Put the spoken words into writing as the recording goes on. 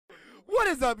What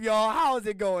is up, y'all? How is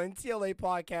it going? TLA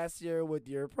Podcast here with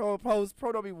your host,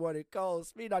 Pronobi One and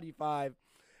co-host, Speed95,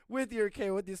 with your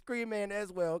Screen Man as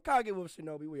well, Kage Wolf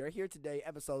Shinobi. We are here today,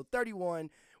 episode 31.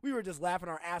 We were just laughing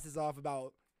our asses off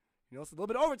about, it's a little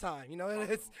bit of overtime.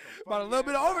 It's about a little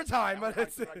bit of overtime, but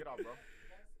it's. I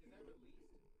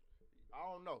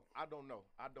don't know,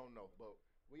 but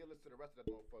we'll listen to the rest of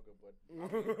that motherfucker. But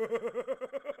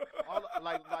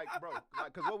bro,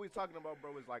 because what we talking about,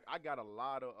 bro, is like I get a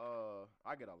lot of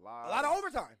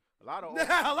overtime. A lot of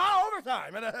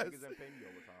overtime. Niggas ain't paying me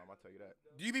overtime, I'll tell you that.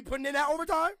 Do you be putting in that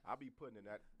overtime? I be putting in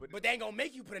that. But they ain't gonna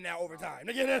make you put in that overtime.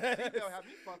 They'll have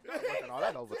me fucked up working all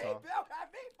that overtime. They'll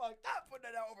have me fucked up putting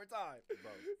in that overtime.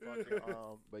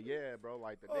 Bro, but yeah, bro,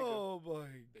 like the nigga. Oh my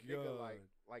nigga, god.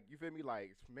 like you feel me?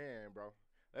 Like, man, bro.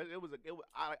 It was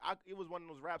one of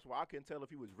those raps where I couldn't tell if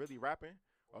he was really rapping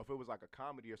or if it was like a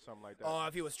comedy or something like that. Oh,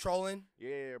 if he was trolling?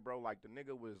 Yeah, bro. Like the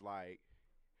nigga was like,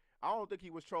 I don't think he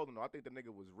was trolling though. I think the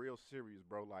nigga was real serious,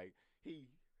 bro. Like you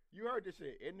heard this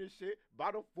shit. In this shit,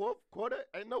 by the fourth quarter,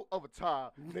 ain't no overtime.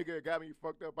 Nigga got me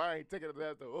fucked up. I ain't taking it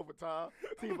as the overtime.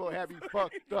 T-Boy had me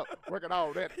fucked up working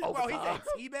all that overtime. Bro, he said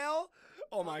T-Bell?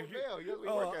 Oh my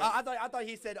god! I thought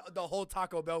he said the whole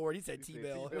Taco Bell word. He said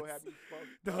T-Bell. T-Bell had me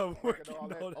fucked up working all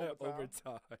that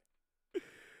overtime.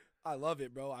 I love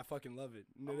it, bro. I fucking love it.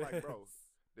 I'm like, bro,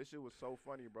 this shit was so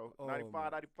funny, bro. Oh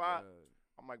 95.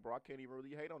 I'm like, bro, I can't even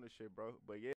really hate on this shit, bro.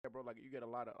 But yeah, bro, like I get a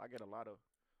lot of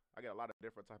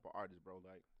different type of artists, bro.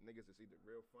 Like niggas that's either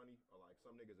real funny or like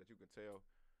some niggas that you can tell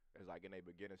is like in their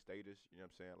beginning stages. You know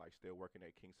what I'm saying? Like still working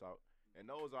at King Salt. And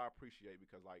those I appreciate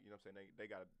because, like, you know what I'm saying, they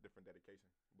got a different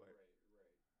dedication. But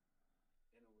right.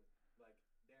 And it was like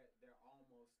they're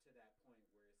almost to that point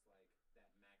where it's like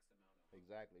that max amount of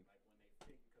exactly. Like when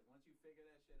because once you figure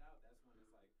that shit out, that's when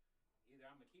it's like either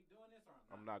I'm gonna keep doing this or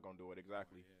I'm not gonna do it.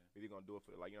 Exactly. Yeah. Either you're gonna do it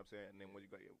for, like, you know what I'm saying. And then once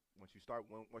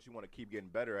you want to keep getting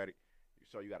better at it,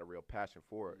 so you got a real passion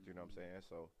for it. You know what I'm saying?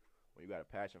 So when you got a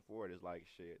passion for it, it's like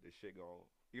shit. This shit gon'.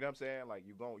 You know what I'm saying? Like,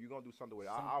 you gonna do something with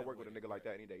it. I'll work with a nigga like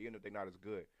that any day, even if they not as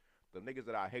good. The niggas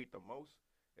that I hate the most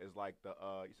is like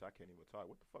you said I can't even talk.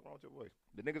 What the fuck wrong with your voice?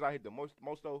 The niggas I hate the most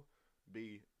though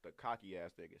be the cocky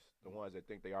ass niggas. The ones that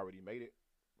think they already made it.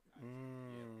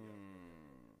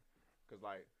 Cause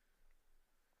like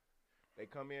they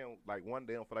come in like one,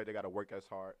 they don't feel like they gotta work as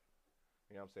hard.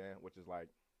 You know what I'm saying? Which is like,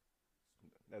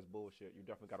 that's bullshit. You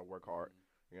definitely gotta work hard.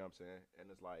 You know what I'm saying?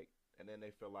 And it's like, and then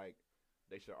they feel like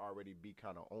they should already be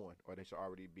kind of on, or they should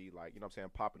already be like, you know what I'm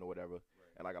saying, popping or whatever. Right.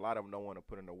 And like a lot of them don't want to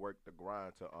put in the work, the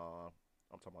grind to I'm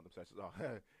talking about them sessions. A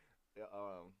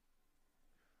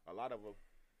lot of them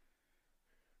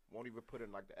won't even put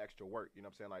in like the extra work. You know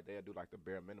what I'm saying? Like they'll do like the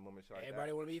bare minimum and shit.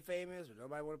 Everybody want to be famous, but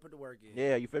nobody want to put the work in.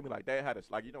 Yeah, you feel me? Like they had us,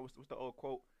 like, you know what's the old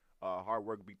quote? Hard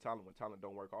work beat talent when talent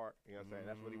don't work hard. You know what I'm saying?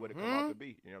 That's really what it come out to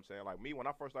be. You know what I'm saying? Like me, when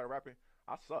I first started rapping,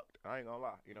 I sucked. I ain't gonna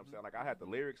lie. You know what I'm saying? Like I had the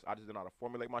lyrics, I just didn't know how to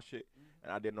formulate my shit,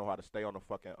 and I didn't know how to stay on the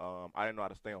fucking I didn't know how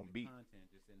to stay on beat.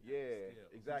 Yeah,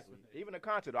 exactly. Even the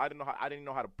content, I didn't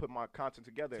know how to put my content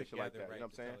together and shit like that. Right, you know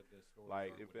what I'm saying?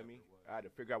 Like, you feel me? I had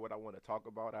to figure out what I want to talk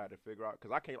about. I had to figure out,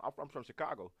 because I'm from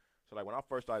Chicago. So like when I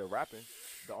first started rapping,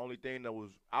 the only thing that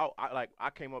was out, I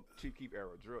came up Chief Keef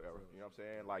era, drill era. You know what I'm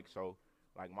saying? Like, so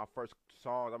like my first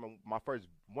songs, one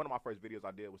of my first videos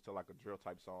I did was to like a drill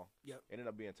type song. Yep. It ended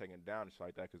up being taken down and shit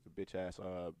like that because the bitch ass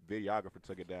videographer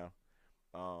took it down.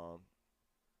 But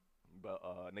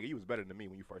nigga, you was better than me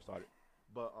when you first started.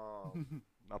 But I'm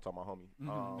talking about homie.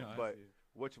 But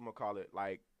whatchamacallit,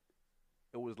 like,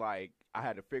 it was like I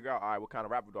had to figure out, all right, what kind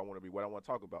of rapper do I want to be, what I want to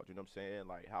talk about, you know what I'm saying?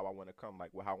 Like how I want to come,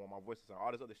 like how I want my voice to sound,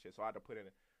 all this other shit. So I had to put in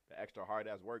the extra hard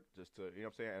ass work just to, you know what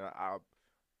I'm saying? And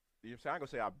you know what I'm saying? I ain't gonna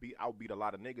say I beat a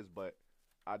lot of niggas, but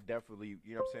I definitely,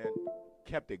 you know what I'm saying,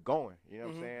 kept it going. You know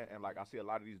what I'm saying? And like I see a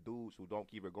lot of these dudes who don't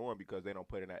keep it going because they don't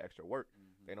put in that extra work.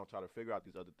 They don't try to figure out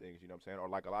these other things, you know what I'm saying? Or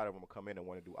like a lot of them will come in and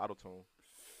want to do auto-tune.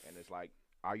 And it's like,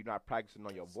 are you not practicing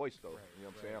on your voice though? You know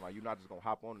what I'm saying? Like you're not just gonna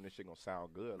hop on and this shit gonna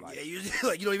sound good. Like, yeah, you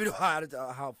don't even know how it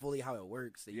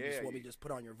works. So you just want me to just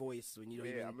put on your voice when you don't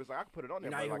even. I'm just like, I can put it on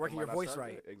there. You're not even working your voice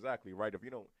right. Exactly right. If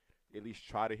you don't at least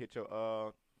try to hit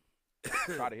your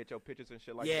pitches and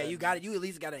shit like that. Yeah, you at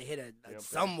least gotta hit a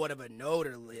somewhat of a note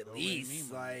or at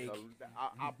least like.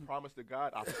 I promise to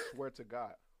God, I swear to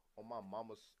God, on my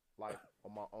mama's life,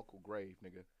 on my uncle grave,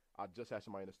 nigga. I just had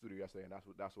somebody in the studio yesterday, and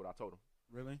that's what I told him.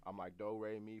 Really? I'm like, do,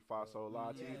 re, mi, fa, sol,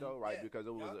 la, ti, do, right? Yeah. Because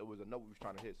it was a note we was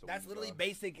trying to hit. So that's literally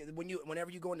basic.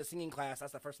 Whenever you go into singing class,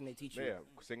 that's the first thing they teach you. Yeah,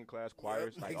 singing class,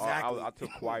 choirs. Like, exactly. I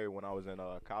took choir when I was in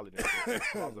college.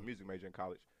 I was a music major in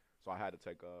college, so I had to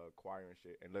take choir and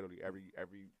shit. And literally every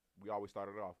we always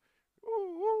started off,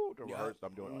 Ooh, the Yup. rehearse.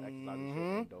 I'm doing exercise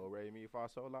and shit. Do, re, mi, fa,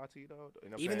 sol, la, ti, do. You know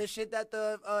what I'm Even the saying? shit that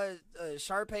the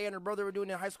Sharpay and her brother were doing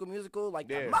in High School Musical, like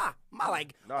the Yeah.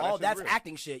 like No, all that shit's that's real.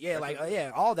 acting shit. Yeah, That like shit's real.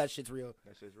 yeah, all that shit's real.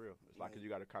 That shit's real. It's like, cause you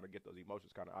gotta kind of get those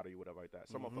emotions kind of out of you, whatever like that.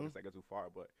 Some Mhm. motherfuckers take it too far,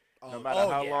 but Oh, no matter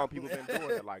how yeah. long people been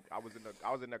doing it, like I was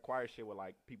in that choir shit with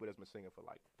like people that's been singing for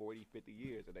like 40, 50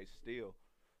 years, and they still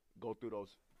go through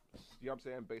those, you know what I'm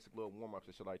saying, basic little warm ups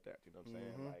and shit like that. You know what I'm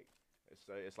saying? Mhm. Like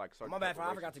it's like certain My bad,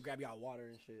 I forgot to preparations. grab y'all water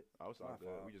and shit. Oh, it's all My good.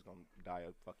 fault. We just gonna die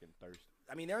of fucking thirst.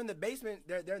 I mean, they're in the basement.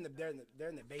 They're in the basement.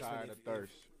 Dying of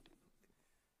thirst.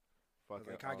 Fucking.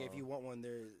 Like Kage, if you want one,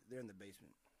 they're in the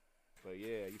basement. But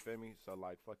yeah, you feel me? So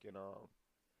like fucking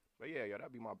But yeah,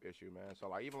 that'd be my issue, man. So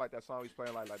like even like that song he's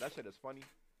playing, like that shit is funny,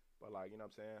 but like you know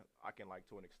what I'm saying, I can like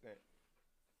to an extent.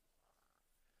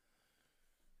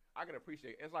 I can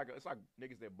appreciate it's like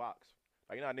niggas that box.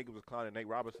 Like you know how niggas was clowning Nate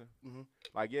Robinson. Mhm.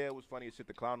 Like yeah, it was funny as shit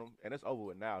to clown him, and it's over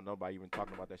with now. Nobody even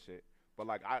talking about that shit. But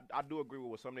like I do agree with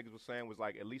what some niggas was saying was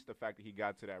like at least the fact that he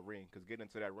got to that ring, cause getting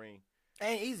into that ring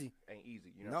Ain't easy. ain't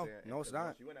easy. You know No, what I'm saying? no, it's And not.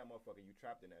 once you in that motherfucker, you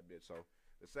trapped in that bitch. So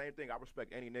the same thing. I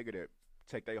respect any nigga that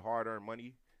take their hard earned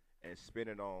money and spend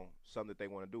it on something that they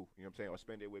want to do. You know what I'm saying? Or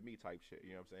spend it with me type shit.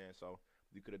 You know what I'm saying? So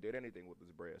you could have did anything with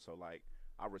this bread. So like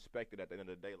I respect it at the end of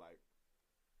the day. Like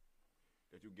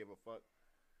that you give a fuck.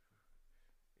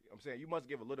 I'm saying you must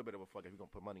give a little bit of a fuck if you're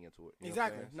gonna put money into it. You know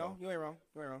what I'm Exactly. saying? No, So, you ain't wrong.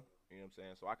 You ain't wrong. you know what I'm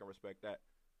saying? So I can respect that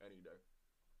any day.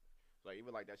 Like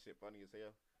even like that shit funny as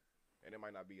hell, and it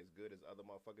might not be as good as other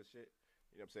motherfuckers shit.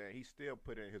 You know what I'm saying? He still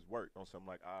put in his work on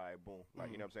something like, all right, boom.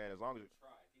 Like you know what I'm saying? As long as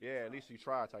yeah, at least you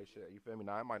try type shit. You feel me?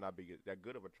 Now it might not be that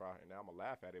good of a try, and now I'm gonna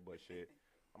laugh at it, but shit,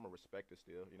 I'm gonna respect it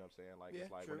still. You know what I'm saying? Like Yeah,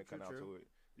 it's like true, when it comes true, down true. to it,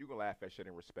 you can laugh at shit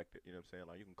and respect it. You know what I'm saying?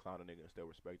 Like you can clown a nigga and still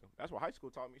respect him. That's what high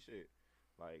school taught me. Shit,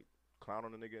 like clown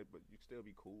on a nigga, but you still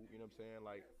be cool. You know what I'm saying?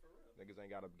 Like niggas ain't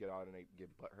gotta get out and they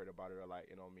get butthurt about it or like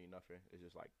it don't mean nothing. It's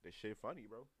just like this shit funny,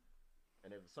 bro.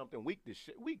 And if it's something weak, this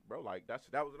shit weak, bro. Like that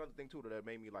was another thing too that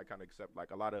made me like kind of accept like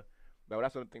a lot of. But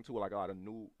that's another thing too. Like a lot of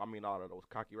all of those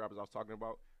cocky rappers I was talking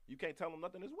about. You can't tell them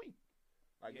nothing is weak.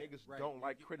 Like niggas don't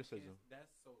like criticism. That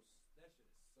shit is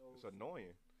so. It's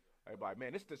annoying. Everybody,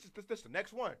 man, this the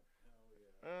next one.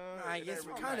 Nah, it it's ain't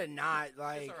really- kind of not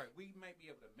like. It's alright. We might be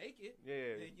able to make it.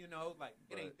 Yeah. You know, like it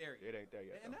But ain't there yet. It ain't there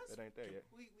yet. And though. that's It ain't there yet.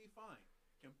 completely fine.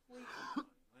 Completely fine.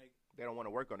 Like, They don't want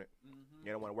to work on it. mhm. They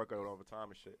don't want to work on it over time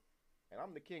and shit. And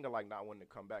I'm the king of like not wanting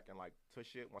to come back and like to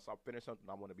shit. Once I finish something,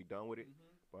 I want to be done with it.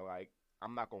 Mhm. But like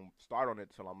I'm not gonna start on it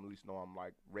till I'm at least know I'm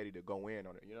like ready to go in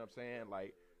on it. You know what I'm saying?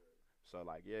 Like so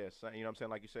like yeah, so, you know what I'm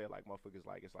saying? Like you said, like motherfuckers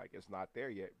like it's not there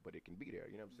yet, but it can be there.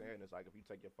 You know what I'm saying? It's like if you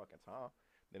take your fucking time,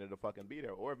 then it'll fucking be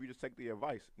there. Or if you just take the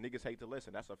advice. Niggas hate to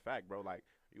listen. That's a fact, bro. Like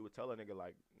you would tell a nigga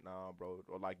like, nah, bro,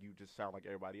 or like you just sound like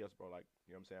everybody else, bro. Like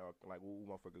you know what I'm saying? Or, like ooh,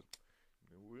 motherfuckers,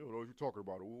 we don't know what you talking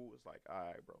about. Ooh, it's like, all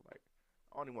right, bro. Like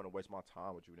I don't even want to waste my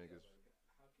time with you niggas.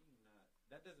 How can you not?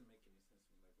 That doesn't make any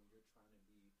sense to me. Like when you're trying to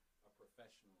be a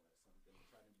professional at something,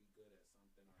 trying to be good at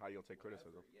something. Or How you don't take whatever.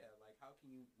 criticism? Yeah, like how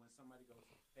can you when somebody goes,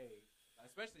 hey,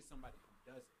 especially somebody who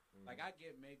does it. Like I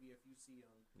get maybe if you see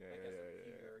them Yeah, like yeah, as a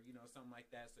yeah, yeah, peer, you know, something like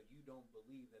that, so you don't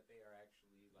believe that they are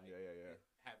actually like Yeah.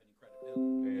 have any credibility.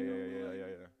 Yeah, you know? yeah,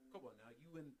 Like, yeah. Come on now,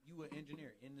 you an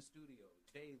engineer in the studio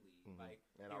daily, Mhm. like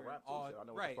And I hearing rap too, so I know what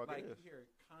the right, fuck like it is. you hear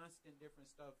constant different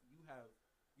stuff.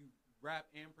 You rap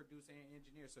and produce and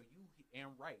engineer, so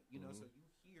and write, you know, Mhm. so you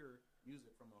hear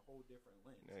music from a whole different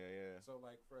lens. Yeah. So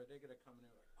like for a nigga to come in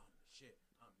there like, I'm the shit,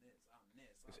 I'm this.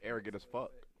 It's I'm arrogant this, as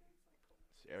what fuck. is that?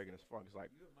 It's arrogant as fuck. It's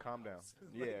like, You in my calm down. house.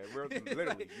 Yeah, we're Like-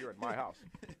 literally, you're at my house.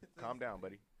 Calm down,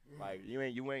 buddy. Like you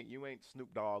ain't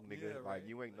Snoop Dogg, nigga. Yeah, Like right.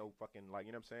 you ain't no fucking like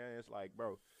you know what I'm saying. It's like,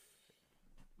 bro,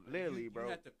 Like, literally, you bro.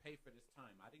 had to pay for this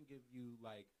time. I didn't give you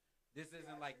like. This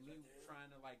isn't like me trying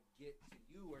to like get to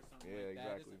you or something Yeah, like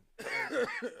that. exactly.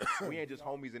 It's- We ain't just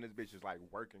homies in this bitch, just like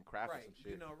working, crafting right, some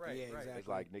shit. you know, right, Yeah, right. exactly. It's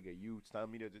like, nigga, you tell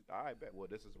me to just, all right, bet. Well,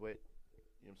 this is what, you know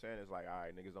what I'm saying? It's like, all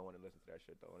right, niggas don't want to listen to that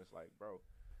shit, though. And it's like, bro,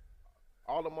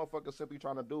 all the motherfuckers simply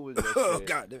trying to do is just Oh shit.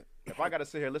 God, dude. If I got to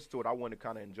sit here and listen to it, I want to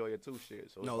kind of enjoy it too,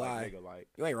 shit. So it's No like, lie. nigga, like,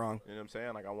 You ain't wrong. you know what I'm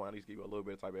saying? Like, I want to at least give you a little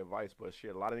bit of type of advice. But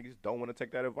shit, a lot of niggas don't want to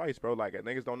take that advice, bro. Like,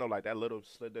 niggas don't know, like, that little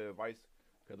slit of advice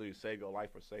could literally save your life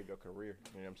or save your career.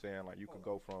 You know what I'm saying? Like, you could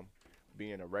go from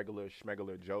being a regular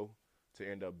schmegular Joe to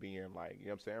end up being like, you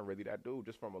know what I'm saying, really that dude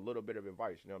just from a little bit of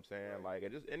advice, you know what I'm saying? Like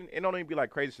it just and it don't even be like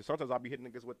crazy shit. Sometimes I'll be hitting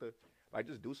niggas with the like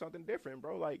just do something different,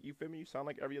 bro. Like you feel me? You sound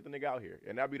like every other nigga out here.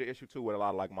 And that'd be the issue too with a lot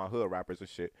of like my hood rappers and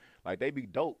shit. Like they be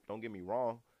dope, don't get me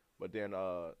wrong. But then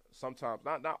sometimes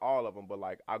not all of them, but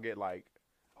like I'll get like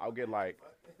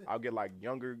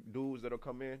younger dudes that'll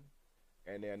come in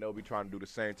and then they'll be trying to do the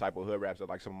same type of hood raps that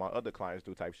like some of my other clients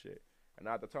do type shit. And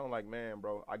I had to tell him, like, man,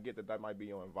 bro, I get that might be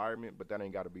your environment, but that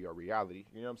ain't got to be your reality.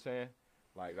 You know what I'm saying?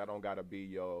 Like, that don't got to be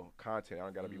your content. I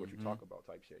don't got to be what you talk about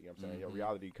type shit. You know what I'm saying? Your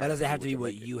reality. That doesn't have to be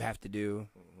what you have to do.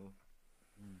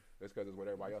 It's because it's what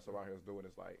everybody else around here is doing.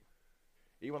 It's like,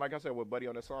 even like I said with Buddy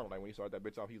on that song, like, when he started that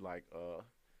bitch off, he like,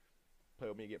 play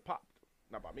with me and get popped.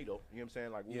 Not by me, though. You know what I'm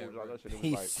saying? Like,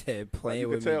 he like, said, playing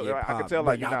like, with me, get popped, I could tell,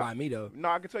 like, not by me, though. No,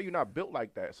 I can tell you're not built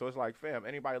like that. So it's like, fam,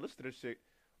 anybody listen to this shit,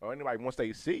 or anybody, once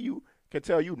they see you, can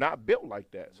tell you not built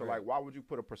like that. So, like, why would you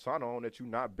put a persona on that you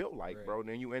not built like, bro? And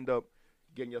then you end up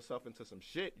getting yourself into some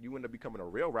shit. You end up becoming a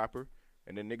real rapper,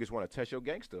 and then niggas want to test your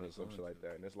gangster or some shit like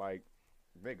that. And it's like,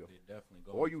 nigga.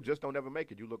 Or you just don't ever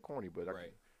make it. You look corny, but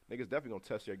niggas definitely gonna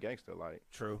test your gangster. Like,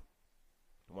 true.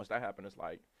 Once that happens, it's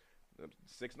like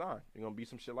 6ix9ine. You're gonna be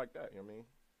some shit like that. You know what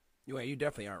I mean? You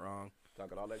definitely aren't wrong.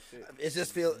 Talking all that shit. It's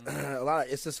just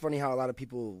it's just funny how a lot of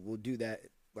people will do that,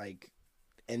 like,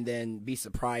 and then be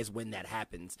surprised when that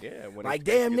happens. Yeah. When like,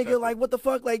 damn, nigga, like, what the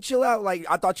fuck? Like, chill out. Like,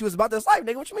 I thought you was about this life,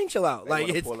 nigga. What you mean, chill out? They like,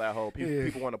 it's pull that whole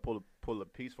people want to pull a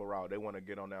peaceful route. They want to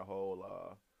get on that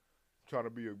whole trying to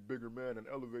be a bigger man and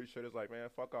elevate shit. It's like, man,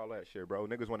 fuck all that shit, bro.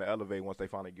 Niggas want to elevate once they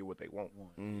finally get what they want.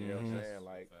 You know what I'm saying?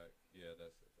 Like, yeah,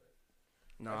 that's a fact.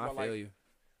 No, I feel you.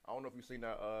 I don't know if you seen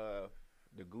that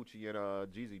the Gucci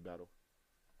and Jeezy battle.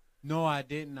 No, I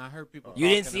didn't. I heard people. You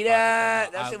didn't see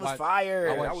that? That shit was watched,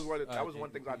 fire. That was one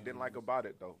thing I didn't like about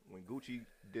it though. When Gucci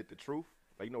did The Truth,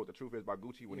 like, you know what The Truth is by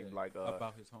Gucci when he's like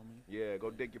about his homie. Yeah, go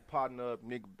dig your partner up,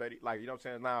 nigga, Betty. Like, you know what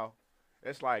I'm saying? Now,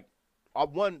 it's like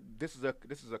this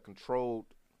is a controlled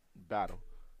battle,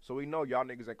 so we know y'all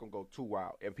niggas ain't gonna go too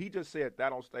wild. If he just said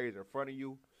that on stage in front of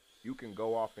you, you can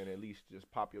go off and at least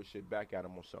just pop your shit back at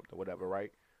him or something, whatever,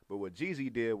 right? But what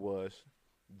Jeezy did was,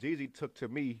 Jeezy took to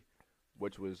me,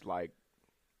 which was like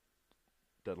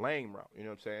the lame route, you know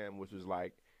what I'm saying? Which was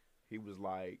like, he was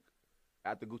like,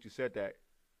 after Gucci said that,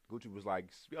 Gucci was like,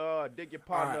 dig your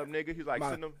partner up, nigga. He's like,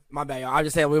 send him. My bad, y'all. I'm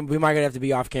just saying, we might gonna have to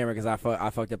be off camera because I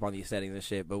fucked up on these settings and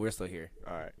shit, but we're still here.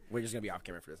 All right. We're just gonna be off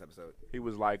camera for this episode. He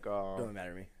was like, don't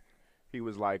matter to me. He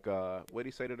was like, what'd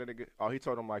he say to the nigga? Oh, he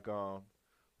told him like, ooh,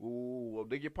 well,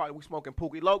 dig your partner. We smoking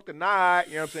Pookie Loke tonight.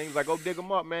 You know what I'm saying? He's like, go dig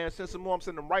him up, man. Send some more. I'm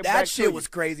sending them right back. That shit was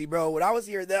crazy, bro. When I was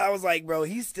here, I was like, bro,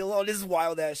 he's still on this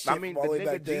wild ass shit. I mean, the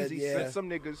nigga Jeezy sent some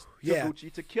niggas to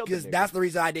Gucci to kill the nigga. Because that's the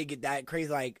reason I did get that crazy,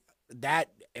 like, that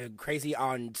crazy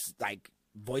on, like,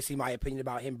 voicing my opinion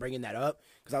about him bringing that up.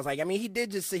 Because I was like, I mean, he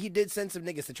did send some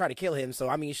niggas to try to kill him. So,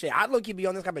 I mean, shit, I'd look, he'd be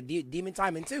on this kind of demon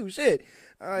timing too, shit.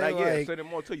 Like, send him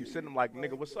more to you. Send him like,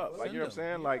 nigga, what's up? Like, you know what I'm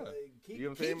saying? Like, you know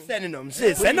what I'm saying? Keep sending them,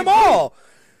 shit. Send them all.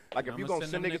 Like, if you gonna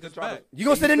send niggas to try to... You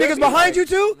gonna send them niggas behind you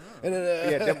too?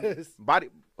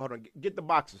 Yeah, hold on, get the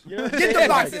boxes. Get the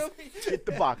boxes. Get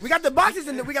the boxes. We got the boxes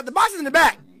in the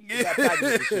back.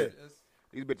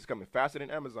 These bitches coming faster than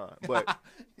Amazon. But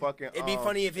fucking... It'd be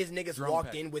funny if his niggas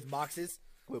walked in with boxes.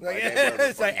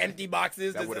 It's like empty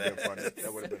boxes. That would have been funny.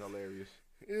 That would have been hilarious.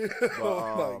 But,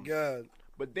 oh my God.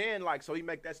 But then, like, so he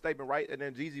make that statement, right? And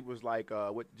then Jeezy was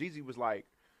like,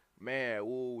 man,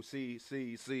 ooh, see,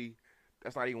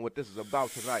 that's not even what this is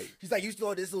about tonight. He's like, you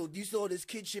saw this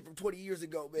kid shit from 20 years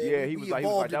ago, man. Yeah, he was like,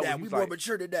 we more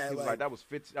mature than that. He was like, that was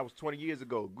 20 years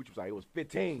ago. Gucci was like, it was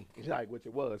 15. He's like, which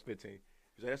it was 15.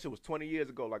 He's like, that shit was 20 years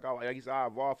ago. Like, he said, I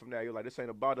evolved from that. You're like, this ain't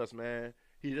about us, man.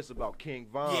 This about King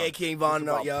Von. Yeah, King Von.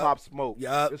 It's about Pop Smoke.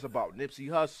 Yup. It's about Nipsey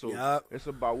Hussle. Yup. It's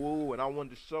about woo, and I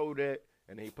wanted to show that.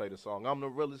 And then he played the song, I'm the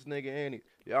realest nigga in it.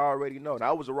 Y'all already know.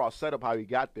 That was a raw setup how he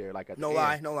got there. Like, at the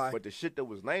end. No lie. But the shit that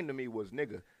was lame to me was,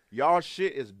 nigga, y'all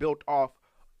shit is built off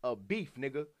of beef,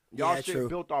 nigga. Y'all shit true.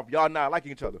 built off y'all not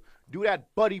liking each other. Do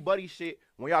that buddy shit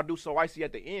when y'all do So Icy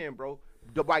at the end, bro.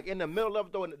 Like, in the middle of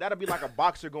it, though, that'll be like a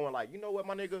boxer going like, you know what,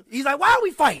 my nigga? He's like, why are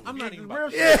we fighting? I'm not even real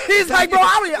about shit. He's like, bro,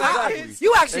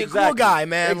 you actually a cool guy,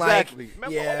 man. Exactly. Like,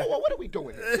 man, yeah. what are we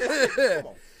doing here? Come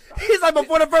on. He's like,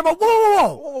 before the frame,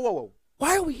 whoa.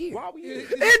 Why are we here?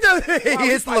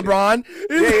 It's LeBron.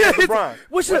 Yeah, LeBron.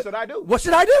 What should I do? What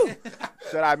should I do?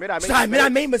 Should I admit I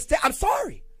made mistakes? I'm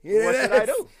sorry. What should I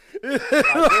do?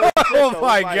 Oh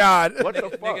my God. What the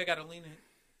fuck? Nigga gotta lean in.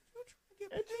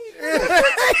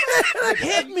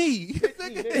 Hit me,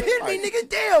 nigga.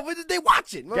 Damn, they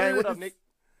watching. Gang, what up, Nick?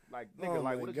 Like, nigga, Oh like,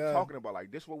 my what is God. you talking about?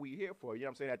 Like, this what we here for. You know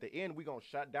what I'm saying? At the end, we gonna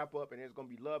shut dap up, and it's gonna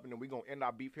be love, and then we gonna end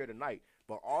our beef here tonight.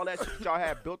 But all that shit y'all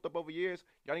had built up over years,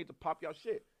 y'all need to pop y'all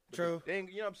shit. True. Thing,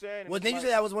 you know what I'm saying? Well, then you say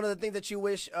that was one of the things that you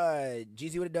wish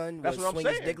Jeezy would have done. That's was what I'm swing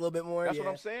saying. his dick a little bit more. That's what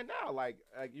I'm saying now. Like,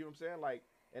 you know what I'm saying? Like,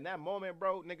 in that moment,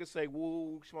 bro, niggas say,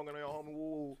 woo, smoking on your homie,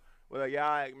 woo. Well, yeah,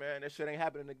 all right, man, that shit ain't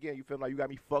happening again. You feel like you got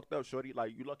me fucked up, shorty.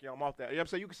 Like, you lucky I'm off that. You know what I'm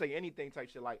saying? You can say anything type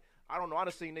shit. Like, I don't know. I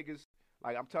done seen niggas,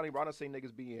 like, I'm telling you, bro, I done seen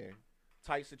niggas be in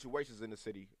tight situations in the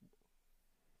city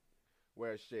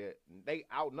where shit they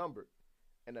outnumbered,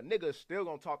 and the nigga is still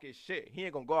gonna talk his shit. He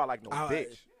ain't gonna go out like no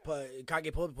bitch. But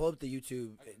Kage, pull up the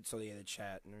YouTube so they in the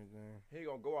chat and everything. He ain't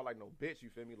gonna go out like no bitch. You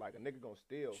feel me? Like a nigga gonna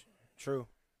steal. True.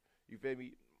 You feel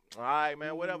me? All right,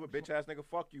 man, whatever, bitch ass nigga,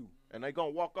 fuck you. And they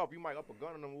gonna walk up. You might up a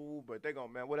gun on them, but they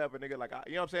gonna, man, whatever, nigga. Like,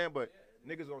 you know what I'm saying? But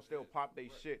niggas gonna still pop they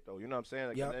shit, though. You know what I'm saying?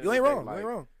 Like, Yeah, you ain't wrong. Like, you ain't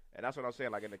wrong. And that's what I'm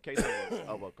saying. Like, in the case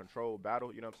of a controlled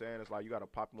battle, you know what I'm saying? It's like you gotta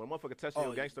pop. When a motherfucker testing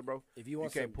your gangster, bro, if you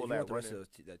want, can't pull that running.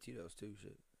 That Tito's too,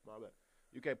 shit. My bad.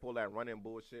 You can't pull that running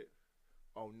bullshit.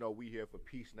 Oh no, we here for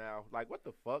peace now. Like, what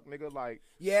the fuck, nigga? Like,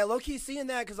 yeah, low key seeing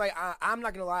that because like I'm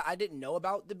not gonna lie, I didn't know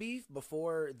about the beef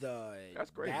before the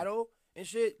battle and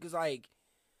shit. Because like,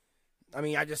 I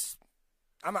mean,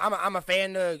 I'm a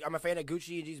fan of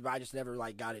Gucci and Jeezy, but I just never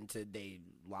like got into their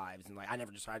lives and like I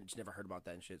just never heard about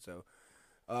that and shit. So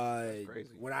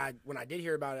when I did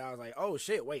hear about it, I was like, oh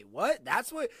shit, wait, what?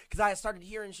 That's what? Because I started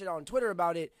hearing shit on Twitter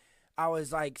about it. I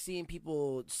was like seeing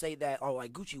people say that, oh,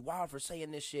 like Gucci wild for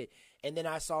saying this shit, and then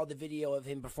I saw the video of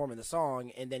him performing the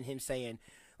song, and then him saying,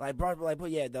 like, bro, like,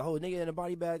 but yeah, the whole nigga in the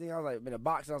body bag thing. I was like, in a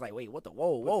box, and I was like, wait, what the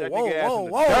whoa.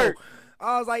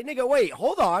 I was like, nigga, wait,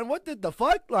 hold on, what the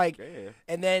fuck, like,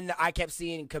 and then I kept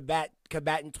seeing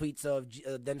combatant tweets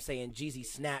of them saying Jeezy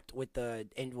snapped with the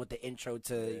intro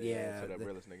to the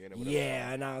realest nigga.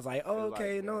 Yeah, and I was like, oh,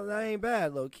 okay, like, no, that ain't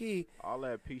bad, low key. All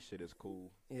that peace shit is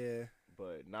cool. Yeah.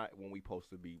 But not when we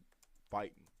supposed to be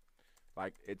fighting.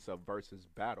 Like, it's a versus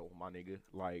battle, my nigga.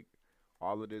 Like,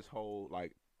 all of this whole,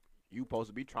 like, you supposed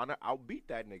to be trying to outbeat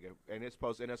that nigga. And it's a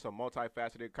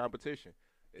multifaceted competition.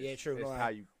 True.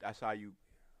 That's how you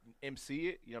MC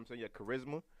it, you know what I'm saying? Your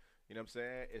charisma, you know what I'm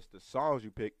saying? It's the songs you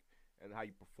pick and how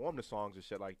you perform the songs and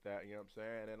shit like that, you know what I'm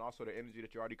saying? And then also the energy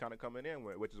that you're already kind of coming in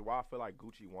with, which is why I feel like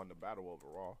Gucci won the battle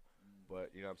overall.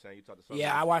 But, you know what I'm saying? You talk to some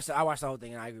niggas, I watched the whole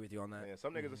thing, and I agree with you on that. Yeah,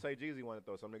 some niggas will say Jeezy won it,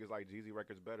 though. Some niggas like Jeezy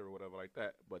records better or whatever like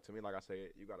that. But to me, like I say,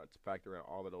 you got to factor in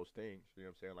all of those things. You know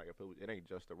what I'm saying? Like, if it ain't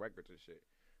just the records and shit.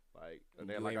 Like, and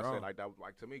then, like I said, like, that,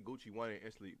 like, to me, Gucci won it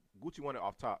instantly. Gucci won it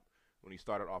off top when he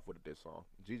started off with a diss song.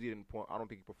 Jeezy I don't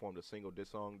think he performed a single diss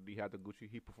song. He had the Gucci.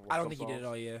 He performed I don't think he did it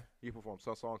all, yeah. He performed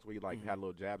some songs where he, like, had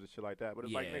little jabs and shit like that. But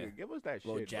it's like, nigga, give us that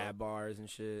little shit, jab bars and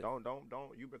shit. Don't.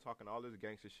 You've been talking all this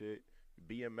gangster shit.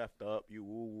 Being meffed up, you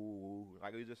woo.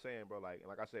 Like you just saying, bro.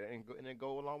 Like I said, and then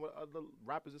go along with other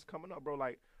rappers that's coming up, bro.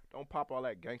 Like, don't pop all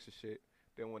that gangster shit.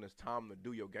 Then when it's time to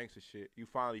do your gangster shit, you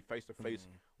finally face to face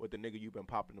with the nigga you've been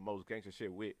popping the most gangster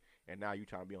shit with, and now you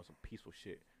trying to be on some peaceful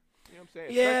shit. You know what I'm saying?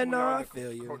 Yeah, no, I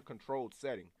feel you. Controlled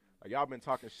setting. Like, y'all been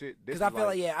talking shit. Because I feel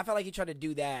like he tried to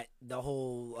do that. The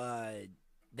whole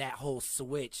that whole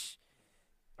switch.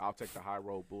 I'll take the high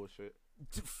road bullshit.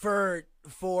 For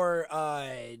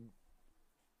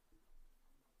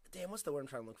damn, what's the word I'm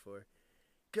trying to look for?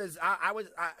 Because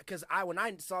when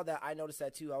I saw that, I noticed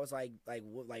that too. I was like,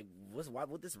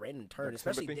 what this random turn, like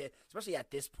especially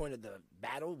at this point of the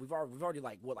battle. We've already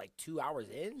like 2 hours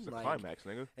in, it's like climax,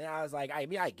 nigga. And I was like, I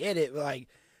mean, I get it, but like,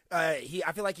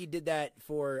 I feel like he did that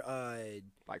for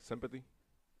like sympathy.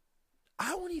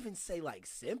 I won't even say like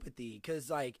sympathy,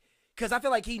 because I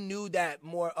feel like he knew that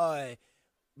more. I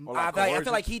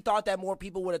feel like he thought that more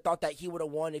people would have thought that he would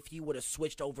have won if he would have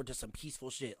switched over to some peaceful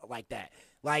shit like that.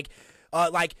 Like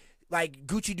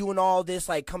Gucci doing all this,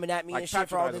 like coming at me like and shit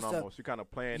for all this almost. stuff. You kind of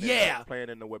playing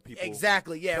into what people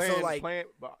exactly. Yeah, so like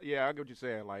but yeah, I get what you're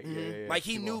saying. Like like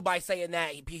he knew by saying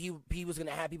that he was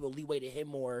gonna have people leeway to him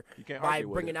more by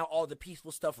bringing out all the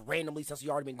peaceful stuff randomly, since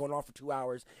you already been going on for 2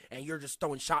 hours and you're just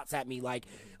throwing shots at me like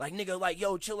nigga, like,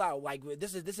 yo, chill out, like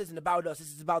this isn't about us,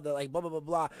 this is about the like blah blah blah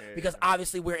blah. Because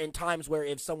obviously we're in times where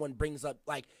if someone brings up,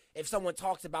 like, if someone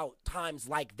talks about times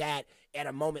like that at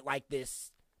a moment like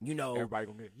this, you know, everybody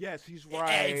gonna get, yes, he's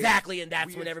right. Exactly, and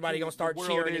that's when everybody gonna start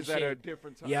cheering and shit. At a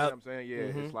different time, you know what I'm saying? Yeah,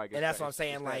 it's like, and that's what I'm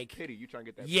saying, like, pity. You trying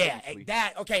to get that? Yeah,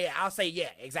 that. Okay, I'll say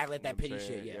exactly, at that pity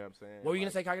shit. Yeah, you know what I'm saying? What were you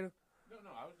gonna say, Kagano? No,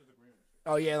 I was just agreeing.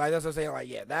 Oh yeah, like that's what I'm saying. Like,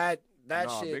 yeah, that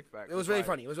shit. Big fact. It was really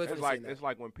funny. It was really funny. It's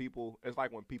like when people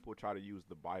try to use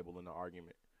the Bible in the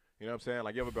argument. You know what I'm saying?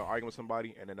 Like, you ever been arguing with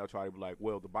somebody and then they'll try to be like,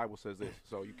 well, the Bible says this,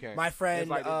 so you can't. My friend, it's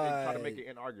like they try to make it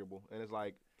inarguable, and it's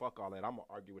like, fuck all that. I'm gonna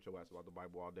argue with your ass about the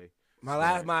Bible all day.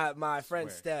 My friend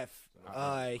Steph,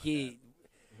 he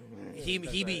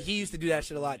used to do that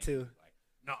shit a lot too. Like,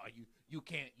 no, you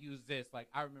can't use this. Like,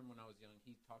 I remember when I was young,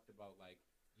 he talked about like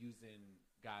using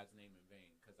God's name in vain,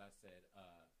 because I said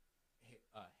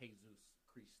Jesus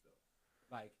Cristo,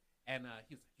 like, and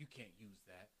he was like, you can't use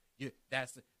that.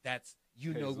 That's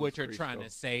you know what you're trying to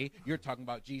say. You're talking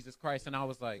about Jesus Christ, and I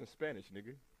was like, in Spanish,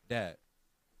 nigga. Dad,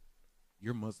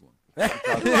 you're Muslim.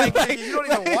 like, you don't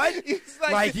even what?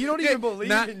 Like you don't even believe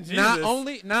in Jesus.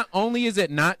 Not only is it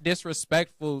not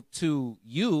disrespectful to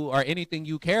you or anything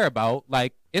you care about,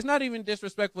 like it's not even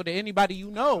disrespectful to anybody you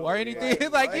know or anything.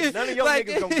 Right, like right. None of your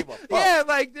niggas don't give a fuck. Yeah,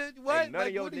 like what? Hey, none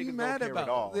of your what are you niggas mad don't care about? at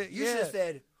all. You should have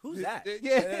said, "Who's that?"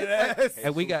 Yeah.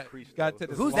 And we got to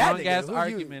this Who's that long nigga? ass Who you?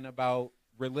 argument about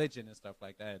religion and stuff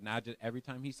like that. And I just every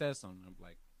time he says something, I'm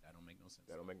like, that don't make no sense.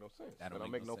 That don't make no sense. That That don't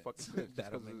don't make make no no sense. fucking sense.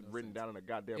 That don't Because make it's no written sense. down in a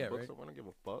goddamn Yeah, book, right. so I don't give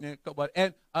a fuck.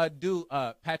 Yeah,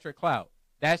 and Patrick Cloud,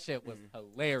 that shit was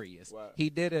hilarious. Wow. He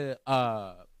did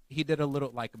a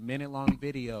little like minute-long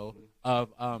video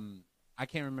of I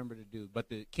can't remember the dude, but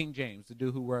the King James, the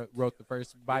dude who wrote the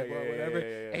first Bible or whatever.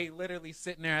 Yeah. And he literally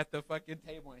sitting there at the fucking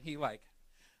table, and he like,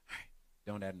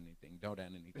 don't add anything, don't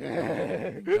add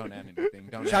anything, don't add anything,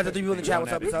 don't. Shout out to the people in the chat.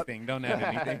 What's up? What's up? Don't add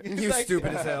anything. You Like,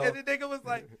 stupid as hell. And the nigga was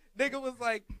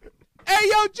like, hey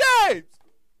yo James,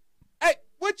 hey,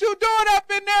 what you doing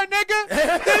up in there,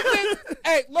 nigga?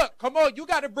 Hey, look, come on, you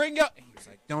got to bring your. And he was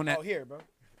like, don't add. Oh, here, bro.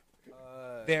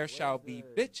 There shall be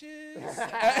bitches.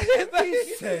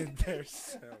 He said there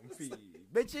shall be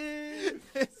bitches.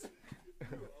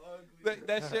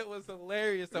 That shit was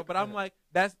hilarious though. But I'm like,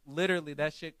 that's literally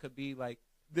that shit could be like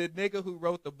the nigga who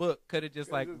wrote the book could have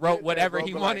just like wrote whatever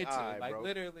he wanted to. Like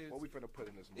literally. What we finna put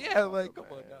in this? Yeah, like come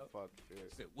man. on now. Fuck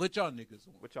shit. Said, what y'all niggas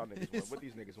want? What y'all niggas want? What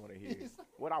these niggas want to hear?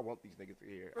 What I want these niggas to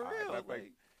hear? For All right, real, like,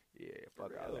 like, yeah,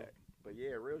 fuck all real. that. But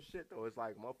yeah, real shit though. It's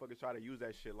like motherfuckers try to use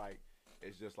that shit like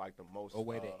it's just like the most A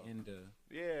way to end a.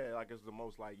 Yeah, like it's the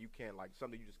most like you can't like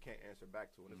something you just can't answer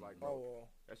back to, and it's like bro, Oh,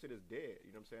 that shit is dead.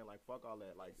 You know what I'm saying? Like fuck all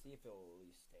that. Like see if it'll at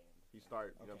least stand. he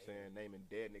start, you know what I'm saying, naming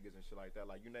dead niggas and shit like that.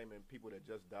 Like you naming people that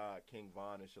just died, King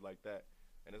Von and shit like that.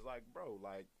 And it's like, bro,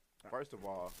 like first of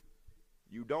all,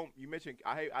 you mention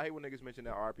I hate when niggas mention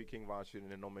that RP King Von shit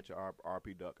and then don't mention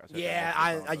RP Duck. I said Yeah, that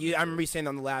multiple times. I remember you saying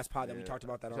on the last pod that we Yeah, talked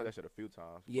about that. I On. said that shit a few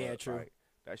times. Yeah, but, true. like,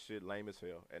 that shit lame as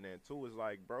hell. And then two is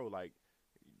like, bro, like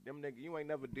them niggas, you ain't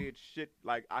never did shit.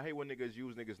 Like I hate when niggas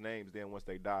use niggas' names then once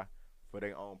they die for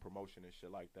their own promotion and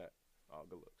shit like that. Oh,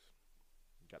 good looks.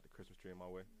 Got the Christmas tree in my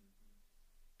way.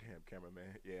 Damn,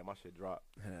 cameraman. Yeah, my shit dropped.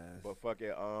 But fuck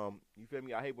it. You feel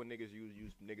me? I hate when niggas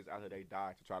use niggas after they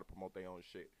die to try to promote their own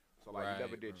shit. So like, you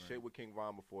never did shit with King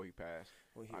Von before he passed.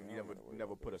 Well, You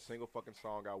never put a single fucking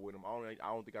song out with him. I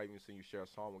don't think I even seen you share a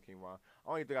song with King Von. I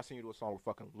don't even think I seen you do a song with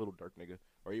fucking Lil Durk, nigga,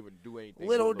 or even do anything.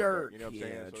 Lil with Durk. You know what I'm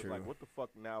saying? Yeah, So true. it's like, what the fuck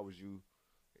now is you?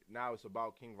 Now it's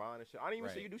about King Von and shit. I didn't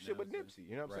even see you do shit with Nipsey.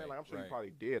 You know what I'm saying? Like I'm sure you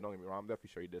probably did. Don't get me wrong. I'm definitely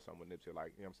sure you did something with Nipsey.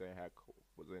 Like you know what I'm saying?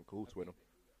 Was in cahoots with him.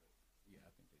 Yeah, I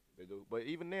think They do. But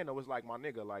even then, it was like my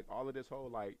nigga. Like all of this whole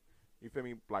like. You feel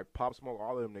me? Like Pop Smoke,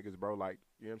 all of them niggas, bro. Like,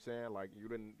 you know what I'm saying? Like, you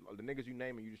didn't, the niggas you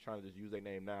naming, you just trying to just use their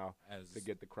name now to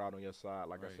get the crowd on your side,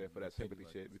 like I said, for that sympathy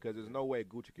shit. Because there's no way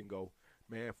Gucci can go,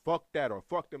 man, fuck that or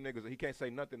fuck them niggas. He can't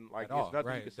say nothing. Like, there's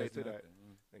nothing you can say to that.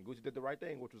 And Gucci did the right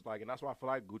thing, which was like, and that's why I feel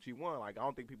like Gucci won. Like, I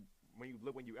don't think people,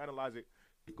 when you analyze it,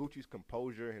 Gucci's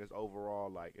composure and his overall,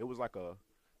 like, it was like a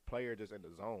player just in the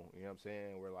zone. You know what I'm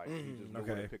saying? Where, like, he just knew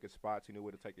where to pick his spots. He knew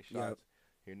where to take his shots.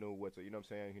 He knew what to, you know what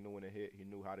I'm saying? He knew when to hit. He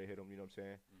knew how to hit him, you know what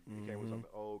I'm saying? He came with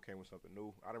something old, came with something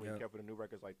new. I don't really care for the new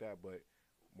records like that, but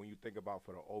when you think about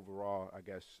for the overall, I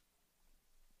guess,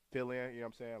 fill in, you know what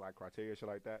I'm saying? Like criteria, shit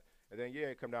like that. And then, yeah,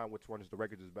 it come down which one is the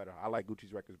records is better. I like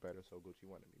Gucci's records better, so Gucci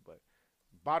wanted me. But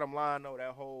bottom line, though,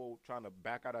 that whole trying to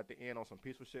back out at the end on some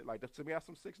peaceful shit, like, to me, that's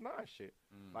some 6ix9ine shit.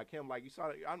 Like him, like, you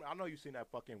saw, I know you seen that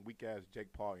fucking weak-ass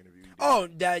Jake Paul interview. Oh,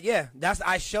 that's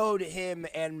I showed him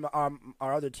and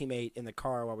our other teammate in the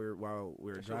car while we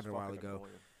were driving a while ago.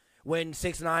 Annoying. When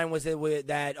 6ix9ine was with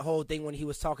that whole thing when he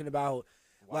was talking about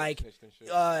why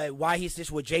he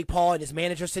snitched with Jake Paul and his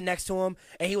manager sitting next to him,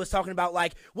 and he was talking about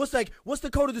what's the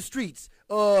code of the streets,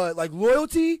 like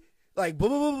loyalty. Like blah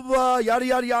blah blah blah blah yada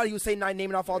yada yada. He was saying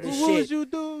naming off all this shit. What would you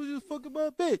do? You fucking my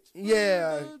bitch.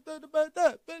 Yeah.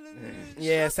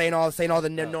 Yeah, saying all the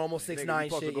normal 6ix9ine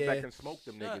shit. To go Yeah. back and smoke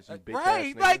them niggas, you bitch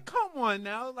Right, ass like nigga. come on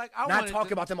now, like I Not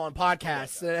talk about them on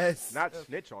podcasts. Not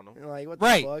snitch on them. Like what the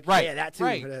Right, fuck? right, Yeah, that too.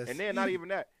 right. But And then not even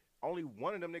that. Only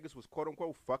one of them niggas was quote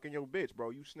unquote fucking your bitch,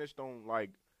 bro. You snitched on like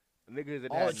niggas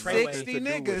that All had the Treyway. nothing to 60 do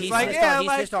with niggas. He Like snitched yeah, on- he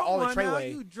like snitched on all the come on now,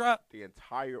 Treyway. you drop. the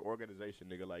entire organization,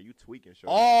 nigga. Like you tweaking, shit.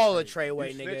 all the You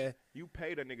Treyway, snitched- nigga. You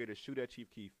paid a nigga to shoot at Chief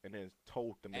Keef and then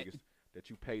told them niggas that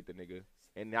you paid the nigga.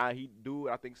 And now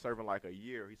I think serving like a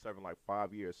year. He's serving like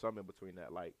 5 years, something in between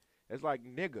that. Like it's like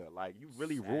nigga, like you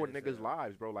really ruined niggas'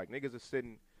 lives, bro. Like niggas are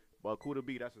sitting, well, Kuda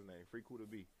B, that's his name, Free Kuda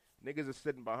B. Niggas are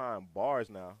sitting behind bars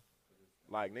now.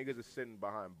 Like niggas are sitting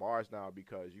behind bars now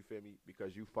because you feel me?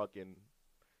 Because you fucking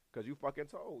Cause you fucking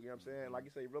told, you know what I'm saying? Like you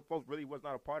say, real folks really was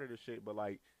not a part of this shit, but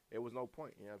like it was no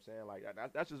point, you know what I'm saying? Like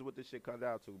that's just what this shit comes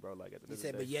down to, bro. Like at the end of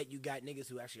the day. But yet you got niggas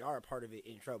who actually are a part of it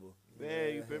in trouble. Yeah,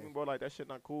 you feel me, bro? Like that shit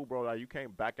not cool, bro. Like you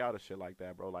can't back out of shit like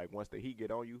that, bro. Like once the heat get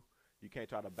on you, you can't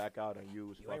try to back out and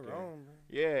use You ain't fucking wrong, bro.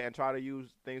 yeah, and try to use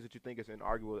things that you think is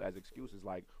inarguable as excuses.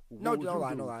 Like No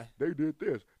lie. They did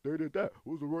this, they did that.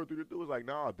 What was the right thing to do? It's like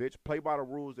nah, bitch. Play by the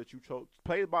rules that you chose.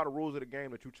 Play by the rules of the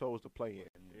game that you chose to play in.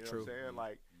 You know what I'm saying?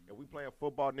 Like. If we playing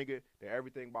football, nigga, then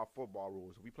everything about football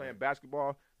rules. If we playing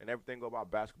basketball, then everything go about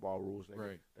basketball rules, nigga.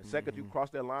 Right. The second you cross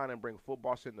that line and bring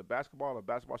football shit into basketball or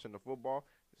basketball shit into football,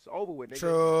 it's over with, nigga. True.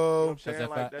 You know what I'm Because saying?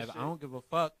 Like, if I don't give a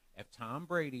fuck, if Tom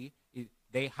Brady,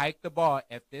 they hike the ball,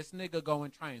 if this nigga go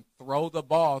and try and throw the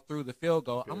ball through the field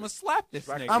goal, I'm going to slap this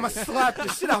nigga. I'm going to slap the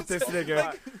shit out this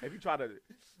nigga. If you try to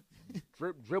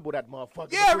dribble that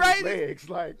motherfucker Yeah, between right. his legs,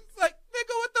 like, It's like,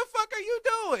 nigga, what the fuck are you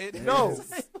doing? no,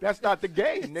 that's not the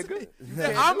game, nigga.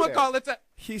 I'm going to call it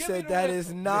He Give said me the that whistle.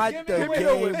 is not Give the me the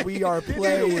game whistle. we are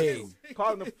playing.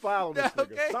 Calling the foul on this nigga.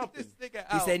 okay, Something. this nigga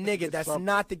He out. said, nigga, Get that's something.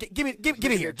 not the game. Give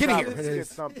me here. Give me Let's here. get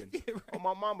something. On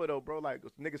my mama though, bro. Like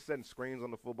niggas setting screens on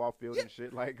the football field and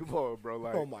shit. Like, come on, bro.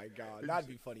 Like, Oh my God, that'd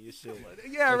be funny as shit.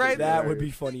 Yeah, right. That would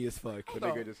be funny as fuck. the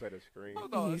nigga just set a screen.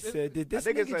 Hold on. He said, did this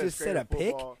I think it nigga says just set a screen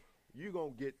pick? football, you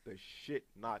gonna get the shit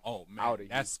knocked Oh, man, out of you.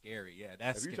 that's scary. Yeah,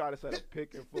 that's If you scary. try to set a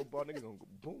pick in football, niggas gonna go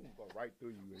boom, go right through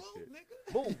you and shit.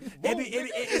 Nigga. Boom,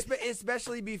 It'd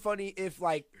especially be funny if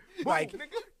like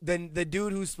the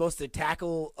dude who's supposed to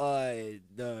tackle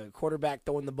the quarterback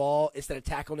throwing the ball, instead of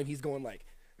tackling him, he's going like.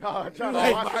 Trying to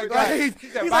Like, watch like, it back.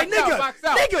 he's like, box out, nigga, box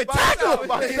out, nigga, box tackle out, him.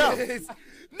 box out.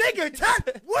 Nigga,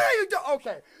 tackle. What are you doing?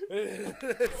 Okay.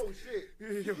 Oh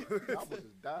shit! I almost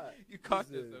just died. You caught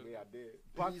this. Yeah, I did.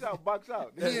 Box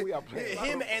out. Nigga, we are playing.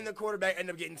 Him and the quarterback end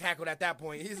up getting tackled at that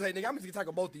point. He's like, nigga, I'm just gonna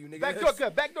tackle both of you, nigga. Backdoor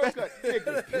cut.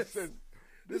 Nigga,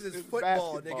 This is football,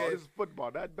 basketball. nigga. This is football,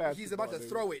 not basketball. He's about to nigga.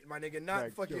 throw it, my nigga. Not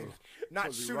Like, fucking, yo,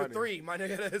 not supposed to be shoot a running. three, my nigga.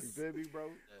 You That's, feel me, bro?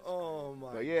 oh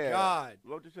my But yeah, God.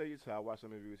 What to tell you? So I watched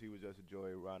some interviews. He was just a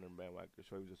Joey Ronner man. Like the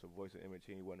show, he was just a voice and image.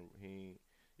 He ain't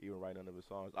even write none of his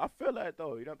songs. I feel that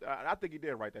though. You know, I think he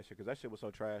did write that shit because that shit was so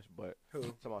trash. But Who?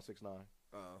 somehow 6ix9ine.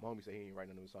 My homie said he ain't write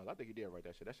none of his songs. I think he did write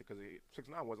that shit. That shit because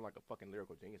 6ix9ine wasn't like a fucking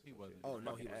lyrical genius. He wasn't. Oh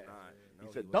no, he was Fucking not. ass. No,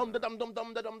 He said was dum not. dum dum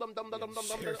dum dum dum dum dum dum dum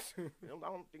dum. You know, I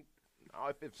don't think.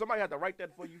 If somebody had to write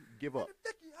that for you, give up.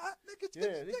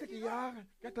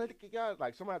 Yeah,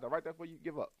 like somebody had to write that for you,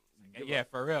 give up. Give Yeah,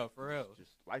 up. for real.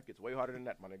 Just life gets way harder than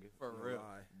that, my nigga. For No real.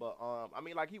 lie. But I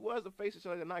mean, like he was the face of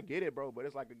shit, and I get it, bro. But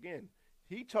it's like again,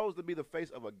 he chose to be the face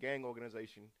of a gang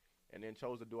organization, and then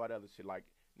chose to do all that other shit. Like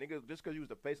nigga, just because you was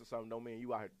the face of something, don't mean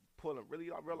you out here pulling really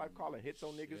real life calling hits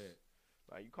on niggas. Shit.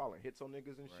 Like you calling hits on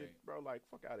niggas and shit, Right. bro. Like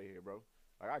fuck out of here, bro.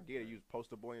 Like I get it, you was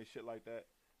poster boy and shit like that,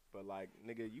 but like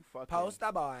nigga, you fucking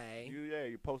Poster boy.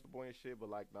 you poster boy and shit, but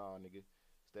like nah, nigga.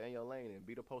 Stay in your lane and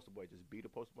be the poster boy. Just be the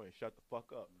poster boy and shut the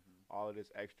fuck up. All of this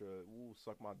extra, ooh,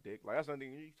 suck my dick. Like that's something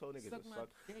you told niggas Suck to my suck.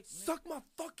 dick, man. Suck my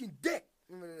fucking dick.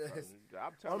 Remember this?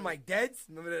 I'm telling On my you. deads.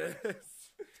 Remember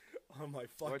this? On my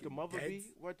fucking Where the mother deads. be?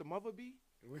 Where the mother be?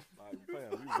 Like,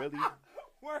 fam, you really?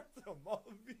 Where the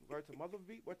mother be? Where the mother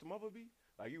be? Where the mother be?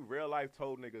 Like you real life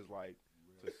told niggas like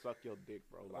to suck your dick,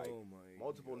 bro. Like Oh my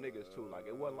multiple niggas too. Like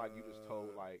it wasn't like you just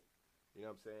told like, you know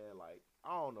what I'm saying? Like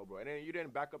I don't know, bro. And then you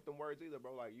didn't back up them words either,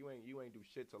 bro. Like you ain't do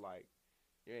shit to like.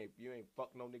 You ain't fuck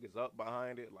no niggas up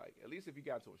behind it. Like at least if you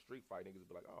got into a street fight, niggas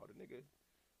be like, oh the nigga.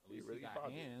 At least really he got about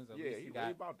it. hands. At Yeah, least he he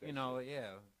really got, about that you know,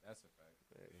 yeah, that's a fact.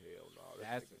 Hell no.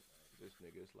 That's This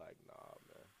nigga's like, nah,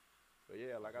 man. But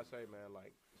yeah, like I say, man,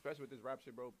 like, especially with this rap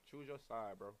shit, bro, choose your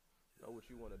side, bro. Know what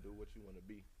you want to do, what you want to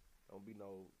be. Don't be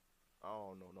no, I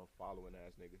don't know, no following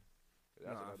ass nigga.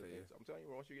 That's Nah, I another feel thing. you. I'm telling you,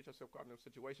 once you get yourself caught in a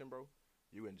situation, bro,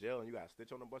 you in jail and you got to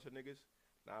stitch on a bunch of niggas.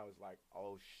 Now it's like,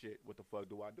 oh shit, what the fuck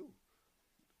do I do?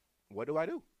 What do I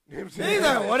do? You know what I'm saying? He's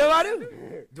like, what do I do?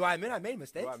 Do I admit I made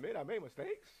mistakes? Do I admit I made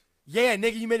mistakes? Yeah,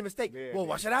 nigga, you made a mistake. Yeah, well, nigga.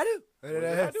 what should I do? What did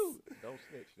I do? Don't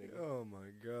snitch, nigga. Oh my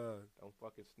God. Don't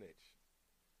fucking snitch.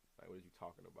 Like, what are you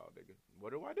talking about, nigga?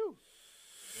 What do I do?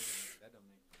 That don't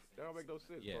make sense. That don't make no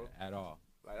sense, Yeah, bro. at all.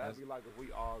 Like that'd be like if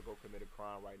we all go commit a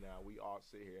crime right now. We all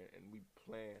sit here and we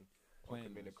plan on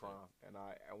committing a this crime.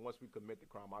 And once we commit the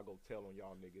crime, I go tell on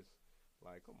y'all niggas.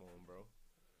 Like, come on, bro.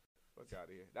 Fuck out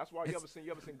of here. That's why you ever seen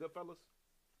Goodfellas?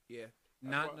 Yeah.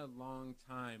 Not in a long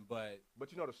time, but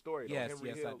But you know the story though. Yes, Henry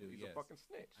yes, I Hill, do, he's yes. a fucking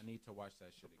snitch. I need to watch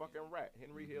that shit He's a fucking again. rat.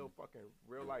 Henry Hill fucking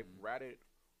real life ratted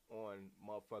on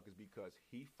motherfuckers because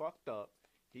he fucked up.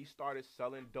 He started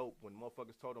selling dope when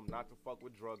motherfuckers told him not to fuck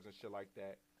with drugs and shit like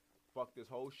that. Fucked this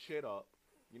whole shit up.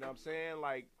 You know what I'm saying?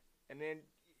 Like, and then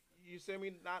you see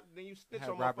me? Not then you snitch Had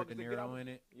on Robert motherfuckers De to get out. Niro in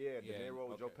it. Yeah, De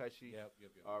Niro, okay. Joe Pesci, Yep.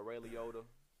 Ray Liotta,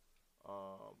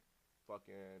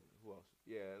 fucking who else?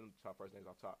 Yeah, them top first names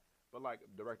on top. But like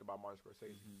directed by Martin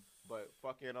Scorsese. But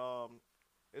fucking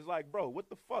it's like, bro, what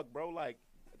the fuck, bro? Like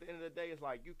at the end of the day, it's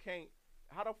like you can't.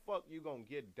 How the fuck you gonna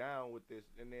get down with this?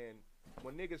 And then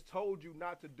when niggas told you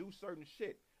not to do certain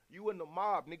shit, you in the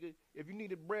mob, nigga. If you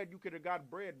needed bread, you could have got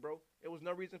bread, bro. It was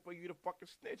no reason for you to fucking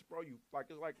snitch, bro. You like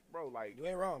it's like, bro, like You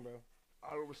ain't wrong, bro.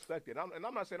 I don't respect it. And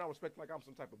I'm not saying I respect like I'm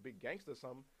some type of big gangster or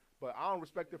something, but I don't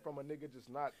respect it from a nigga just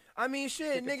not. I mean,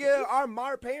 shit, nigga.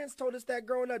 Our parents told us that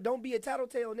growing up. Don't be a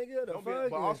tattletale, nigga. The Don't be, fuck?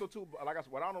 but also too, like I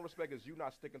said, what I don't respect is you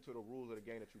not sticking to the rules of the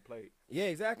game that you played. Yeah, That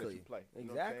exactly. you play. You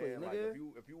know what I'm Exactly, saying? nigga.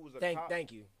 Like if you was a Thank cop,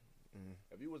 you.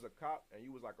 if you was a cop and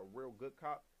you was like a real good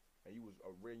cop and you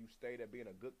stayed at being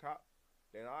a good cop,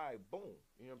 then boom.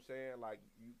 You know what I'm saying? Like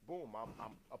you, boom.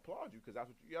 I'm applaud you because that's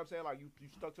what you know what I'm saying. Like you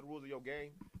stuck to the rules of your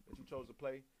game that you chose to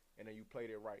play, and then you played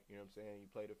it right. You know what I'm saying? You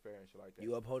played it fair and shit like that.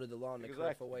 You upholded the law in the Exactly.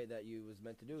 correct way that you was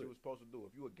meant to do What it. you was supposed to do.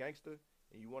 If you a gangster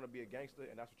and you want to be a gangster,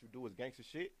 and that's what you do is gangster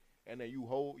shit, and then you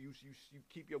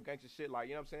keep your gangster shit like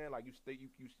you know what I'm saying. Like you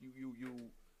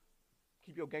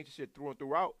keep your gangster shit through and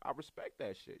throughout. I respect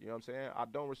that shit. You know what I'm saying? I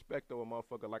don't respect though a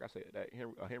motherfucker like I said that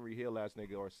Henry Hill ass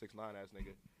nigga or 6ix9ine ass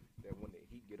nigga that when the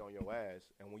heat get on your ass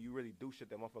and when you really do shit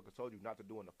that motherfucker told you not to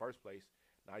do in the first place,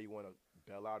 now you want to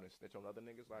bail out and snitch on other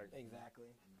niggas like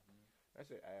Exactly. That's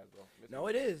it ass bro. No,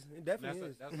 it is. It definitely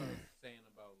is. That's what I was saying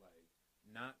about like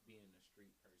not being a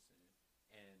street person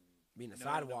and Being a knowing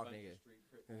sidewalk bunch nigga. of street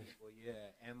people,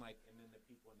 yeah, and then the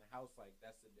people in the house, like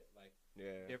that's the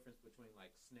Yeah. difference between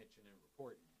like snitching and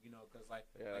reporting, you know, because like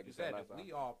Yeah, you said, last if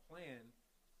we all plan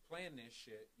this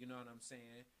shit, you know what I'm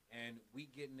saying, and we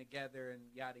getting together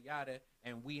and yada yada,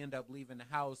 and we end up leaving the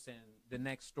house, and the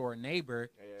next door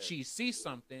neighbor she sees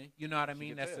something, you know what I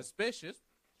mean, that's suspicious.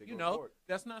 You know,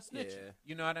 that's not snitching. Yeah.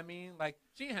 You know what I mean? Like,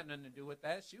 she had nothing to do with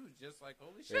that. She was just like,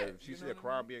 holy shit. Yeah, if she see a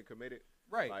crime being committed,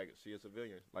 right? Like, she a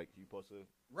civilian. Like, you supposed to,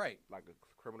 right? Like a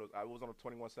criminal. I was on a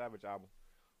 21 Savage album.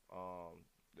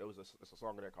 There was a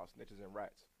song in there called "Snitches and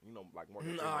Rats." You know, like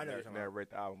Morgan Freeman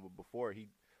narrate the album, but before he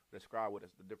described what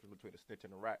is the difference between a snitch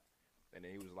and a rat, and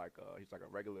then he was like he's like a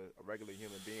regular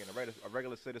human being. A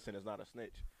regular citizen is not a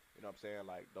snitch. You know what I'm saying?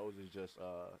 Like those is just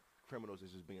criminals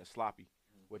is just being sloppy.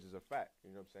 Which is a fact,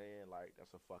 you know what I'm saying? Like,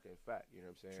 that's a fucking fact, you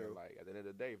know what I'm saying? True. Like, at the end of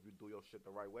the day, if you do your shit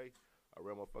the right way, a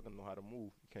real motherfucker know how to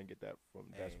move. You can't get that from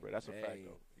desperate. That's a fact,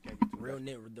 though. You can't get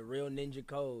too the real ninja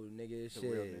code, nigga.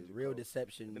 Shit, real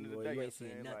deception. Boy, you ain't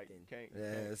seeing nothing. Like, you can't,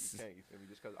 you feel me?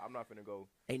 Just because I'm not finna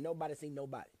go. Ain't nobody seen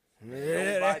nobody.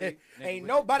 Ain't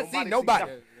nobody seen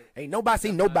nobody. Ain't nobody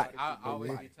seen nobody. I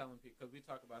always be telling people, because we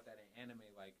talk about that in anime,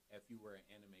 like, if you were an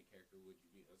anime character, would you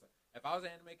be? If I was an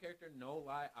anime character, no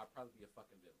lie, I'd probably be a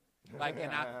fucking villain. Like,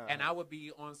 and I would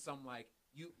be on some like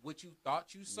what you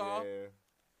thought you saw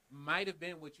might have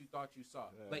been what you thought you saw.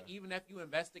 Yeah. But even if you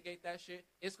investigate that shit,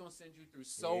 it's gonna send you through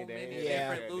so many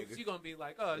different loops. You're gonna be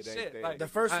like, oh shit! Like the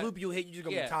first loop you hit, you're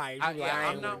just gonna be tired.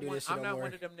 I'm not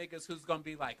one of them niggas who's gonna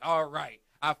be like, all right,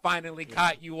 I finally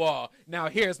caught you all. Now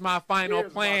here's my final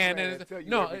plan.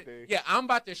 I'm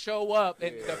about to show up.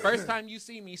 And the first time you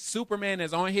see me, Superman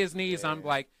is on his knees. I'm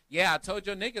like, yeah, I told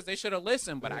your niggas they should have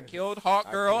listened, but I killed Hawk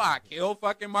Girl. I killed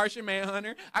fucking Martian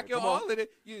Manhunter. I killed all of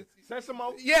it. Send some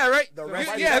more. Yeah, right.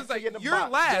 It's like you're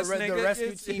last, nigga. The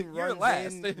rescue team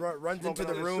runs into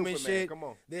the room and shit. Come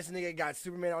on. This nigga got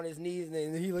Superman on his knees,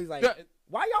 and he looks like,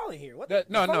 why y'all in here? What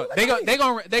no. They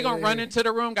gonna run into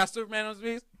the room. Got Superman on his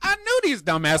knees. I knew these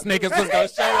dumbass niggas was gonna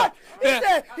show up.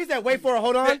 He said, wait for it.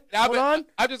 Hold on.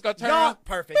 I'm just gonna turn around.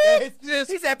 Perfect.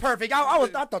 He said perfect.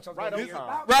 I thought you right on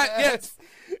time. Right. Yes.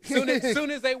 Soon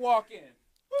as they walk in.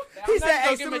 He said,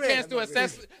 "Hey, give me a chance to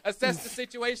assess the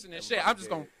situation and shit. I'm just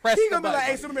gonna press the button." He gonna be like,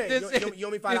 "Hey, Superman, you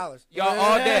owe me $5. Y'all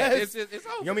all dead. It's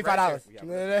over. You owe me $5.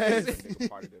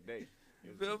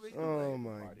 Oh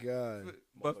my god!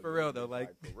 But for real though,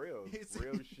 like for real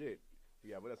shit.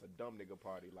 Yeah, but that's a dumb nigga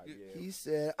party. Like, yeah. He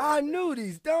said, I knew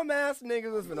these dumbass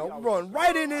niggas was gonna run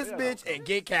right in this bitch and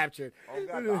get captured. Oh,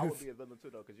 God, I would be a villain, too,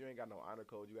 though, because you ain't got no honor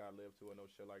code you gotta live to or no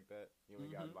shit like that. You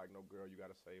ain't got, like, no girl you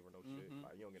gotta save or no shit.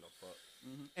 Like, you don't get no fuck.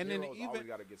 And then Heroes even always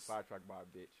gotta get sidetracked by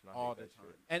a bitch. And all the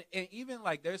time. And even,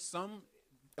 like, there's some...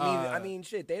 I mean,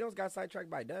 shit, Thanos got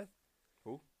sidetracked by death.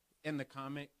 Who? In the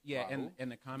comic, in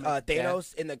the comic,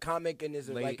 Thanos in the comic in his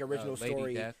like original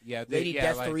story, Death. Yeah, Lady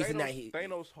Death's like, the reason Thanos, that he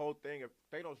Thanos' whole thing. If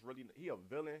Thanos really, he a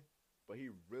villain, but he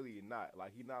really not.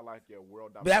 Like, he not like your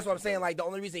world domination. But that's what I'm saying. Like, the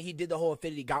only reason he did the whole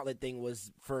Infinity Gauntlet thing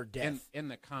was for death. In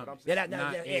the comics. In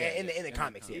the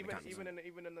comics. Even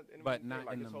in the but movie, not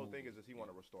like, in his the whole movie. thing is he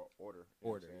want to restore order.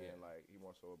 Order, yeah. Like, he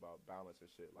wants to about balance and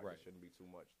shit. Like, Right. it shouldn't be too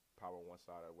much power on one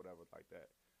side or whatever like that.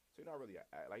 So he's not really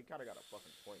like, he kind of got a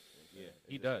fucking point. You know what I'm saying?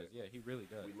 He It's just does. that Yeah, he really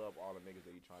does. We love all the niggas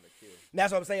that he trying to kill.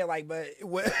 That's what I'm saying. Like, but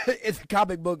in the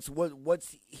comic books,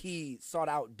 once he sought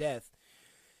out death,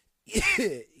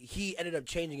 he ended up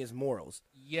changing his morals.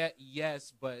 Yeah,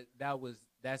 yes, but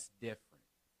that's different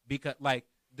because like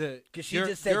because she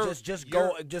just said just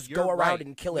go around right.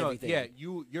 and kill No, everything. Yeah,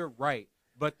 you're right.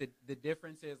 But the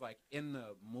difference is like in the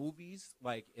movies,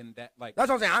 like in that like that's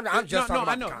what I'm saying. I'm just talking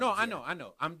about the comics, I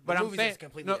know. But I'm movies saying is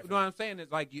completely no, different. what I'm saying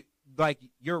is like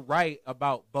you're right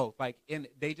about both. Like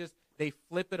they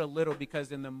flip it a little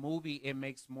because in the movie it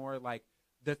makes more like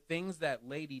the things that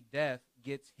Lady Death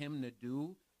gets him to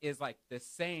do is like the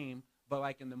same, but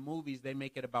like in the movies they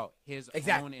make it about his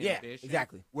own ambition. Yeah,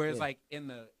 exactly. Whereas like in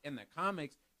the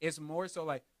comics, it's more so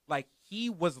like he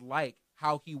was like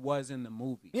how he was in the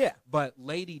movie. Yeah. But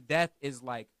Lady Death is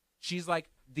like she's like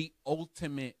the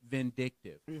ultimate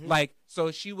vindictive. Mm-hmm. Like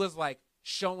so she was like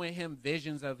showing him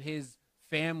visions of his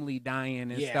family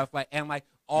dying and stuff like and like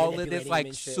all of this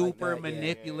like super like that,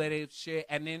 manipulative shit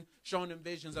and then showing him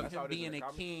visions of That's him how it is in being the a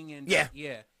comics? king and Yeah.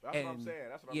 That's what I'm saying.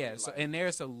 That's what I'm saying. so Like, and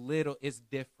there's a little it's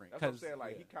different. that's what I'm saying.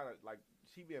 Like, he kind of like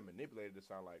she being manipulated to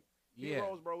sound like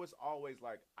heroes, bro. It's always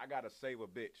like I gotta save a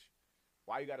bitch.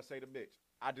 Why you gotta say the bitch?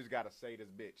 I just gotta say this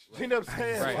bitch. You know what I'm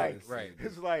saying? Right, like,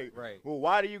 It's like, Right. well,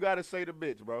 why do you gotta say the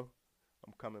bitch, bro?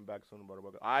 I'm coming back soon,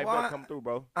 brother. All right, bro, come through,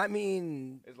 bro. I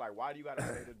mean, It's like, why do you gotta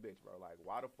say this bitch, bro? Like,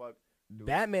 why the fuck?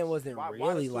 Batman wasn't why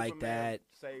really does like Superman that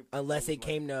save unless it Superman?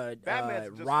 came to Batman's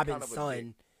just Robin's kind of a son.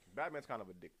 dick. Batman's kind of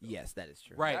a dick. Though. Yes, that is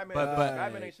true. Right, Batman, but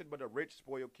Batman ain't shit but a rich,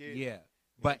 spoiled kid. yeah. You know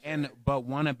But what I'm saying? but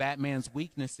one of Batman's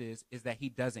weaknesses is that he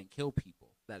doesn't kill people.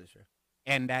 That is true.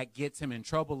 And that gets him in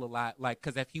trouble a lot. Like,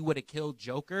 because if he would have killed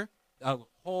Joker, a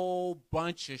whole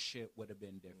bunch of shit would have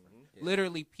been different. Yeah.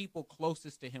 Literally, people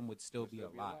closest to him would still be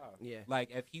alive. Yeah. Like,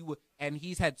 if he would, and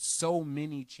he's had so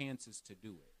many chances to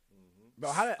do it.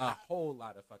 Bro, how A whole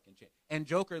lot of fucking shit. And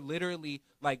Joker literally,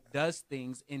 like, does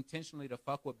things intentionally to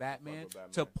fuck with Batman,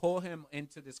 to pull him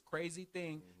into this crazy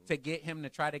thing to get him to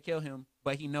try to kill him,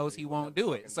 but he knows he won't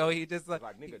do it. So he just like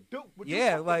nigga, dude,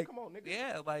 yeah, like, come on, nigga.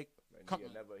 yeah, like, He'll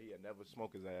never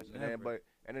smoke his ass.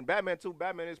 And then Batman too.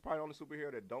 Batman is probably the only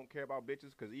superhero that don't care about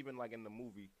bitches. Because even like in the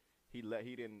movie, he could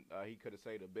have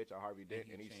saved a bitch at Harvey Dent,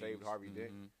 and he saved Harvey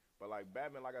Dent. But like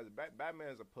Batman, like I said,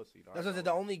 Batman's a pussy. That's what I said.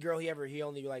 The only girl he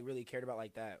only like really cared about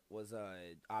like that was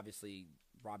obviously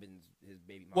Robin's his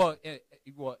baby mom.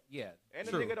 Well, yeah. And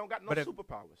true. the nigga don't got no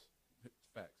superpowers.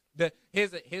 Facts.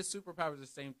 His superpower is the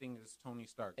same thing as Tony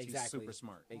Stark. Exactly. He's super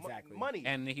smart. Exactly. Money.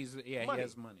 And he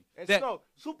has money. And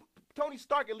Tony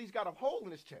Stark at least got a hole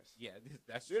in his chest. Yeah,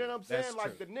 that's you know what I'm saying? That's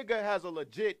like true. the nigga has a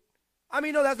legit. I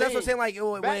mean, no, that's what I'm saying. Like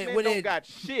Batman when don't it got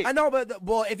shit. I know, but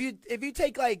well, if you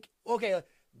take like okay,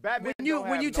 Batman when you don't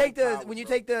have take no the powers, when you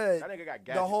bro. take the That nigga got the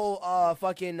gadgets. whole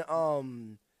fucking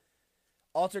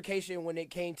altercation when it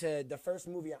came to the first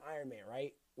movie of Iron Man,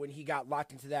 right? When he got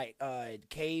locked into that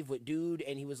cave with dude,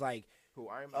 and he was like, Who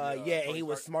Iron Man? yeah, and Tony he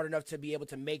was Stark? smart enough to be able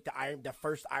to make the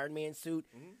first Iron Man suit.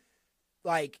 Mhm.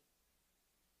 Like,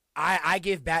 I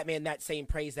give Batman that same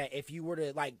praise that if you were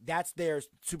to like, that's their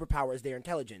superpower is their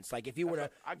intelligence. Like, if you were to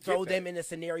I get throw that. them in a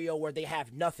scenario where they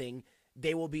have nothing,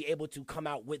 they will be able to come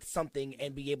out with something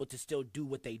and be able to still do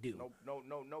what they do.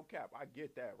 No cap. I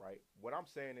get that, right? What I'm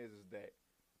saying is that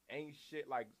ain't shit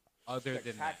like Other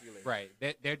than that, spectacular. right?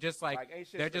 They're just like Like, ain't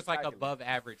shit they're just like spectacular. above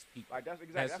average people. Like that's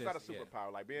exactly that's just- not a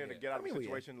superpower. Like being able to Yeah. get out of I mean, a yeah.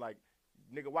 situation like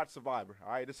nigga watch Survivor.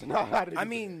 All right, this is not how it is. I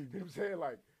mean, you know what I'm saying?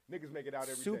 Like niggas make it out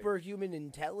every day. Superhuman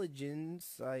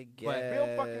intelligence, I guess. But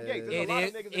Bill fucking Gates. There's It a lot is-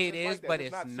 of niggas that it just is, like that. but It's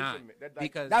it's not, Superman. That, like,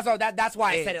 because That's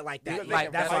why I It- said it like that. because Like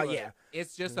they that's can why, fight. yeah.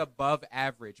 it's just above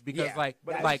average because Yeah. like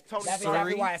But like Tony That's Stark-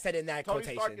 exactly Shuri- why I said it in that Tony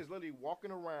quotation. Stark is literally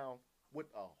walking around with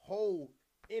a hole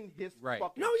in his Right.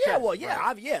 fucking No, yeah, chest. well, yeah,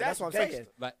 Right. that's what I'm saying.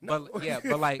 like No. but yeah,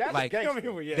 but like That's like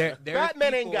gangster. Yeah. there's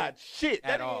Batman ain't people got shit. at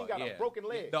That nigga all. ain't got yeah. a broken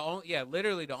leg.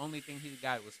 Literally the only thing he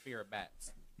got was fear of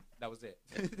bats. That was it.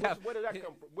 Where did that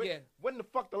come from? When, Yeah. when the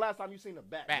fuck the last time you seen a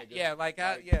bat? Bat, nigga? yeah, like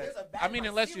Like, yeah. there's a bat I in mean, my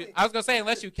unless ceiling. you, I was gonna say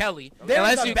unless you Kelly, There's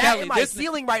unless a you bat Kelly, in my this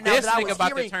ceiling right now this that I nigga was about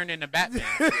hearing- to turn into Batman,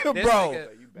 Bro, This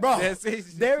nigga- bro,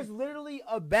 this- there's literally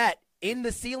a bat in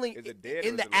the ceiling Is it dead or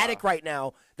in is the it attic alive? right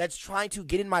now that's trying to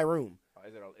get in my room.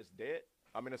 It's dead.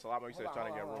 I mean, it's a lot more. You said it's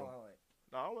trying to get room.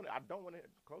 No, I don't want to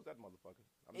close that motherfucker.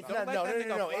 It's not- not. Don't let No, that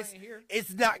no, nigga no. fly It's in here.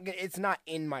 it's not. It's not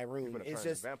in my You room. finna It's turn into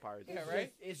just. vampires. Yeah, It's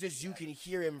right. It's just you can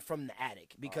hear him from the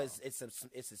attic because it's a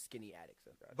skinny attic.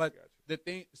 So. Gotcha, But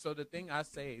gotcha. the thing I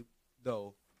say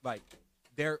though, like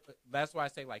that's why I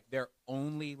say like they're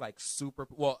only like super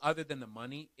well, other than the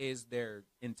money, is their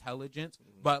intelligence.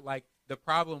 Mm-hmm. But like the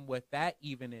problem with that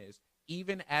even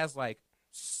as like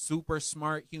super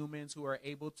smart humans who are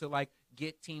able to like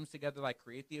get teams together, like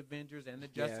create the Avengers and the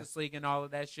Justice League and all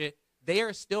of that shit, they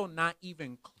are still not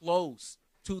even close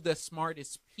to the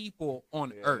smartest people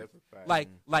on Yeah, Earth. that's a fact. Like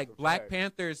That's a Black fact.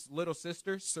 Panther's little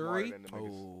sister Smarter Suri than them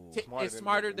niggas. is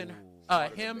smarter than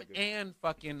Smarter than him niggas. and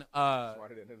fucking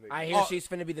Smarter than them niggas. I hear All- she's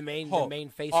finna be the main Hulk,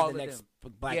 face all of the of next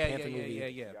them. Black yeah, Panther yeah,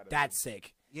 movie. yeah. That's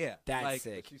sick. Yeah, That's like,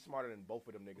 sick. She's smarter than both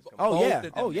of them niggas. Oh, both yeah. of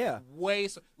them Oh, yeah. way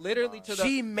so, literally to the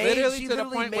She made. literally She to the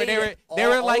literally point made where they all,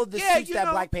 were like, all of the yeah, suits you that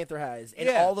know, Black Panther has and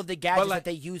Yeah. all of the gadgets like- that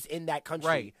they use in that country.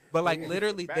 right, but like Yeah.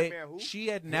 literally, Batman who? she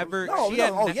had never, No, she no,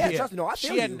 had oh, ne- yeah, trust me, no, I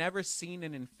feel she had you. never seen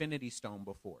an Infinity Stone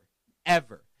before,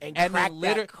 ever. And then cracked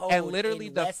that code literally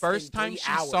in the less first than time 3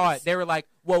 she hours. saw it, they were like,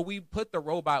 "Well, we put the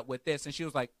robot with this," and she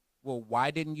was like, "Well,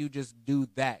 why didn't you just do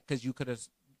that? Because you could have."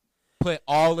 Put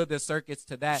all of the circuits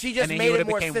to that. She just and then made you it would've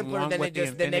more became simpler one than with it the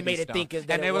just. Then they made Infinity it Stone. think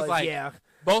that and it was like, yeah.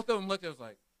 both of them looked. It was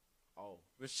like, Oh,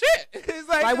 well, shit. It's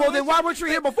like, Like, it well, then was- why weren't you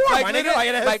here before, like, my nigga?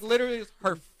 literally, Like, like literally, it's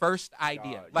her first idea.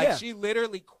 God, Like yeah. she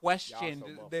literally y'all questioned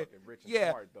so the. motherfucking rich and Yeah,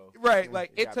 smart, though. right.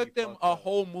 Like You it gotta took be them fucked a up.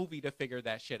 whole movie to figure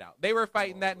that shit out. They were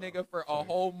fighting that bro. nigga for a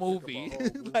whole movie. whole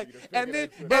movie Like, to figure and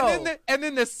that then shit and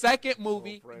then the second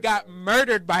movie franchise. got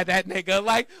murdered by that nigga.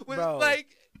 Like was Bro.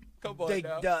 like, come on The-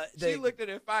 now. the- She looked at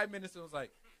it in 5 minutes and was like,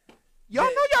 y'all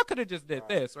The- know y'all could have just did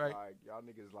this, right? Like, y'all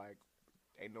niggas like,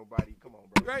 ain't nobody. Come on,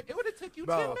 bro. Right? It would have took you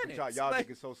Bro. 10 Look at minutes. y'all Like,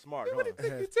 niggas so smart, it huh? would have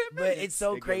taken you 10 But minutes. it's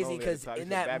so It get crazy lonely at because the time. in He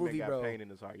that said Batman movie, got bro, pain in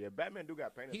his heart. Yeah, Batman do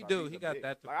got pain in his He heart. do. He's He a got bitch.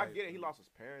 that to Like, I fight get it. He with. lost his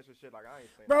parents and shit. Like, I ain't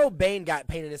saying bro, that. Bane got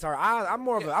pain in his heart. I'm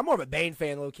more of a Bane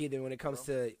fan, low key, than when it comes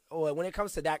to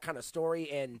that kind of story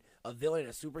and a villain and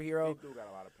a superhero. He do got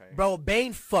a lot of pain. Bro,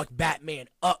 Bane fucked Batman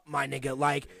up, my nigga.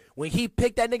 Like, when he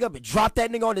picked that nigga up and dropped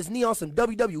that nigga on his knee on some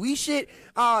WWE shit,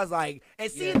 I was like,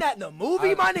 and seeing that in the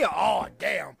movie, my nigga, oh,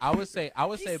 damn. I would say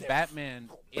said, Batman,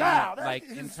 "Wow, that like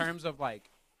is-" in terms of like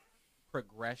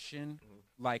progression,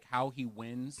 like how he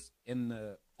wins in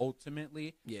the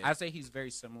ultimately. Yeah. I say he's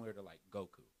very similar to like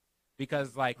Goku,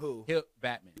 because like Who? he'll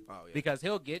Batman, Oh, yeah. because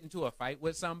he'll get into a fight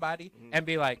with somebody and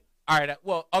be like, all right,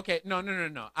 well, okay, no.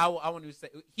 I want to say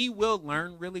he will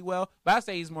learn really well, but I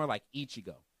say he's more like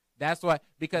Ichigo. That's why,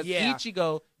 because Yeah.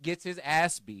 Ichigo gets his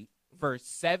ass beat for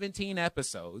 17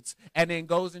 episodes and then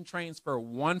goes and trains for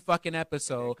one fucking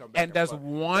episode come back and does fuck.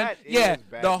 one, That yeah, is the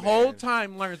Batman. whole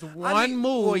time learns one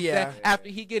move well, yeah. that after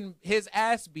he getting his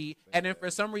ass beat, and then for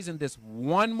some reason this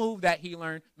one move that he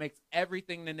learned makes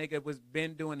everything the nigga was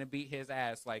been doing to beat his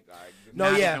ass like No,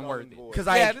 not yeah. even worth it. 'Cause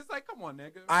yeah, it's like, come on,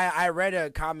 nigga. I read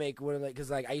a comic when, like, because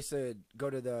like I used to go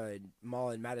to the mall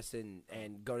in Madison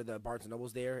and go to the Barnes and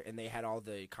Nobles there, and they had all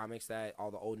the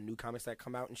old and new comics that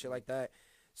come out and shit like that.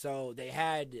 So they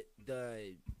had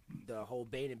the whole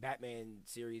Bane and Batman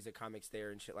series of comics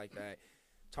there and shit like that,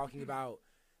 talking about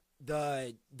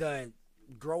the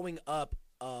growing up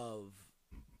of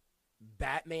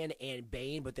Batman and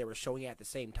Bane, but they were showing it at the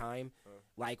same time.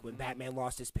 Like when Batman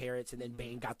lost his parents, and then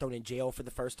Bane got thrown in jail for the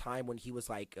first time when he was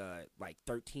like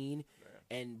 13,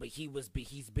 but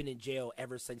he's been in jail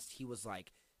ever since he was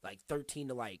like 13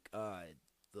 to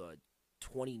the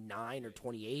 29 or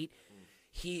 28.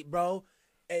 He, bro,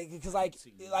 because like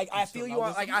I feel you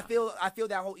on, like I feel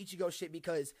that whole Ichigo shit,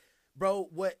 because bro,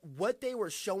 what they were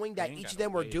showing that Bane each got of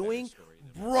them a were way better doing, story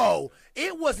than bro,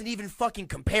 it wasn't even fucking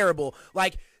comparable.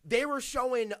 Like they were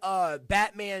showing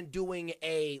Batman doing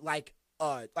a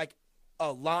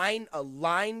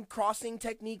line crossing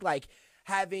technique, like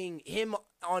having him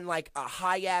on like a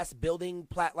high ass building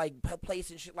place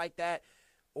and shit like that,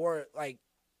 or like,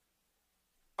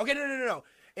 okay, no.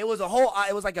 It was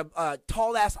like a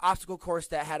tall ass obstacle course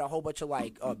that had a whole bunch of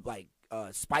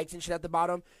spikes and shit at the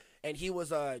bottom, and he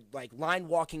was like line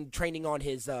walking, training on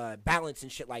his balance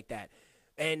and shit like that.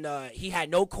 And he had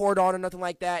no cord on or nothing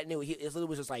like that, and it literally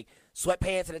was just like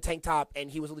sweatpants and a tank top, and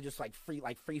he was literally just like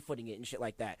free footing it and shit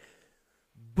like that.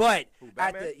 But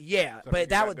Batman? So he got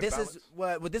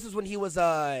the this is when he was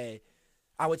I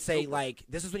would say like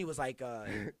this is when he was like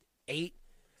 8.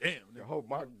 Damn, The whole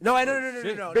mark. No.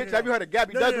 Bitch, have you heard of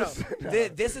Gabby Douglas?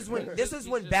 This is when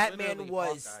He's Batman literally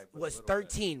was Hawkeye, but a little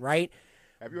 13, right?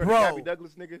 Have you heard Bro, of Gabby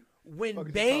Douglas, nigga? When Fuck is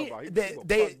he Bane, talking about? He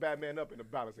gonna fuck Batman up in the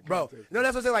balance. bro, no,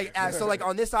 that's what I'm saying. Like, so like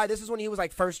on this side, this is when he was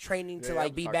like first training to Yeah, like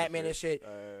I'm be talking Batman and shit.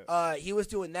 He was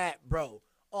doing that, bro.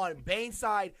 On Bane's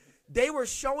side, They were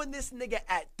showing this nigga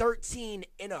at 13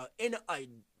 in a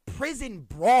prison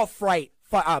brawl fight,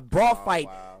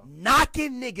 Wow.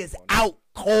 knocking niggas out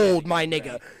cold, my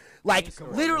nigga. Like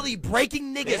literally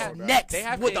breaking niggas' necks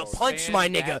with a punch, my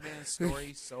nigga. Batman's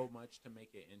story so much to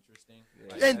make it interesting.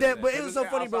 Yeah. Like, And then, but it Because was so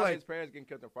funny, bro. Like, his parents getting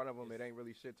killed in front of him, it ain't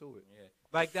really shit to it. yeah.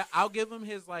 Like that, I'll give him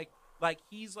his like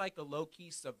he's like a low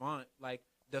key savant. Like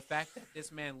the fact that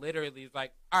this man literally is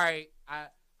like, all right,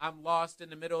 I'm lost in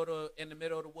the middle of the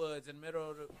woods, in the middle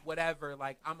of the whatever.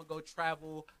 Like I'm gonna go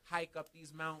travel, hike up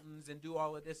these mountains, and do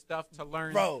all of this stuff to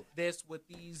learn this with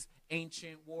these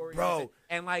ancient warriors,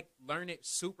 and like learn it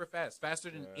super fast, faster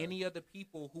than any of the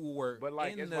people who were. But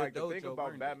like, in it's the like dojo the thing about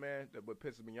learned Batman that what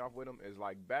pisses me off with him is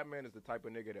like Batman is the type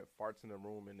of nigga that farts in the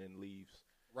room and then leaves.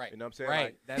 Right. You know what I'm saying? Right.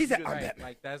 Like, That's He's just a- right. Batman.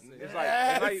 Like that's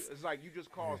it's like you just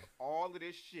caused all of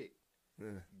this shit.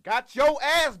 Got your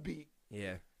ass beat.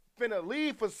 yeah, Finna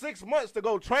leave for 6 months to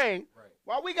go train. Right.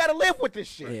 Why we gotta live with this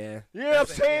shit? yeah. You know what I'm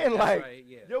saying? that's Like, right,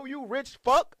 yeah. yo, you rich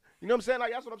fuck. You know what I'm saying?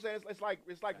 Like, that's what I'm saying.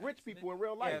 It's like rich people in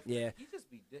real life. Yeah. He just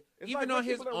be It's even like on rich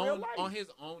his people in real own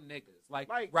life. niggas like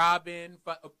Like- Robin,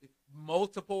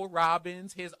 multiple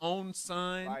Robins, his own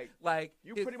son. Like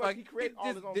You his pretty much he created all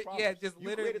his own problems. Yeah, just you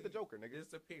literally created the Joker, nigga.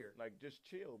 disappear. Like, just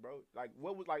chill, bro. Like,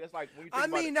 what was like? It's like when you think I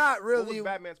about mean, it, not what was really.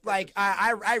 Batman's Like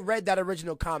purpose? I read that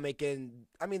original comic, and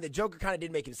I mean the Joker kind of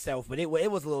did make himself, but it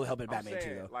was a little helping I'm Batman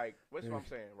saying, too, though. like, what's what I'm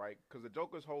saying, right? Because the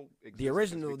Joker's whole existence The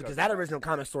original, is because of that Batman. original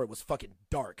comic story was fucking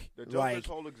dark. The Joker's Like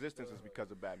whole existence is because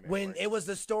of Batman. when right? it was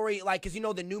the story, like, cause you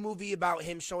know the new movie about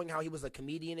him showing how he was a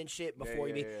comedian and shit before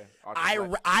he.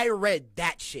 I read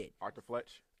that shit. Arthur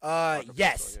Fletch.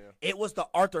 Yes, Fletch, yeah. it was the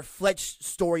Arthur Fletch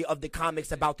story of the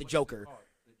comics about the Joker.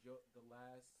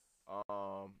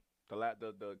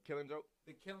 The Killing Joke.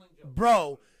 The Killing Joke.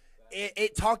 Bro,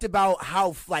 it talked about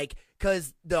how, like,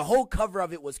 because the whole cover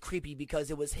of it was creepy because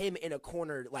it was him in a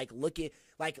corner, looking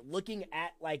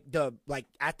at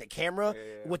at the camera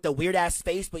with the weird ass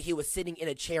face, but he was sitting in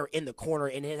a chair in the corner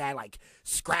and it had like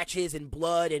scratches and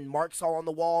blood and marks all on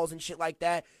the walls and shit like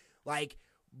that. Like,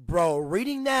 bro,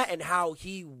 reading that and how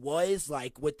he was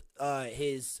like with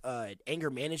his anger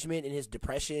management and his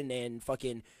depression and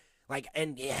fucking like,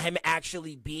 and him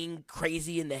actually being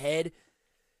crazy in the head.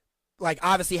 Like,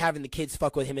 obviously having the kids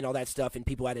fuck with him and all that stuff, and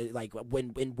people had to, like, when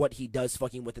what he does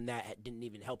fucking with him, that didn't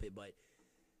even help it, but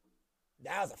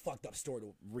that was a fucked up story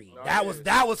to read. No,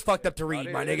 that was fucked up to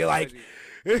read, my nigga. Like,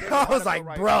 crazy. I was like,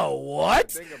 bro, what?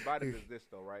 The thing about it is this,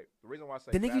 though, right? The reason why I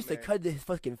say The nigga used to Batman- cut his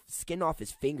fucking skin off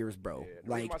his fingers, bro. Yeah,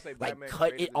 the reason why I say Like Batman cut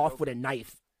created it the off Joker- with a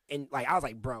knife. And, like, I was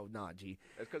like, bro, nah, G.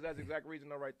 It's because that's the exact reason,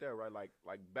 though, right there, right? Like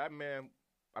Batman.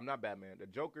 I'm not Batman. The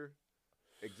Joker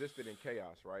existed in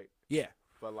chaos, right? Yeah.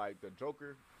 But like the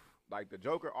Joker,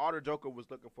 all the Joker was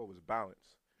looking for was balance.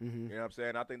 Mm-hmm. You know what I'm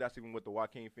saying? I think that's even what the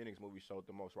Joaquin Phoenix movie showed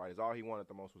the most, right? Is all he wanted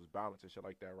the most was balance and shit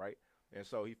like that, right? And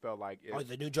so he felt like Oh,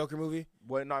 the new Joker movie?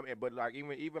 well, no, but like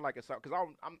even like it's because I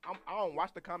don't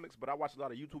watch the comics, but I watch a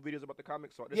lot of YouTube videos about the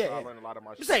comics, so this is how I learned a lot of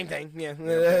my shit. Same thing, yeah. You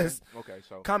know what I'm saying? Okay,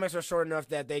 so Comics are short enough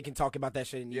that they can talk about that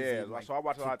shit in easy, yeah, like, so I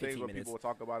watch a lot of things 15 where minutes. people will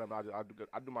talk about them.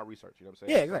 I do my research. You know what I'm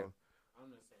Yeah, saying? exactly. I'm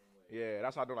the same way. Yeah,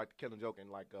 that's how I do like the Killing Joke and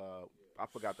like I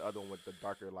forgot the other one with the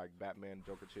darker like Batman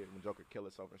Joker shit when Joker kill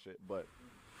himself and shit. But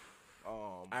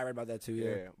I read about that too.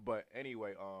 yeah. But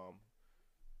anyway,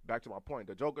 back to my point.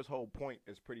 The Joker's whole point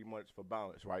is pretty much for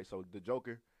balance, right? So the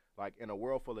Joker, like in a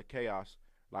world full of chaos,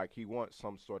 like he wants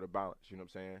some sort of balance. You know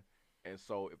what I'm saying? And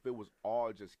so if it was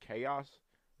all just chaos,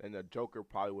 then the Joker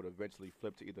probably would eventually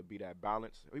flip to either be that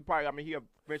balance. He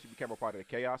eventually became a part of the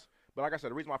chaos. But like I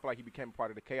said, the reason why I feel like he became a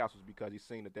part of the chaos was because he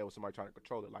seen that there was somebody trying to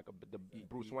control it, like the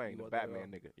Bruce Wayne, the Batman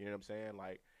nigga. You know what I'm saying?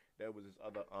 Like there was this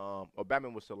other, or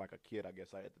Batman was still like a kid, I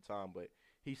guess, like, at the time. But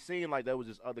he seemed like there was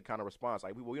this other kind of response.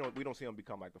 Like we don't see him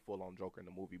become like the full on Joker in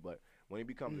the movie, but when he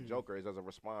becomes the Joker, it's as a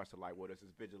response to like, well, there's this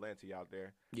vigilante out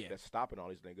there that's stopping all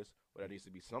these niggas. But there needs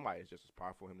to be somebody that's just as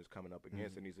powerful as him that's coming up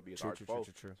against. It needs to be his arch foe.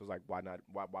 So it's like, why not?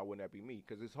 Why wouldn't that be me?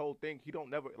 Because this whole thing, he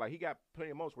got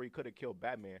plenty of moments where he could have killed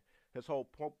Batman. His whole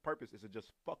purpose is to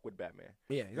just fuck with Batman.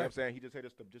 Yeah, You know what I'm saying? He just said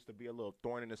this just to be a little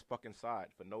thorn in his fucking side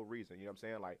for no reason. You know what I'm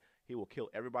saying? Like, he will kill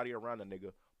everybody around the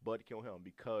nigga, but kill him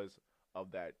because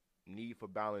of that need for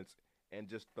balance and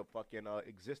just the fucking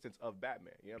existence of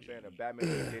Batman. You know what I'm saying? If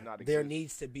Batman did not exist. There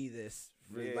needs to be this,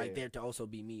 Yeah. like there to also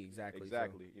be me, exactly.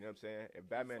 Exactly. You know what I'm saying? If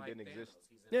Batman Like didn't Thanos, exist.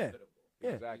 he's Yeah. inevitable. Yeah.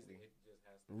 Exactly. It just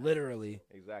has So, to literally.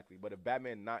 Exactly. But if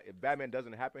Batman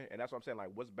doesn't happen, and that's what I'm saying, like,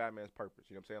 what's Batman's purpose?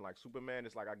 You know what I'm saying? Like, Superman,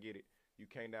 it's like, I get it. You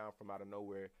came down from out of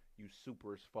nowhere. You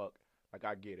super as fuck. Like,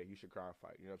 I get it. You should cry and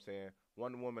fight. You know what I'm saying?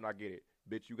 Wonder Woman, I get it.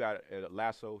 Bitch, you got a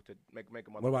lasso to make a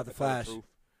motherfucker. What about the tell Flash? truth.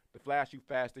 The Flash, you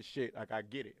fast as shit. Like, I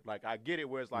get it. Like, I get it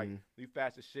where it's like, you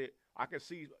fast as shit, I can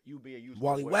see you being useful.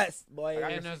 Wally West, boy.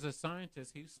 Like, And as a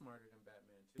scientist, he's smarter than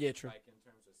Batman too. Yeah, true. Like in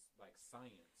terms of like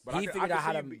science. But He figured out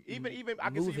how to even I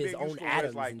can move see his being own useful where it's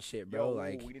atoms like, and shit, bro. Yo,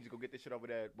 Like, we need to go get this shit over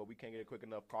there, but we can't get it quick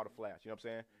enough. Call the Flash. You know what I'm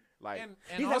saying? Like, And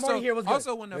He's like, also, "Money here was good."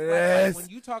 also when the Yes. when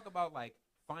you talk about like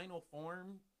final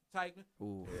form type,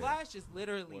 ooh. Flash is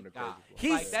literally One of the God. craziest ones.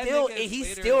 He's Like, that still nigga is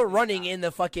he's still literally running God. in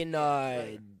the fucking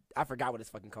I forgot what it's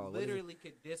fucking called. What is it? Literally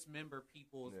could dismember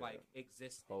people's Yeah. like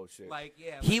existence. Oh, shit. Like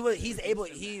yeah. He's reduce able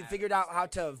them to he atoms. figured out how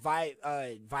to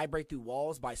vibrate through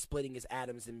walls by splitting his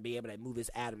atoms and be able to move his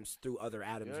atoms through other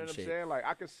atoms you know and what I'm shit. saying? Like,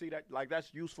 I can see that. Like,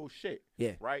 that's useful shit.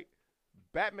 Yeah. Right.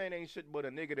 Batman ain't shit but a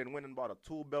nigga that went and bought a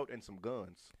tool belt and some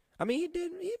guns. I mean, he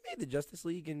made the Justice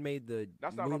League and made the.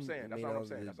 That's not what I'm moon- saying. That's made not what all I'm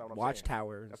saying. the That's not what I'm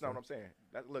Watchtower. saying. and That's not what I'm stuff. saying.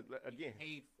 That look again.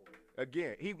 Paid for it.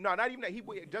 Again, not even that. He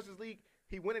Justice League.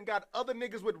 He went and got other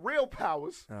niggas with real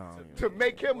powers Oh, to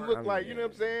make him look I like, mean, you know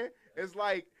what I'm saying? It's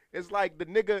like the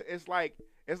nigga. It's like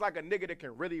a nigga that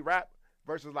can really rap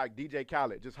versus like DJ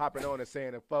Khaled just hopping on and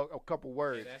saying a couple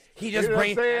words. Yeah, that's He true. just You know what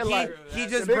I'm brings saying? he, Like, he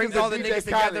the just niggas brings that all the DJ niggas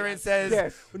together Khaled- and says,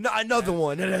 Yes. "No, another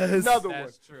one." Another one.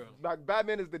 That's true. Like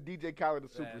Batman is the DJ Khaled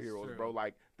of That's superheroes, true. bro.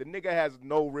 Like the nigga has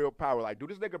no real power. Like, do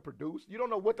this nigga produce? You don't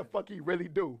know what the fuck he really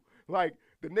do. Like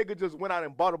the nigga just went out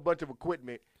and bought a bunch of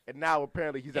equipment, and now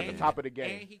apparently he's at the top of the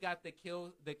game. And he got the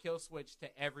kill switch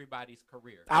to everybody's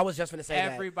career. I was just gonna say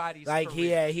Everybody's that. Like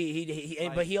career.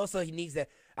 but Like- he also he needs that.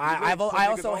 really I put also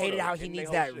niggas on hated though, how he in they needs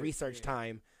whole that shit. research Yeah.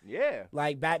 time. Yeah,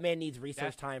 Like Batman needs research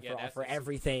That's- time yeah, that's for a super-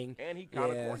 everything. and he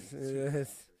kind of Yes. corny.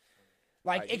 Yes.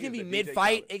 Like Like, it he can is be the mid DJ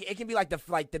fight. Khaled. It can be like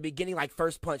the beginning, like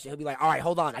first punch. And he'll be like, "All right,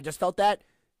 hold on, I just felt that.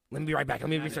 Let me be right back. Let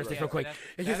me Not research this yeah, real quick." That's,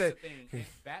 It's that's just the thing.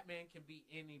 If Batman can beat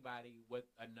anybody with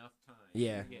enough time.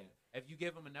 Yeah. If you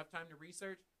give him enough time to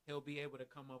research, he'll be able to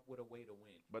come up with a way to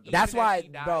win. But Even That's if why, he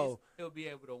dies, bro, he'll be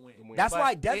able to win. That's But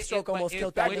why it- Deathstroke it- but almost it-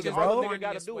 killed that which nigga, is bro. All the the nigga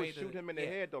gotta funniest do way is to- shoot him in the yeah.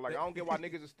 head though. Like I don't get why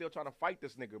niggas is still trying to fight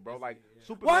this nigga, bro. Like Yeah.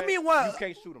 Superman, Well, I mean, what- you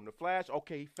can't shoot him. The Flash,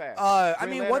 okay, he fast. I Green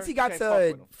mean, Lantern, once he you got can't fuck to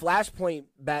with him. Flashpoint,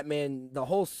 Batman, the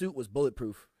whole suit was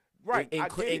bulletproof. Right, I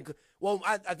Inclu- get it. inclu- well,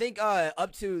 I think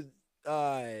up to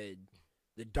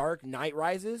the Dark Knight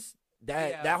Rises,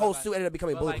 that Yeah, whole but suit ended up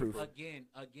becoming But like, bulletproof.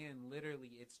 again,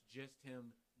 literally, it's just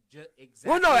him. Exactly.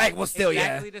 Well, no, like, well, still, yeah.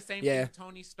 exactly the same Yeah. thing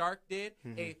Tony Stark did.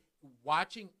 Mhm.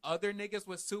 Watching other niggas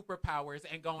with superpowers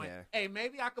and going, Yeah. "Hey,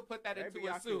 maybe I could put that Maybe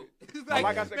into I a suit." Like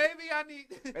like, I said- maybe I need.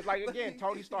 It's like again,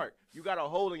 Tony Stark. You got a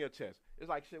hole in your chest. It's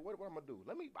like shit. What am I gonna do?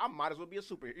 I might as well be a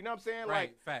superhero. You know what I'm saying? Right,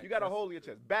 Like facts. you got a That's- hole in your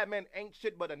chest. Batman ain't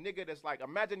shit but a nigga that's like.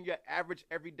 Imagine your average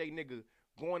everyday nigga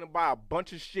going and buy a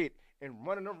bunch of shit and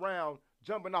running around,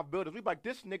 jumping off buildings. We be like,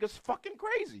 this nigga's fucking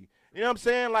crazy. You know what I'm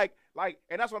saying? Like,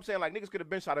 and that's what I'm saying. Like niggas could have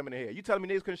been shot him in the head. You telling me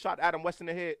niggas couldn't shot Adam West in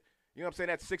the head? You know what I'm saying?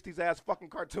 That 60s ass fucking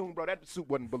cartoon, bro. That suit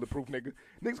wasn't bulletproof, nigga.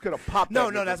 Niggas could have popped. No,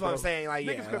 that no, nigga, that's what bro. I'm saying. Like,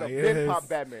 Niggas yeah, could have like, been yes. popped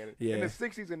Batman Yeah. in the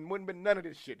 60s and wouldn't been none of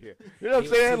this shit here. You know what He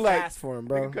I'm was saying? too Like, fast for him,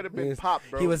 bro. nigga could have been Yes. popped,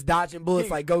 bro. He was dodging bullets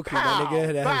like Goku, pow, my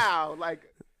nigga. That's- Pow,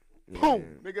 like,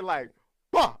 boom, nigga, like,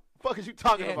 bah. Fuck is you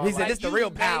talking Yeah, about? He said, Like, "This the you real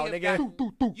may pow, have nigga."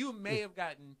 gotten- You may have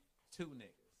gotten 2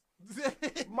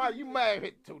 niggas. you might have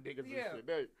hit 2 niggas Yeah. and shit.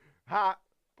 They hot,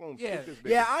 boom, Yeah. shoot this nigga.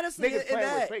 Yeah, honestly, Niggas in playing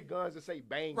with that, fake guns that say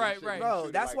bang. Right, and shit right. and Bro,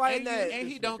 shit, that's like, why and, in that- and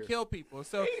he this don't nigga. kill people,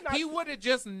 so He not- he would have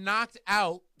just knocked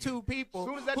out 2 people. As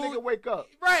soon as that who- nigga wake up,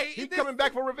 right? he this- coming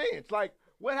back for revenge. Like,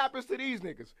 what happens to these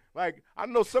niggas? Like, I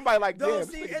know somebody like No, them.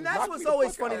 see, and that's what's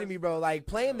always funny to me, bro. Like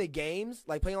playing the games,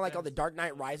 like playing like all the Yes. Dark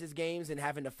Knight Rises games and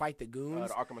having to fight the goons.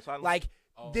 The Arkham Asylum. Like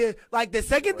Oh. the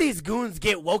second these goons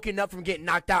get woken up from getting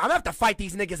knocked out, I'm gonna have to fight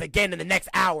these niggas again in the next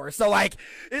hour. So like,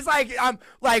 it's like I'm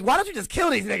like, why don't you just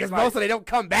kill these niggas, bro, Like- so they don't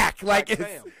come back? Like, it's,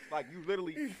 damn, like you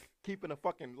literally keeping a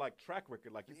fucking like track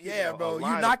record. Like, you keeping yeah, a bro,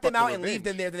 line you of knock them fucking out and leave revenge.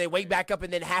 them there, then they wake back up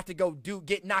and then have to go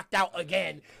get knocked out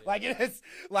again. Like it's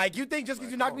like you think just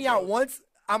because you knock come me on, out bro. once,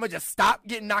 I'ma just stop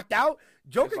getting knocked out?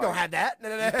 Joker It's don't like, have that.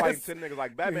 You fighting 10 niggas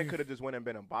like Batman could have just went and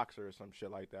been a boxer or some shit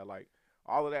like that. Like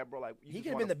all of that, bro. Like He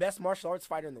could have been the best martial arts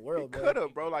fighter in the He world, bro. could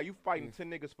have, bro. Like you fighting 10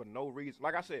 niggas for no reason.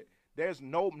 Like I said, there's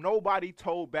nobody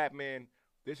told Batman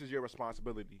this is your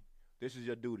responsibility. This is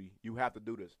your duty. You have to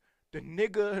do this. The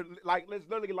nigga, like, let's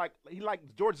literally like he like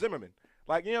George Zimmerman.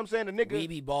 Like, you know what I'm saying? The nigga,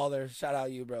 Weeby baller, shout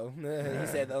out you, bro. He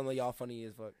said only y'all funny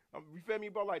as fuck. you feel me,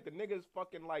 bro? Like the nigga's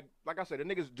fucking like I said, the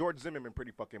nigga's George Zimmerman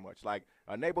pretty fucking much. Like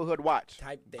a neighborhood watch.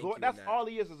 Type thank you. That's in that. all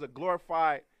he is a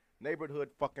glorified neighborhood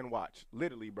fucking watch.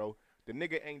 Literally, bro. The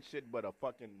nigga ain't shit but a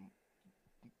fucking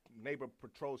neighbor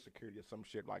patrol security or some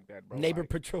shit like that, bro. Neighbor Like,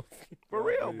 patrol. for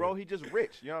real, bro. He just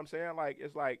rich. You know what I'm saying? Like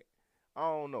it's like I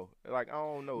don't know. Like I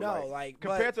don't know. No, like,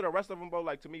 compared to the rest of them, bro.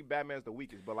 Like to me, Batman's the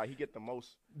weakest, but like he get the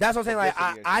most. That's what I'm saying. Like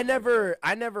publicity and I shit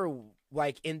like never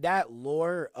like in that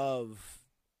lore of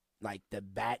like the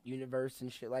Bat universe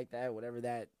and shit like that, whatever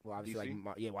that. Well, obviously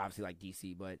DC? obviously like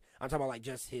DC, but I'm talking about like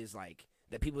just his like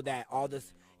the people that all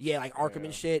this, like Arkham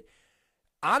and shit.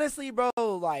 Honestly, bro,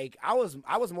 like I'm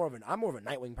more of a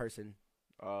Nightwing person.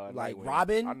 Like Nightwing.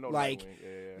 Robin, I know like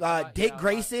Nightwing, Dick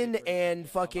Grayson and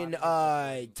fucking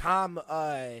Tom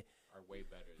Are way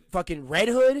better. fucking Red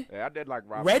Hood. Yeah, I did like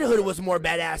Robin. Red Hood was more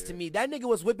badass to me. That nigga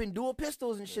was whipping dual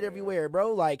pistols and shit everywhere,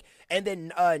 bro. Like, and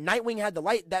then Nightwing had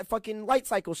that fucking light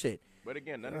cycle shit. But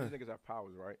again, none of these niggas have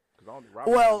powers, right?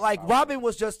 Well, like Robin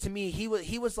was just to me, he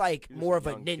was like more of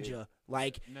a ninja. Kid.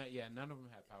 Like, None of them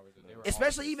had powers. They were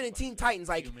especially all even in just a Teen bunch of Titans,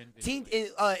 like human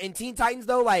in Teen Titans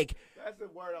though, like. That's the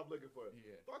word I'm looking for.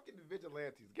 Yeah. Fucking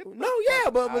vigilantes. Get the No, fuck yeah,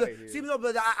 but outta here. see, no,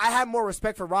 but I have more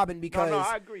respect for Robin because no,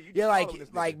 I agree. You yeah, just follow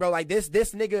this like nigga. bro, like this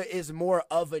nigga is more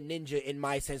of a ninja in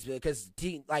my sense because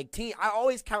I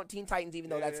always count Teen Titans even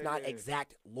though that's not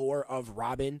exact lore of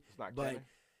Robin, It's not but canon.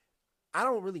 I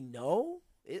don't really know.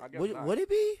 I guess Would not. it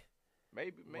be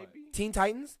Maybe. Teen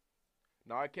Titans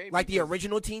No, it can't. like be the 'cause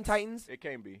original Teen Titans? It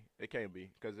can't be. It can't be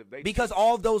because if they Because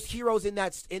all of those heroes in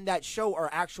that show are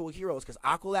actual heroes. Because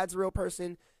Aqualad's a real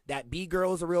person. That B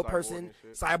girl is a real Cyborg person. and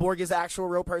shit. Cyborg is an actual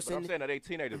real But I'm person. saying that they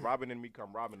teenagers. Robin didn't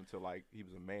become Robin until like he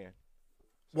was a man.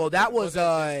 So Well, that was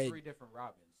there's 3 different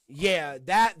Robins. yeah,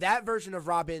 that version of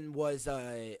Robin was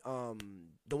the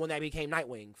one that became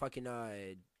Nightwing,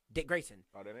 fucking Dick Grayson.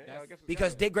 Oh, then, That's- I guess it's Because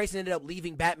canon. Dick Grayson ended up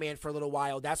leaving Batman for a little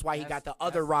while. That's why he got the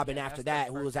other Robin after that,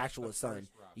 who was actual his son.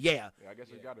 Yeah, Yeah, I guess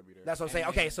it got to be there. that's what I'm saying.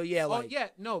 And Okay, then- so yeah, like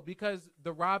because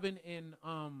the Robin in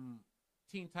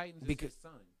Teen Titans is his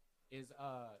son. Isn't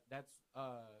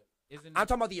I'm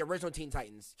talking about the original Teen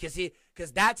Titans,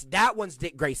 because that one's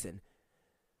Dick Grayson.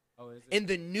 Oh, is it? In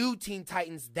the new Teen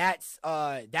Titans, that's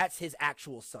his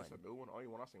actual son. That's a new one. Only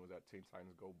one I seen was that Teen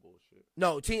Titans Go bullshit.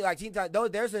 No, Teen Titans. Though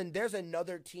there's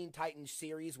another Teen Titans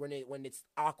series when it's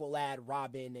Aqualad,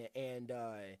 Robin, and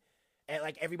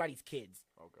like everybody's kids,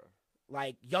 Okay.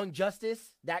 like Young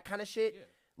Justice, that kind of shit. Yeah.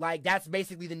 Like that's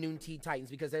basically the new Teen Titans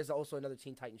because there's also another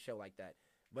Teen Titans show like that.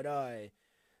 But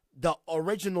the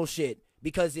original shit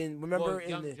because Young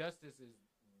Justice is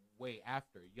way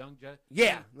after Young Justice.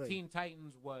 Yeah, Teen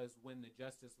Titans was when the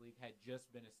Justice League had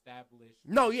just been established.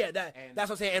 No, yeah, And- that's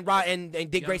what I'm saying.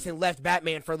 And Dick Young- Grayson left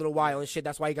Batman for a little while and shit.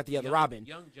 That's why he got the other Robin.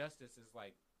 Young Justice is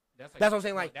like that's what I'm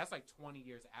saying, like- that's like 20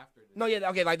 years after this. No, yeah,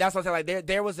 okay, like that's what I'm saying. Like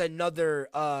there was another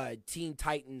Teen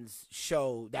Titans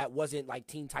show that wasn't like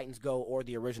Teen Titans Go or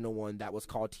the original one that was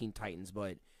called Teen Titans,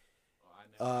 but Oh,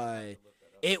 I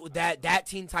never looked that up. that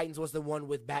Teen Titans was the one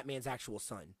with Batman's actual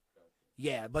son.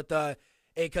 Yeah, but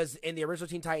because in the original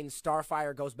Teen Titans,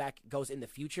 Starfire goes in the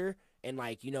future, and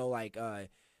like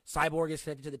Cyborg is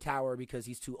connected to the tower because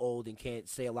he's too old and can't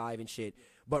stay alive and shit.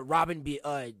 But Robin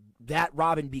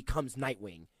becomes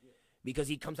Nightwing because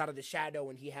he comes out of the shadow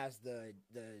and he has the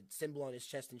symbol on his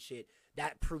chest and shit.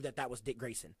 That proved that was Dick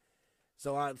Grayson.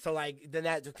 So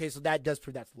that does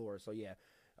prove that's lore. So yeah,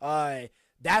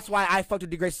 that's why I fucked with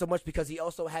Dick Grayson so much because he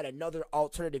also had another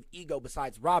alternative ego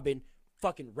besides Robin,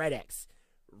 fucking Red X.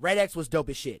 Red X was dope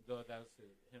as shit. Though that was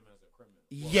him as a criminal.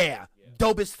 Yeah,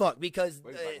 dope as fuck because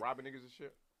Wait, like robbing niggas and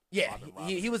shit. yeah, Robin.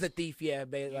 he was a thief. Yeah,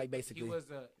 basically. He was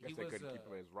I guess they couldn't keep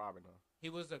him as Robin, huh? He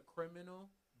was a criminal,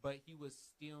 but he was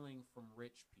stealing from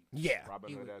rich people. Yeah,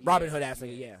 Robin Hood ass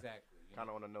nigga. Yeah, Exactly. Kind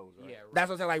of on the nose, right? Yeah, that's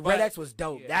what I'm saying. Like But- Red X was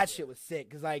dope. yeah, That yeah. shit was sick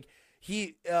because like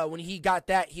he when he got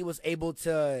that he was able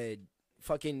to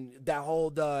fucking that whole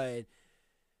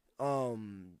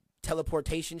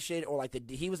teleportation shit or like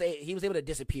he was able to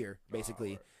disappear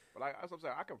basically. But like that's what I'm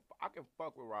saying. I can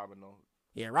fuck with Robin though.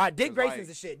 Yeah, right. Dick 'Cause, Grayson's like,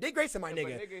 the shit. Dick Grayson my if a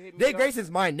nigga. nigga hit me Dick up- Grayson's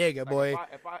my nigga, Like, boy.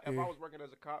 If I was working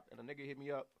as a cop and a nigga hit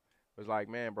me up, was like,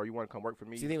 man, bro, you want to come work for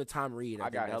me? See, the thing with Tom Reed, I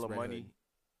think got that's hella Red money, Hood.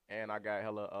 and I got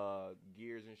hella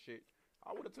gears and shit.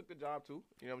 I would have took the job too.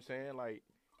 You know what I'm saying? Like,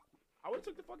 I would have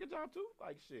took the fucking job too.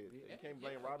 Like, shit, you can't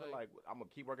blame Robin. Like, I'm gonna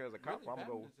keep working as a cop. Really, I'm gonna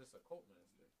go Batman's just a cult master.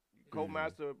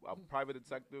 co-master, a private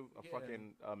detective, a Yeah.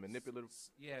 fucking manipulative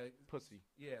Yeah, pussy,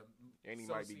 yeah. and he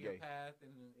might be gay. Sociopath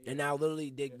And now literally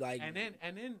Dick like and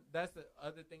then that's the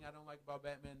other thing I don't like about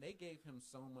Batman. They gave him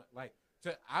so much. Like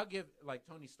I'll give like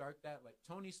Tony Stark that. Like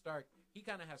Tony Stark, he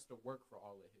kind of has to work for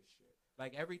all of his shit.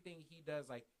 Like everything he does,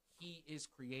 like he is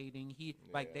creating.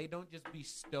 Like they don't just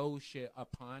bestow shit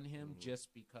upon him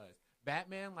just because.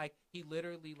 Batman, like he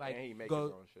literally like And he make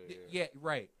goes. his own shit. Yeah,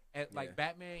 right. And like Yeah.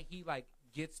 Batman, he like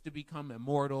gets to become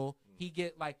immortal. He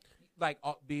get by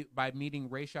meeting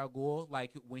Ra's al Ghul.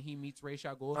 Like when he meets Ra's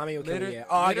al Ghul. I mean, okay, liter- yeah.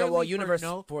 Oh, okay, well, literally for Universe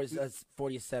no-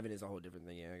 47 is a whole different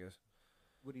thing, yeah, I guess.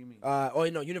 What do you mean?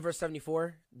 Universe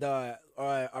 74, the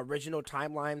original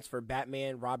timelines for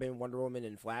Batman, Robin, Wonder Woman,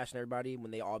 and Flash and everybody when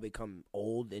they all become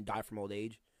old and die from old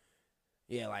age.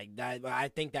 Yeah, like that. I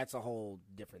think that's a whole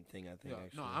different thing. I think.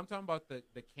 No, I'm talking about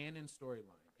the canon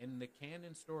storyline. In the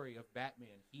canon story of Batman,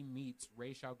 he meets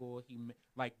Ra's al Ghul. He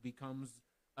becomes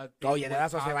a. Oh yeah,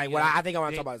 that's what I'm saying. Like what I think I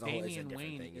want to talk about is a whole Damian different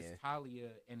Wayne thing. is Talia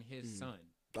and his son.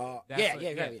 Yeah.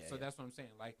 So that's what I'm saying.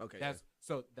 Like okay,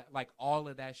 so that, like all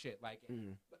of that shit. Like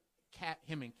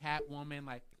him and Catwoman.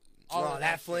 Like all of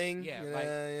that fling.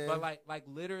 Yeah. But like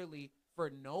literally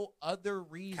for no other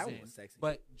reason,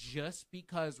 but just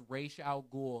because Ra's al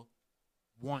Ghul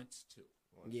wants to.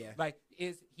 Yeah, like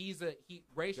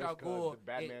Ra's al Ghul.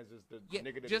 Batman's is the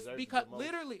nigga that just deserves because the most.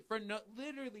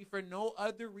 literally for no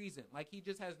other reason. Like he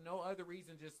just has no other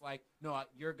reason. Just like no,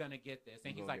 you're gonna get this,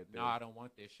 and he's like, no, I don't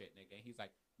want this shit, nigga. And he's like,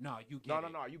 no, you get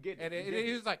it. No, you get it. And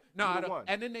he's like, no, I don't.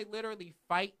 And then they literally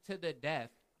fight to the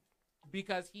death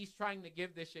because he's trying to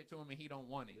give this shit to him and he don't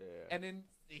want it. Yeah. And then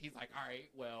he's like, all right,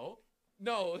 well.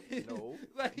 No,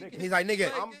 like, he's like,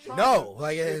 nigga, I'm trying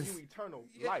to give you eternal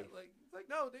life. He's like,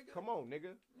 no, nigga. Come on,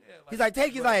 nigga. Yeah, he's like,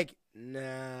 he's like, nah.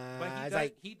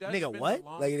 But he does nigga, spend what? A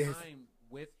long like it is. time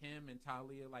with him and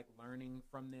Talia, like learning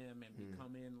from them and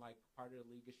becoming like part of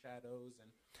the League of Shadows and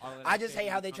all of that. I just hate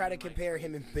how they try to compare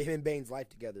him and Bane's life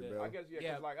together, bro. I guess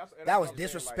like that was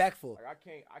disrespectful. Like,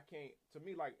 I can't. To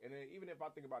me, like, and then even if I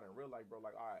think about it in real life, bro,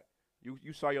 like, all right,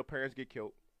 you saw your parents get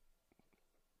killed.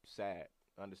 Sad.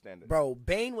 Understand it, bro.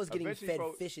 Bane was getting fed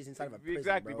fishes inside of a prison.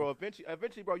 Exactly, bro.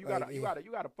 Eventually, bro, you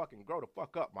gotta fucking grow the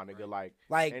fuck up, my nigga. Like,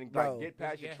 and bro, get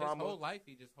past your trauma. His whole life,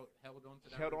 he just held on to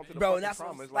that. Held on to the bro, fucking that's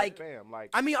trauma. It's like, fam,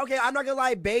 like. I mean, okay, I'm not gonna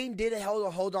lie. Bane did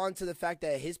hold on to the fact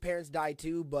that his parents died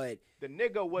too, but the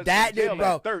nigga was that in jail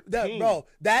bro, at 13.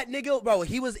 That nigga, bro,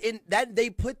 he was in that. They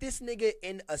put this nigga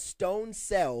in a stone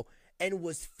cell and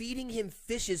was feeding him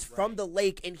fishes from the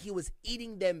lake, and he was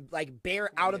eating them like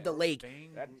bare out of the lake.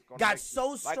 Got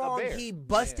so strong, he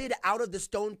busted out of the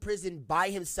stone prison by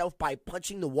himself by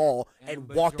punching the wall and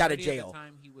walked out of jail. Of the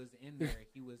time he was in there,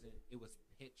 it was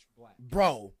pitch black.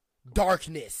 Bro.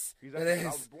 Darkness.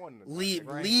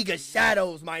 League of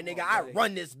Shadows, my nigga. I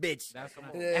run this bitch.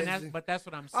 But that's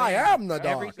what I'm saying. I am the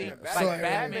dark. Everything,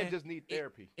 Batman just need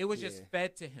therapy. It was just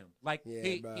fed to him. Like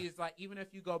he's like, even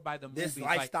if you go by the movie, this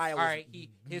lifestyle, like, all right,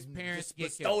 his parents get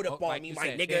bestowed killed, upon like me, you my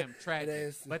said, nigga. Damn,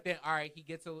 tragic. But then, all right, he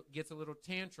gets a little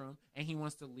tantrum and he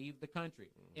wants to leave the country.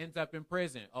 Ends up in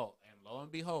prison. Oh, and lo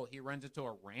and behold, he runs into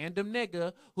a random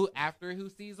nigga who, after who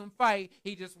sees him fight,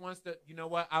 he just wants to, you know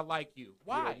what? I like you.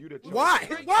 Why? Yeah, Why?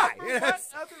 What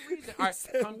other reason? All right,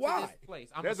 come why? to this place.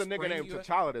 There's a nigga named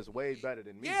T'Challa that's way better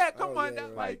than me. Yeah, come on. Yeah,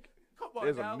 like, come on.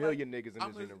 There's now, a million niggas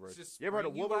in this universe. You ever heard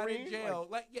of Wolverine? Jail.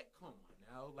 Like, yeah, come on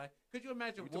now. Like, could you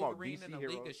imagine Wolverine in the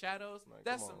League of Shadows? Like,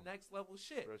 that's some next level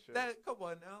shit. Come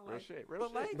on now. Like, real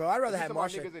shit. Bro, I'd rather have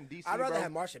Martian. DC, I'd rather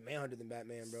have Martian Manhunter than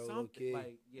Batman, bro.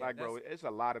 Like, bro, it's a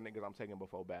lot of niggas I'm taking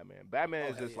before Batman.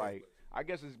 Batman is just like, I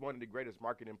guess it's one of the greatest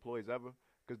marketing employees ever.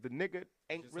 Because the nigga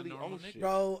ain't just really on shit.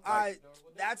 Bro,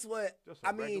 that's what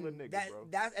I mean.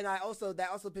 Nigga, that also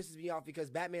pisses me off because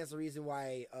Batman's the reason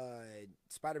why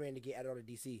Spider-Man didn't get added on to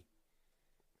DC.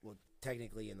 Well,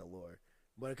 technically in the lore.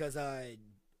 But because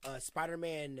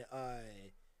Spider-Man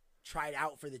tried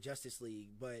out for the Justice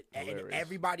League, but and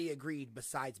everybody agreed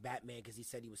besides Batman because he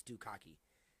said he was too cocky.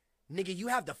 Nigga, you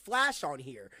have the Flash on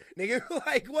here. Nigga,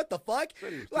 like, what the fuck?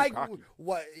 Like,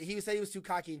 what? He said he was too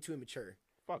cocky and too immature.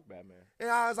 Fuck Batman. And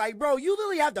I was like, bro, you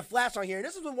literally have the Flash on here. And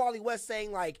this is when Wally West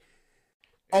saying, like,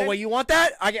 oh, wait, you want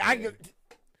that?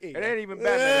 It ain't even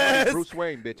Batman. It's Bruce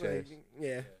Wayne, bitch ass.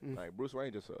 Yeah. Like, Bruce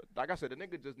Wayne just, like I said, the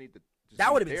nigga just need to.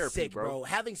 That would have been sick, bro.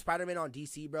 Having Spider-Man on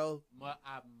DC, bro.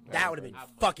 That would have been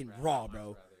fucking raw,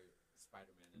 bro.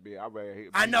 Yeah,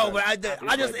 I know, but that would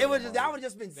have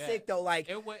just been sick though. Like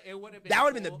it would have been. That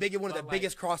would have been one of the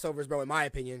biggest crossovers, bro, in my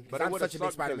opinion. But I'm such a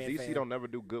big Spider-Man DC fan. don't never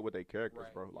do good with their characters,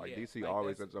 bro. Like DC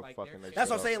always ends up fucking. That's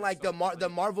what I'm saying. Like the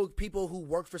Marvel people who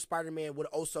work for Spider-Man would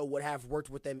have worked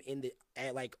with them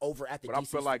over at the. But DC I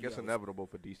feel like studios. it's inevitable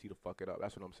for DC to fuck it up.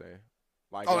 That's what I'm saying.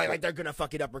 Like they're gonna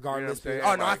fuck it up regardless. You know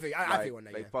I like, feel one.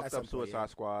 They fucked up Suicide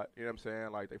Squad. You know what I'm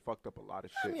saying? Like they fucked up a lot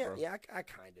of shit, bro. Yeah, I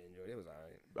kind of enjoyed it. It was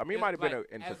alright. I mean, it might have been an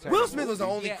entertainment. Will Smith was the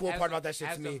only cool part about that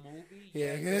shit to me.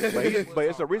 But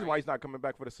it's the reason why he's not coming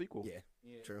back for the sequel. Yeah,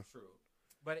 true.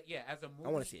 But yeah, as a movie, I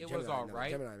want to see it was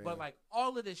alright. But like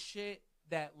all of the shit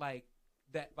that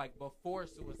before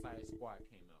Suicide Squad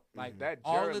came out, like that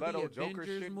all Jared of Leto the Joker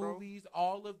Avengers shit, movies,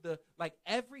 all of the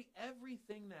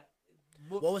everything that.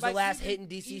 What was the last hit in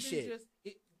DC shit?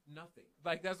 Nothing.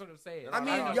 Like that's what I'm saying. I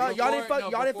mean, y'all didn't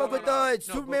fuck with the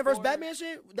Superman versus Batman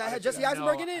shit that had Jesse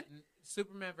Eisenberg in it.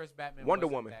 Superman versus Batman. Wonder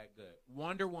Woman. That good.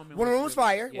 Wonder Woman. Wonder Woman was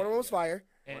fire. Yeah, Wonder Woman was fire.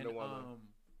 And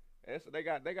They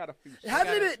got a few.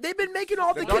 They've been making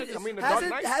all the Dark- kid. I mean, the Dark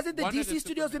Knight? Hasn't the One of DC the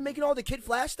studios been Superman making all the Kid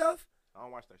Flash stuff? I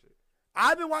don't watch that shit.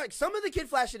 I've been watching some of the Kid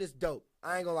Flash shit is dope.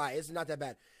 I ain't gonna lie, it's not that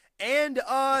bad. And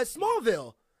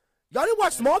Smallville. Y'all didn't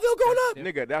watch Smallville growing up?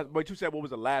 Nigga, but you said what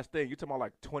was the last thing? You talking about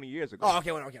like 20 years ago? Oh,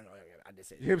 okay, I did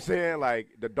say that. You know what I'm saying? Like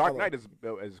the Dark Knight is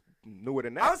newer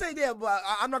than that. I would say yeah, but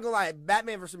I'm not gonna lie.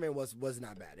 Batman vs Superman was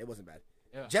not bad. It wasn't bad.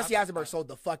 Yeah, Jesse Eisenberg sold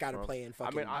the fuck out of playing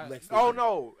fucking Lex Luthor. Oh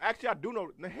no, actually I do know.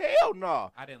 Hell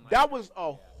no, I didn't like that was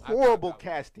a horrible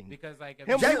casting. Because like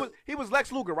He was Lex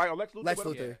Luthor, right? Or Lex Luthor. Lex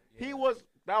Luthor. Yeah.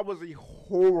 That was a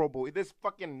horrible. This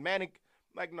fucking manic.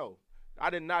 Like no, I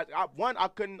did not. I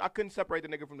couldn't separate the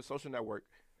nigga from the Social Network.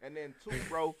 And then two,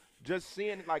 bro, just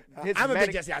seeing like his. I'm a manic,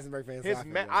 big Jesse Eisenberg fan. So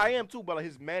I am too, but like,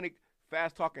 his manic,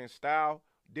 fast talking style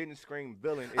didn't scream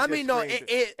villain. I mean, no,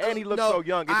 and he looked so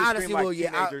young. It just honestly screamed like will.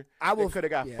 Yeah, teenager. I will. Could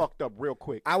have got fucked up real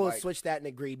quick. I will switch that and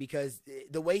agree because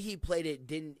the way he played it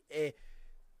didn't.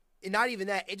 Not even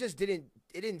that. It just didn't.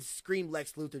 It didn't scream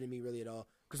Lex Luthor to me really at all.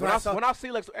 Because when I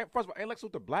see Lex, first of all, ain't Lex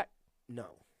Luthor black? No,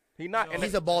 he not. No, and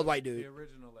he's a bald white dude. The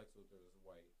original Lex Luthor is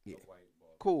white. Yeah. White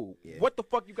bald. Cool. Yeah. What the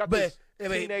fuck you got this I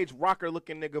mean, teenage rocker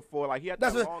looking nigga for? Like he had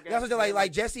that's that what. long That's ass what. hair.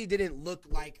 Like Jesse didn't look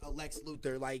like a Lex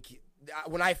Luthor. Like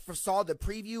when I first saw the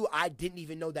preview, I didn't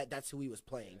even know that that's who he was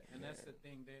playing. And that's the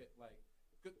thing that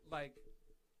like.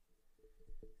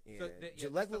 Yeah. So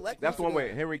That's the one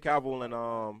with Henry Cavill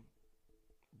and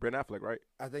Ben Affleck, right?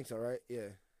 I think so, right? Yeah.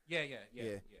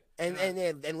 Yeah. And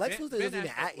Lex Luthor doesn't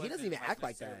even act. He wasn't, doesn't even act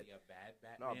like that. necessarily a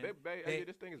bad No, Batman.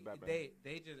 this thing is Batman.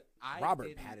 They just Robert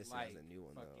didn't Pattinson like is a new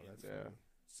one though. fucking That's Yeah.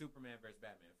 Superman versus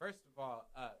Batman. First of all,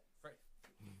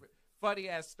 funny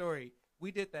ass story.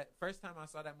 We did that first time I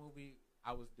saw that movie.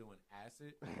 I was doing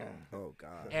acid, Oh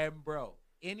God. and bro,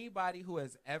 anybody who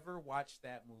has ever watched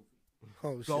that movie,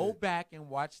 Oh go shit. back and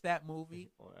watch that movie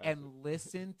On and acid.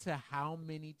 listen to how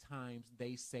many times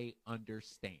they say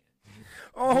understand.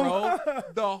 Oh. Bro,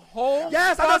 the whole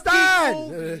Yes, fucking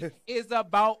understand. movie is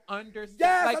about understand.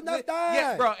 Yes, understand.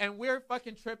 Yeah, bro, and we're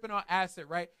fucking tripping on acid,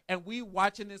 right? And we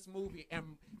watching this movie, and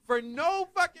for no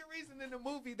fucking reason in the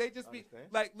movie, they just be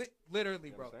Understand? like, literally,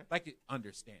 bro, understand? like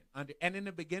understand. And in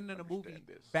the beginning of the movie, Understand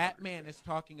this. Batman is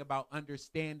talking about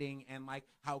understanding and like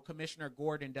how Commissioner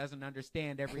Gordon doesn't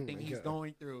understand everything my he's God.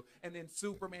 going through, and then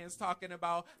Superman's talking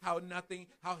about how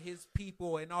his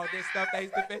people and all this stuff that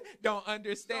he's defending don't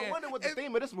understand. I wonder what the And,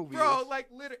 theme of this movie bro, is. like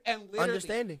literally,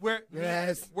 Understanding.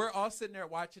 Yes. We're all sitting there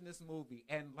watching this movie,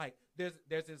 and like there's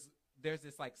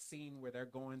this like scene where they're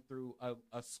going through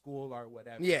a school or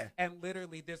whatever. Yeah. And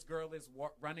literally, this girl is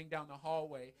running down the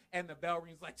hallway, and the bell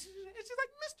rings like, and she's like,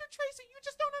 "Mr. Tracy, you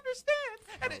just don't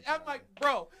understand." And I'm like,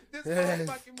 bro, this whole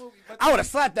fucking movie. But I would have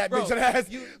slapped that Bro, bitch in the ass.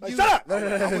 you- Like, you- shut up.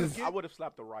 I would have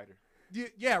slapped the writer.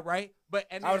 Yeah, right. But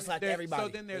and I would've then slapped there- everybody. So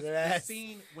then there's the Yes.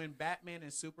 scene when Batman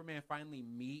and Superman finally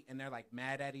meet, and they're like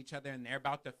mad at each other, and they're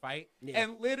about to fight. Yeah.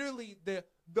 And literally the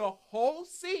whole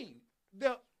scene,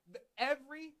 the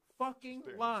every fucking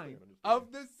Understand, line understand.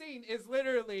 of the scene is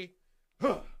literally,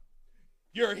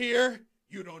 "You're here.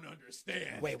 You don't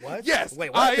understand." Wait, what? Yes,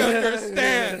 Wait, what? I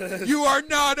understand. You are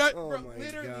not. Oh Bro, my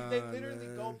literally, God, they literally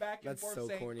man. go back and That's forth so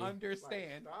saying corny.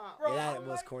 understand. Stop. Bro, Yeah, that I'm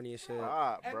was like, corny as shit.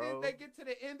 Stop, and bro. then they get to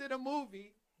the end of the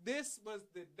movie. This was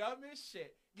the dumbest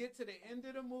shit. Get to the end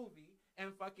of the movie,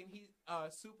 and fucking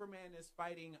Superman is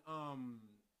fighting not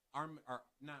Armageddon.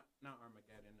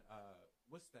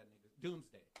 What's that nigga?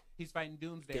 Doomsday. He's fighting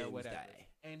Doomsday or whatever, Doomsday.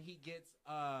 and he gets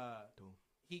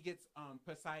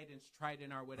Poseidon's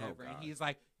trident or whatever, and God. he's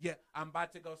like, "Yeah, I'm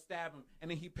about to go stab him," and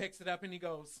then he picks it up and he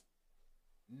goes,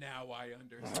 "Now I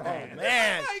understand." Oh,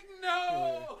 man. I'm like,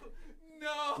 no.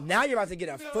 Now you're about to get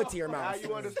a No. foot to your Now mouth.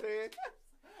 you understand?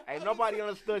 Ain't nobody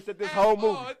understood this whole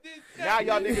movie. Now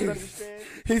y'all niggas understand?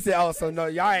 He said, "Oh, so no,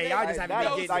 y'all just Like, haven't been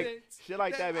that- getting like, it." shit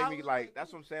like that made I me was like. like,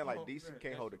 That's what I'm saying. Like oh, DC man,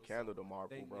 can't hold a that candle to was-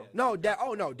 Marvel, they- bro. yeah.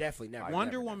 No, no, definitely never.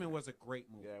 Wonder never, Woman never. was a great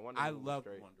movie. Yeah, Wonder I Woman was loved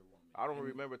great. Wonder Woman. I don't And-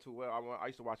 remember too well. I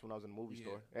used to watch when I was in the movie Yeah.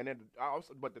 store, and then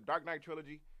but the Dark Knight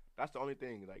trilogy. That's the only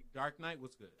thing. Like, Dark Knight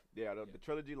was good. yeah, the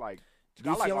trilogy. Like, I DC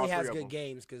like all only three has of good them.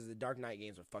 games because the Dark Knight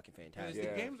games are fucking Because fantastic.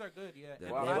 Yeah. the games are good, yeah. The-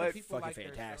 And Well, a lot but- of people fucking like their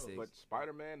fantastic. shows. But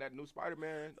Spider-Man, that new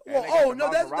Spider-Man. Well, no,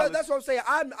 that's what I'm saying.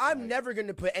 I'm Like- never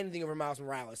gonna put anything over Miles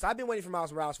Morales. I've been waiting for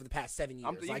Miles Morales for the past 7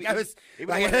 years. Even, I was even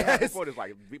like, when they had before this,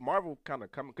 like Marvel kind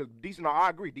of coming because DC. No, I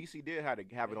agree. DC did have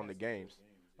it on the games.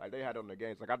 Like they had it on their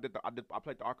games. Like I played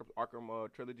the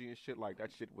Arkham trilogy and shit. Like that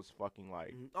shit was fucking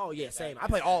like. Oh yeah, same. I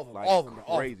played all of them. Like all of them.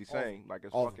 Crazy, same. Like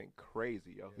it's fucking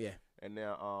crazy, yo. Yeah. And then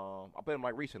I played them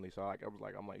like recently, so like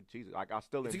I'm like Jesus, like I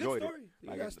still It's enjoyed a it. good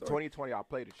story. Like in 2020, I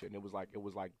played the shit, and it was like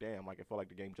damn, like it felt like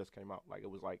the game just came out. Like it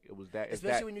was that.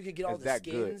 Especially when you could get all the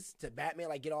skins to Batman,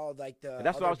 like get all like the. And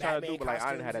that's what I was trying to Batman do, but like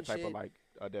I didn't have that type shit. of like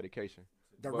dedication.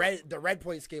 The Red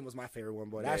Point skin was my favorite one,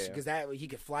 boy. That's because that he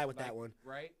could fly with that one.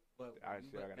 Right. But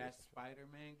that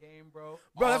Spider-Man game, bro.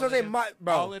 Bro, that's what I'm saying.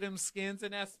 All of them skins in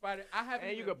that Spider. I haven't.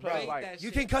 And you can play like that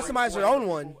you shit. can customize your own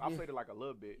one. I played it like a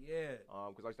little bit. Yeah.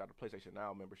 Because I used to have the PlayStation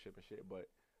Now membership and shit, but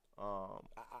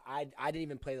I didn't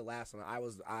even play the last one.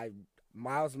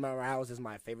 Miles Morales is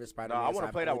my favorite Spider-Man. No, I want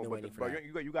to play that one,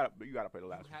 but you gotta play the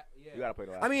last one. You gotta play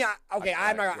the last one. I mean,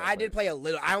 I did play a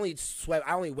little. I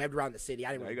only webbed around the city.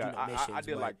 I didn't really do no missions. I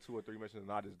did like 2 or 3 missions,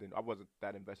 and I wasn't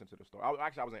that invested into the story. I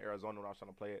was in Arizona when I was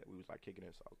trying to play it. We was like kicking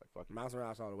it, so I was like, fuck it. Miles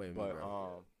Morales all the way. But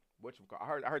I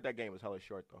heard that game was hella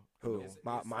short though. Who?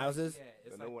 Miles is?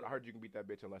 Yeah, the new one. I heard you can beat that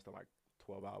bitch in less than like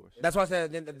 12 hours. That's why I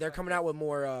said they're coming out with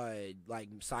more like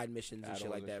side missions and shit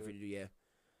like that for you to do. Yeah.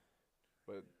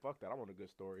 But fuck that, I want a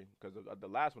good story because the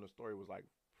last one, the story was like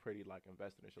pretty like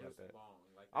invested and shit like that.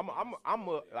 I'm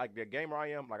a like the gamer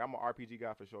I am. Like I'm an RPG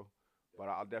guy for sure, but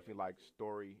I'll definitely like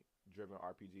story driven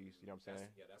RPGs. You know what I'm saying?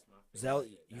 Yeah, that's my favorite. Zelda,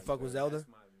 you fuck with Zelda?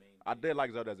 I did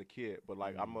like Zelda as a kid, but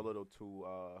like I'm a little too.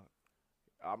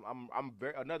 I'm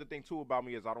very. Another thing too about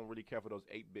me is I don't really care for those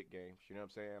 8-bit games. You know what I'm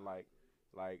saying? Like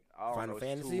I don't Final know,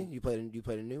 Fantasy. You played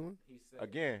a new one?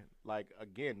 Again,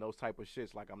 those type of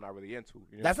shits like I'm not really into.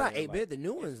 You know that's not 8-bit. The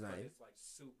new one's not. It's like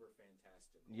super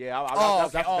fantastic. Yeah,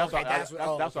 that's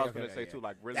what I was gonna say too.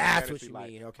 Like really, that's fantasy, what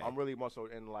you mean. Okay, I'm really more so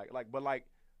in but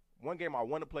one game I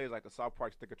want to play is like the South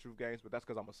Park Stick of Truth games, but that's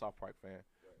because I'm a South Park fan.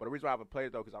 But the reason why I haven't played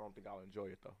it though, because I don't think I'll enjoy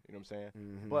it though. You know what I'm saying?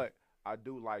 Mm-hmm. But I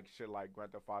do like shit like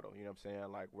Grand Theft Auto. You know what I'm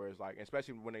saying? Like where it's like,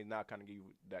 especially when they now kind of give you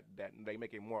that they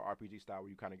make it more RPG style where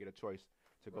you kind of get a choice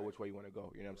to go which way you want to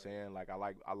go. You know what I'm saying? Like I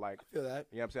like. I feel that.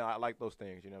 You know what I'm saying? I like those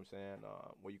things. You know what I'm saying?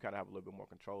 Where you kind of have a little bit more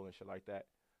control and shit like that.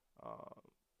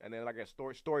 And then like a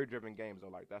story driven games are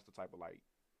like that's the type of like.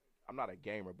 I'm not a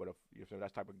gamer, but that's the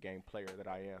type of game player that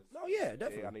I am. Oh yeah,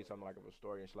 definitely. Yeah, I need something like of a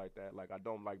story and shit like that. Like I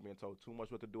don't like being told too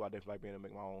much what to do. I definitely like being able to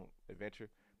make my own adventure,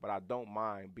 but I don't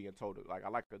mind being told. Like I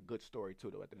like a good story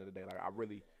too. Though at the end of the day, like I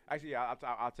really actually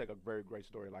I'll take a very great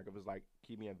story. Like if it's like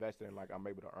keep me invested and like I'm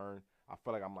able to earn. I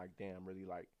feel like I'm like damn really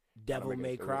like Devil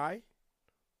May Cry.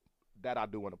 That I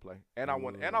do want to play, and I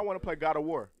want to play God of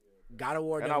War. God of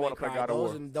War, and I want to play God of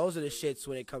War. Those are the shits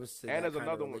when it comes to. And there's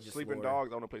another one, Sleeping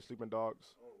Dogs. I want to play Sleeping Dogs.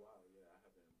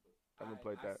 I haven't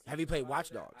played that. Have you played Watch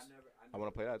Dogs? I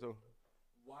want to play that too.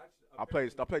 I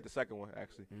played the second one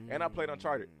actually, and I played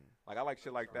Uncharted. Like I like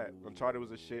shit like that. Uncharted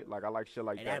was a shit. Like I like shit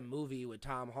like that. And that movie with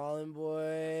Tom Holland,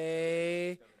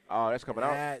 boy. Oh, that's coming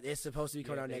out. It's supposed to be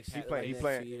coming out next year. He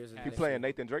playing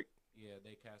Nathan Drake. Yeah,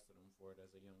 they casted him for it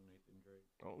as a young Nathan Drake.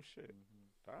 Oh shit.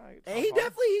 All right. And he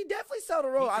definitely sold the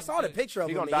role. I saw the picture of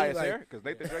him. He gonna dye his hair because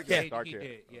Nathan Drake has dark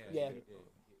hair. Yeah.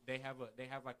 They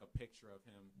have like a picture of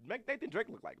him. Make Nathan Drake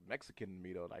look like Mexican to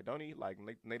me though. Like don't he like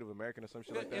Native American or some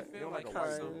shit like that? He like a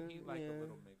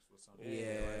little mix with something.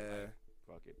 Yeah.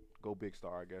 Fuck it. Go big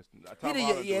star, I guess.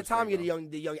 Tom get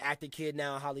the young actor kid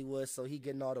now in Hollywood, so he's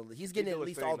getting at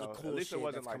least all the cool shit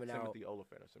that's coming out. Timothy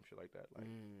Olyphant or some shit like that. Like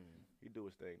he do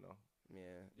his thing though. Yeah,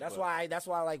 that's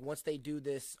why like once they do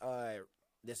this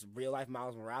this real life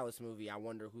Miles Morales movie, I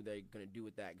wonder who they're gonna do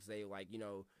with that because they like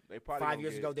they probably 5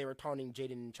 years ago they were taunting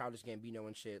Jaden and Childish Gambino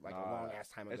and shit like a long ass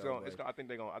time ago. I think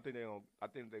they're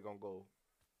gonna go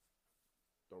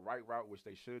the right route, which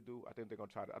they should do. I think they're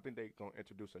gonna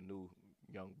introduce a new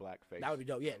young black face. That would be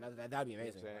dope. Yeah, that'd be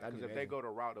amazing. Because if they go the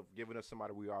route of giving us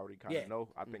somebody we already kind of know,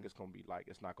 I think it's gonna be like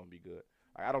it's not gonna be good.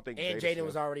 Like, I don't think. And Jaden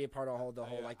was already a part of the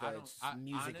whole like the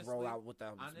music honestly, rollout with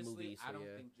the movie. So I don't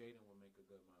think Jaden will make a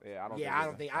good Miles.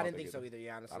 Yeah, I didn't think so either.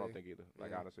 Yeah, honestly, I don't think either.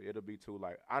 Like honestly, it'll be too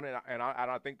like I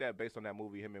think that based on that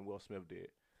movie, him and Will Smith did.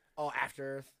 Oh,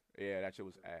 After Earth. Yeah, that shit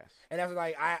was ass. And that's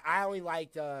like I only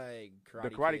liked Karate Kid. The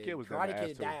Karate Kid was Karate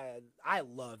Kid. Too. I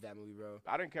love that movie, bro.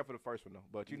 I didn't care for the first one though,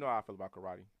 but you know how I feel about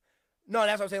karate. No,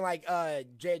 that's what I'm saying. Like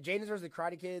Jaden's versus the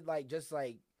Karate Kid, like just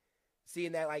like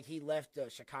seeing that like he left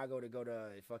Chicago to go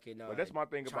to fucking but that's my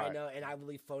thing China, about and I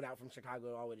really flown out from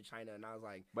Chicago all the way to China, and I was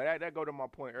like, but that go to my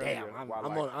point earlier. Damn,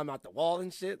 I'm out the wall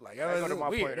and shit. Like that go to my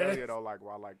point earlier though. Like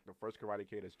while like the first Karate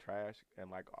Kid is trash, and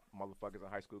like motherfuckers in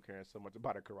high school caring so much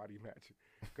about a karate match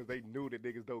because they knew that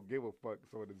niggas don't give a fuck.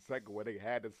 So in the second one, they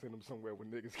had to send them somewhere where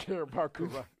niggas care about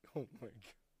karate. Oh my god.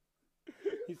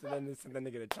 He said then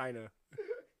they get to China.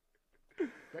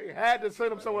 They had to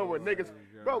send them somewhere where niggas,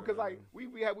 bro. Cause like we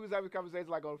was having conversations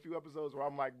like on a few episodes where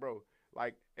I'm like, bro,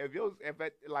 like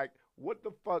like what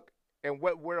the fuck and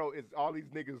what world is all these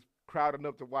niggas crowding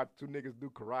up to watch two niggas do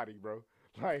karate, bro?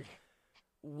 Like,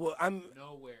 well, I'm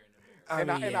nowhere in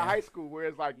America. In a high school where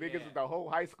it's like niggas, the whole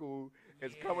high school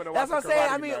is coming to watch. That's what I'm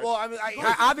saying. I mean, well,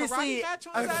 I obviously, match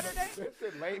on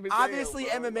Saturday? obviously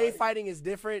MMA fighting is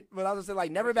different, but I was saying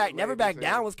like never back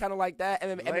down was kind of like that.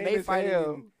 MMA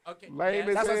fighting, Okay, lame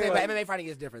as that's what I'm saying. hell. But MMA fighting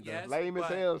is different though. Yes. Lame as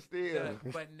hell still.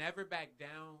 But never back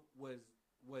down was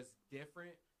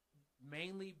different,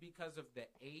 mainly because of the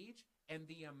age and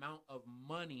the amount of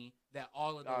money that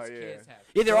all of those kids have.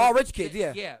 Yeah, they're all rich kids.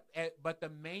 Yeah. Yeah, but the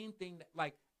main thing that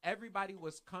like everybody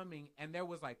was coming, and there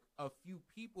was like a few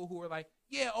people who were like,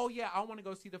 I want to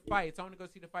go see the fights.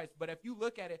 But if you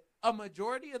look at it, a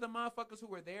majority of the motherfuckers who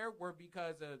were there were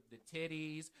because of the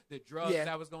titties, the drugs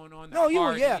that was going on,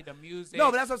 the the music.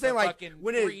 No, but that's what I'm saying. Like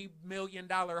when $3 million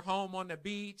home on the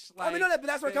beach. Like, I mean, no, but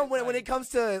that's what when it comes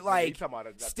to like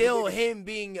still him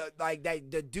being like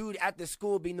that, the dude at the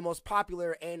school being the most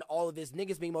popular, and all of his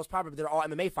niggas being most popular. They're all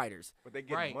MMA fighters. But they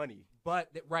get money. But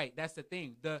that's the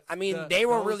thing. They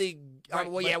were really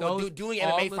doing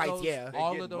MMA fights.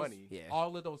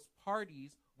 All of those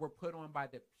parties were put on by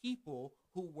the people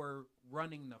who were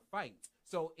running the fights.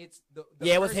 So it's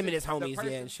it was him and his homies,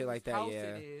 and shit like that.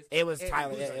 Yeah, it was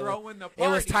Tyler. It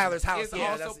was Tyler's house.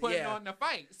 Yeah, also putting on the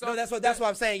fight. So no, that's what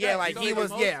I'm saying. Yeah, like he was.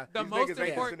 The most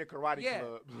important karate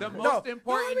club. The most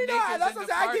important. That's what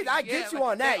I get you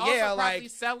on that. Yeah, like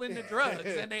selling the drugs,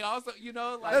 and they also,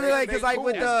 because like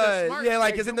with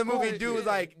because in the movie, dude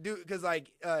was like,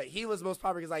 he was most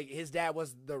popular because like his dad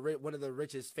was one of the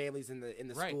richest families in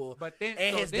the school, but then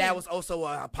and his dad was also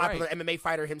a popular MMA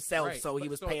fighter himself, so he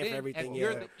was paying for everything.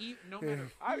 No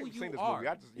matter I who haven't seen you this are,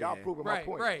 movie. Y'all proving my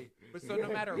point. Right. But so no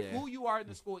matter who you are in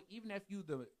the school, even if you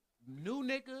the new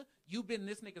nigga, you've been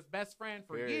this nigga's best friend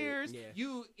for years.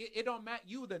 Yeah. It don't matter.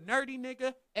 You the nerdy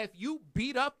nigga. If you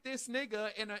beat up this nigga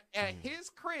at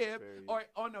his crib or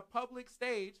on a public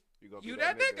stage, you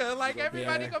that nigga. Like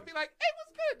everybody gonna be like, hey, what's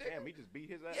good, nigga? Damn, he just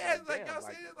beat his ass. Yeah, it's like y'all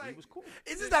say it, like he was cool.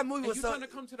 It's just that movie was you so. Gonna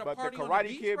come to the but party the Karate on the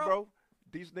beach, Kid, bro.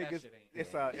 These that niggas,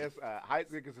 it's high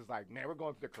niggas is like, man, we're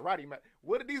going to the karate match.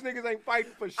 What if these niggas ain't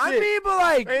fighting for shit? I mean, but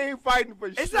like, they ain't fighting for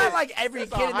shit. It's not like every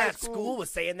kid in that school was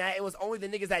saying that. It was only the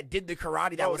niggas that did the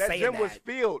karate that was saying that. That gym was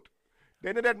filled.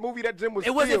 Then in that movie, that gym was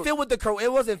filled. It wasn't filled with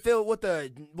it wasn't filled with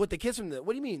the kids from the.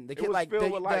 What do you mean? The kid like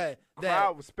filled with like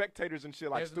crowd with spectators and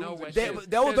shit, like students.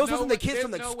 Those wasn't the kids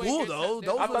from the school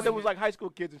though. I thought there was like high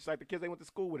school kids and shit, like the kids they went to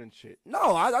school with and shit.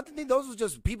 No, I think those was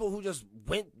just people who just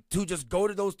went to just go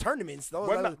to those tournaments.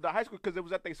 The high school because it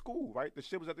was at their school, right? The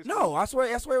shit was at their school. No, I swear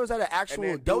it was at an actual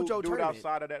dojo tournament. Dude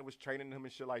outside of that was training him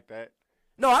and shit like that.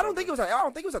 No, I don't think it was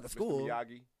at the school. Mr.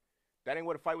 Miyagi. That ain't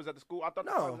where the fight was at the school. I thought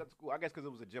the fight was at the school. I guess because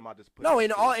it was a gym. I just put. No,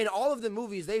 in all of the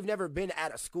movies, they've never been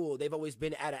at a school. They've always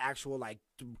been at an actual like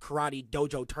karate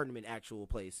dojo tournament, actual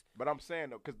place. But I'm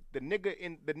saying though, because the nigga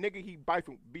he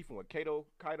beefing with Kato.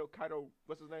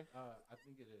 What's his name? I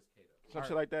think it is Kato. Some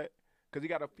shit like that. Because he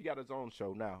got his own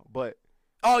show now. But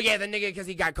oh yeah, the nigga because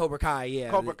he got Cobra Kai. Yeah,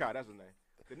 Cobra Kai. That's his name.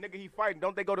 The nigga he fighting,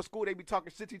 don't they go to school? They be talking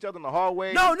shit to each other in the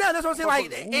hallway. No, that's what I'm saying.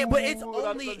 Like, but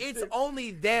it's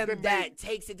only them that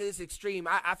takes it to this extreme.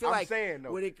 I feel like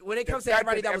when it comes to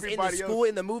everybody that was in the school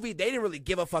in the movie, they didn't really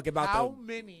give a fuck about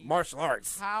martial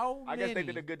arts. I guess they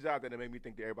did a good job that it made me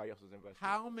think that everybody else was invested.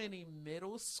 How many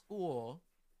middle school?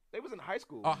 They was in high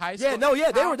school. Oh, high school.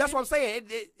 Yeah, they were. That's what I'm saying.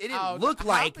 It didn't look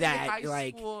like that.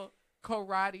 High school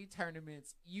karate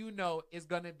tournaments, is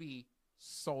gonna be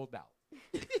sold out.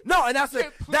 No, and that's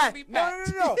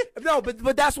no,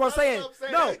 but that's what I'm saying.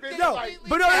 No,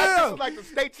 like the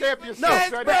state championship.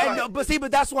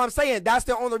 But that's what I'm saying. That's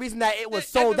the only reason that it was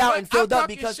sold out and filled up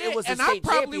because it was a state championship. And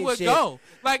I probably would go.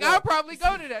 Like I'll probably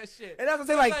go to that shit. And that's what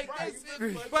I'm saying.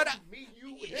 But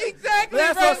exactly.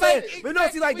 That's what I'm saying. But no,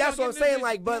 see, like that's what I'm saying.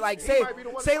 Like, but like say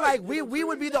like we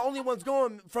would be the only ones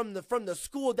going from the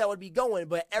school that would be going,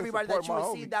 but everybody that you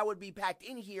would see that would be packed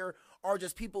in here are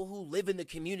just people who live in the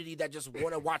community that just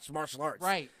want to watch martial arts.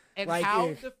 Right. And like,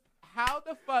 how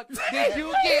the fuck did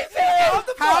you get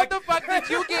how the fuck did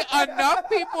you get enough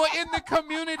people in the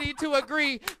community to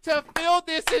agree to fill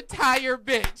this entire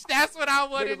bitch? That's what I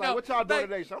want to know. What y'all doing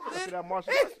today? So I'm gonna see that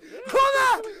martial arts.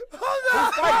 Hold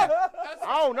on.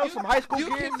 I don't know, some high school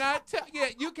kids.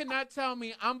 You cannot tell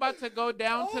me I'm about to go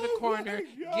down to the corner,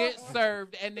 get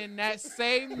served, and then that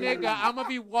same nigga, I'm gonna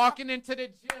be walking into the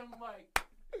gym like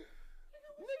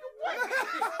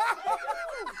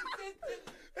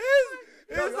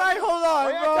It's like, hold on,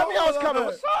 bro. Tell me I was coming.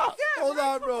 What's up? Hold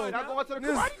on, bro. Not going to the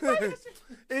karate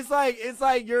fight.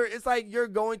 It's like you're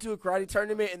going to a karate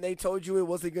tournament and they told you it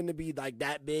wasn't going to be like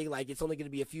that big, like it's only going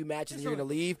to be a few matches and you're going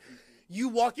to leave. You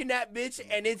walk in that bitch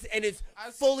and it's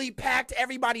fully packed.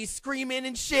 Everybody's screaming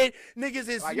and shit. Niggas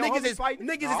is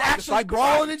actually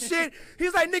brawling and shit.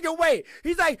 He's like, nigga, wait.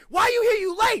 He's like, why you here?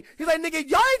 You late? He's like, nigga,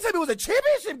 y'all ain't tell me it was a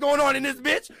championship going on in this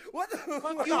bitch. What the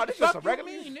fuck? No, this just a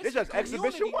regular. This just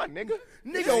exhibition one, nigga.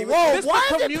 Nigga, whoa, this why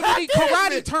is it community packed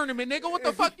karate in? tournament, nigga? What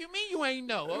the fuck you mean you ain't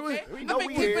know? Okay, We I've know been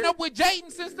we keeping here. up with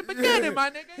Jaden since the beginning, my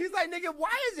nigga. He's like, nigga,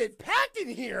 why is it packed in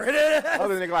here?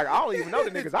 Other nigga like, I don't even know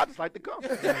the niggas. I just like to come.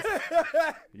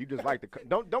 You just like to come.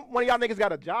 Don't one of y'all niggas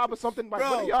got a job or something? Like,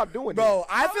 what are y'all doing? Bro,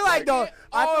 I feel like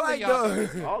all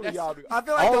of y'all do. I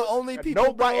feel like the only people.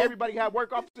 Nobody, bro, everybody had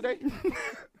work off today.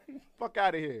 Fuck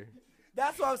out of here.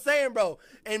 That's what I'm saying, bro.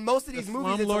 In most of these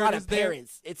movies, it's a slumlord lot is of there.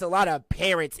 parents. It's a lot of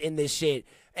parents in this shit,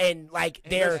 and like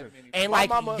my like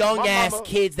mama- young my ass mama-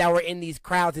 kids that were in these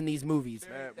crowds in these movies.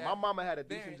 Man, my mama had a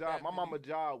decent job. My mama's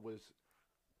job was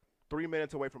 3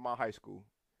 minutes away from my high school,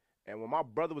 and when my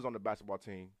brother was on the basketball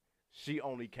team, she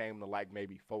only came to like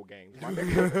maybe 4 games. My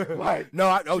nigga. Like,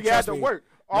 she had trust to me. work.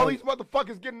 All No. these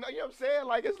motherfuckers getting, you know what I'm saying?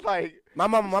 Like, it's like My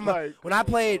mama, like, when I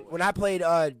played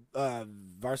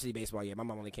varsity baseball, yeah, my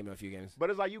mom only came to a few games. but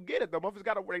it's like you get it. The motherfuckers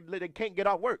gotta work. They can't get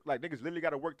out work. Like niggas literally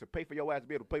gotta work to pay for your ass to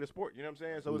be able to play the sport. You know what I'm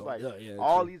saying? So it's like Yeah,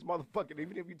 all true. these motherfucking.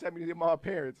 Even if you tell me they're my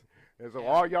parents, and so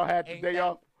all y'all had the Ain't day that-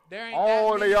 off. There ain't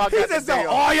All that of y'all He got the said, so day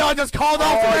off. all y'all just called All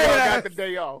off y'all today got the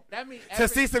day off. That means to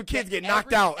see some kids get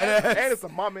knocked every- out. And it's a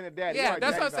mom and a dad. Yeah, Like,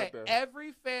 that's what I'm daddies saying. out there.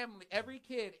 Every family, every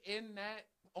kid in that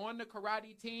on the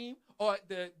karate team, or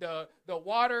the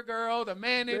water girl, the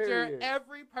manager, Period.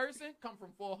 every person come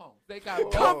from full homes. They got Come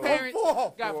both from parents,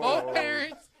 full. got Whoa. both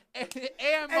parents, and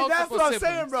And multiple that's what I'm siblings.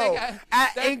 saying, They bro. got-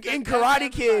 In that's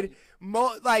Karate Kid,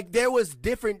 everybody. like there was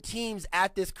different teams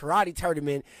at this karate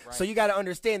tournament, so you got to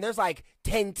understand there's like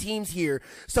 10 teams here.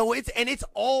 So it's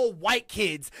all white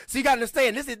kids. So you got to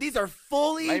understand these are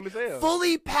Lame as hell.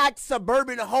 fully packed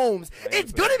suburban homes.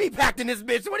 It's gonna be packed in this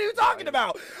bitch. What are you talking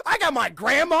about? I got my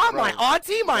grandma, my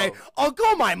auntie, my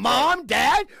uncle, my mom,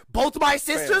 dad, both my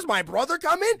sisters, my brother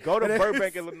coming. Go to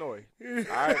Burbank, Illinois. All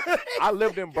right, I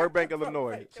lived in Burbank,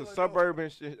 Illinois. It's a suburb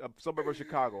of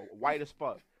Chicago. White as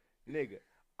fuck, nigga.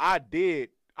 I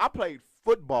played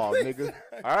football, nigga.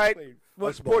 All right,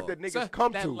 a sport that niggas So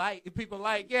come that to, people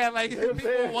like, yeah, like know what I'm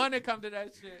people saying? want to come to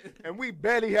that shit. and we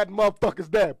barely had motherfuckers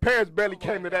there. Parents barely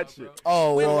came to that shit.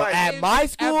 Oh, When, well, like, at my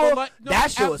school, that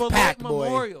shit was Beloit packed, boy.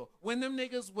 Memorial, when them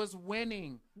niggas was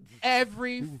winning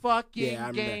every fucking Yeah, I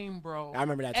remember game, bro. I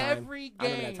remember that time. Every I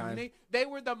remember game. that time. They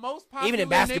were the most popular Even in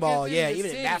basketball, niggas in yeah, the even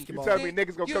in city. basketball. You tell me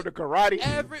niggas gonna come to karate?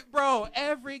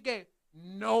 Every game.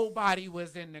 Nobody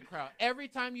was in the crowd. Every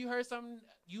time you heard something,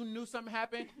 you knew something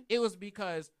happened, it was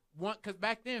because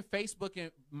back then Facebook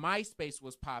and MySpace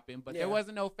was popping, but Yeah. there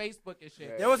wasn't no Facebook and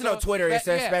shit. There wasn't no Twitter,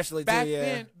 especially, back too,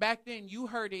 yeah. Back then, you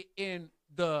heard it in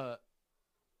the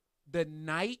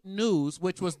night news,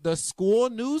 which was the school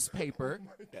newspaper,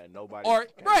 That nobody or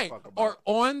gave a right, fuck about. or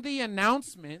on the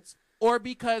announcements, or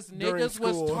because During niggas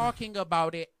school. was talking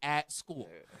about it at school.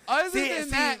 Other than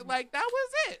that, like that was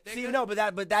it. See, nigga. no,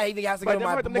 but that even has to But go them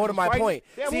heard them more to niggas my fighting? point.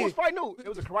 Yeah, See, who was fighting who? It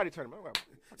was a karate tournament.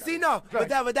 See, no, but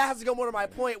that has to go more to my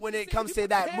point when it comes to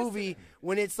that movie.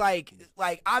 When it's like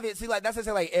obviously, like that's what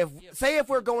I'm saying. Like if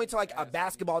we're going to like a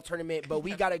basketball tournament, but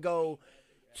we gotta go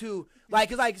to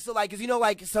cause you know,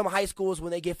 like some high schools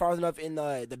when they get far enough in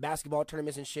the basketball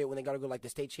tournaments and shit, when they gotta go like the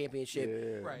state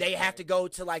championship, Yeah. they have to go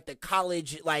to like the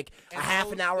college, like a And half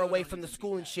those an hour still away don't from the even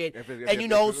school be and shit. If And you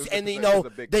know, it's and a you know,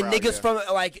 big the crowd, niggas yeah. from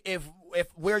like if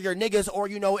we're your niggas, or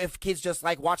you know, if kids just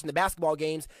like watching the basketball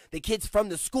games, the kids from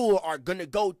the school are gonna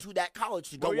go to that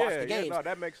college to go Oh, watch yeah, the games. Yeah, no,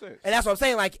 that makes sense. And that's what I'm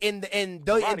saying. Like in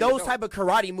Karate, those no. type of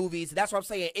karate movies, that's what I'm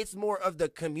saying. It's more of the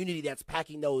community that's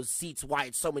packing those seats. Why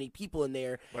it's so many people in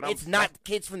there. But It's not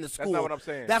kids from the school. not what I'm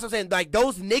saying. That's what I'm saying. Like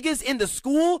those niggas in the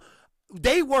school,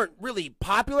 they weren't really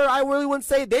popular. I really wouldn't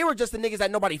say they were just the niggas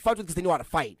that nobody fucked with because they knew how to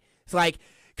fight. It's like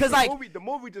because the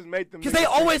movie just made them because they niggas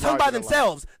always seem hung by larger than life.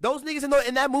 themselves. Those niggas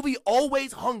in that movie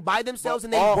always hung by themselves,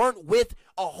 But and they weren't with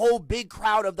a whole big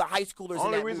crowd of the high schoolers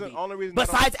in that movie. Only reason I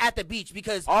don't- Besides at the beach,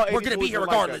 because All we're 80s gonna be movies here were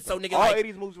like regardless. that, So though. nigga, all like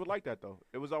 80s movies were like that though.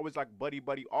 It was always like buddy.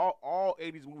 All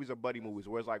 80s movies are buddy movies,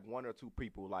 where it's like one or two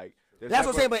people. Like that's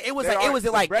what I'm saying. But it was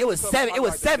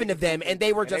seven of them, and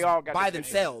they were just by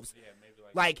themselves.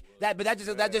 Like that, but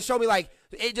that just showed me like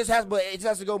it just has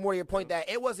to go more to your point that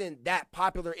it wasn't that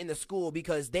popular in the school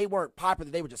because they weren't popular.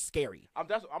 They were just scary.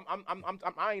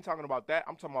 I ain't talking about that.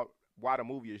 I'm talking about why the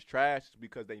movie is trash is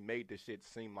because they made this shit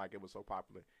seem like it was so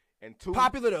popular. And two,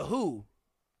 Popular to who?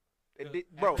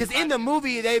 Bro, because in the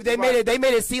movie they made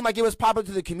it seem like it was popular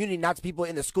to the community, not to people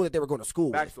in the school that they were going to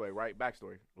school with. Backstory, right?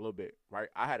 Backstory, a little bit, right?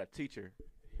 I had a teacher,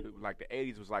 who, like the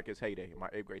 '80s was like his heyday. My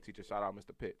 8th grade teacher, shout out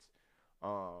Mr. Pitts.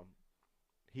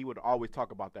 He would always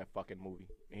talk about that fucking movie,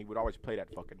 and he would always play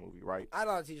that fucking movie, right? I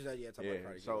know teachers that talk about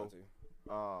Cardi. So,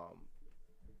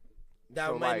 that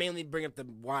so, might like, mainly bring up the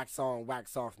wax on,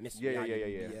 wax off mystery.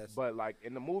 Yeah. But like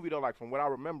in the movie though, like from what I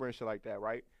remember and shit like that,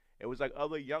 right? It was like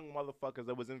other young motherfuckers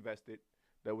that was invested,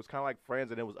 that was kind of like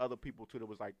friends, and there was other people too that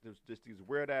was like there's just these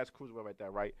weird ass crews like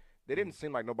that, right? They didn't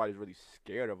seem like nobody's really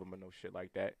scared of them or no shit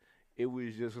like that. It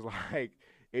was just like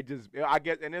I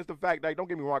guess, and it's the fact like don't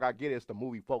get me wrong, I get it, it's the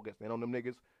movie focused and on them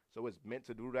niggas. So it's meant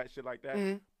to do that shit like that.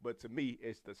 Mm-hmm. But to me,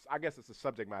 I guess it's the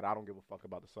subject matter. I don't give a fuck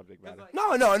about the subject matter.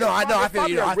 No. I feel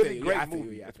you. It's probably a great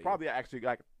movie. It's probably actually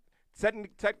like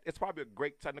it's probably a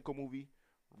great technical movie.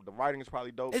 The writing is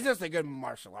probably dope. It's just a good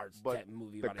martial arts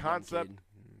movie. The about concept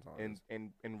in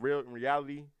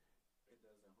reality,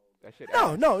 that shit.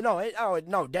 No,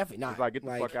 definitely not. It's like get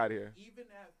the fuck out of here. Even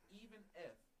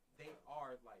if they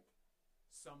are like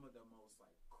some of the most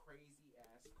like crazy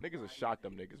ass niggas have shot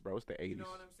them niggas, bro. It's the 80s. You know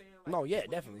what I'm saying? Like, no, yeah,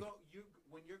 definitely.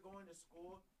 When you're going to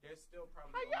school, there's still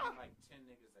probably only like 10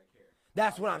 niggas that care.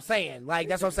 That's what I'm saying. Like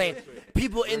that's what I'm saying.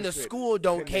 People in the school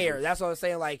don't care. That's what I'm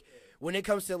saying. Like when it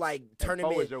comes to like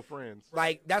tournament, your friends.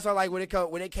 Like that's why like when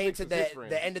it came to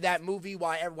the end of that movie,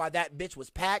 while that bitch was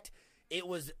packed, it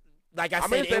was. Like I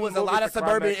said, it was a lot of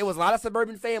suburban. It was a lot of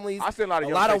suburban families. I seen a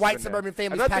lot of white suburban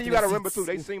families. Another thing you gotta remember too,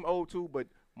 they seem old too, but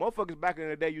motherfuckers back in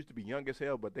the day used to be young as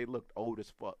hell, but they looked old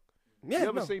as fuck. Yeah, you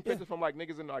ever seen pictures from like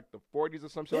niggas in like the 40s or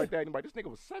some shit like that? And you're like, this nigga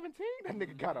was 17. That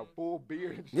nigga got a full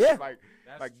beard and shit. Yeah.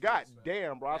 Like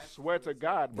goddamn, bro. I swear to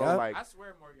God, bro. Like I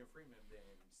swear Morgan Freeman been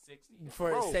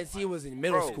 60. Since he was in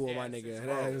middle school, my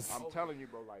nigga. I'm telling you,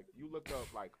 bro. Like you look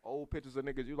up like old pictures of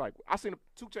niggas. You like I seen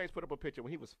 2 Chainz put up a picture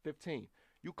when he was 15.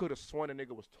 You could have sworn a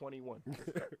nigga was 21.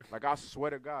 Like, I swear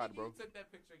to God, bro. You took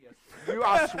that picture yesterday.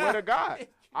 I swear to God.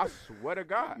 I swear to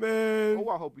God. Man. Oh,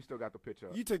 I hope you still got the picture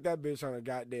up. You took that bitch on a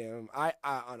goddamn, on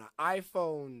an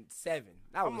iPhone 7.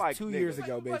 That was like, 2 years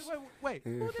ago, bitch. Wait.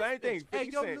 Same thing. Hey,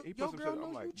 He your put some girl shit. knows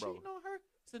I'm like, you bro. cheating on her?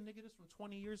 It's a nigga that's from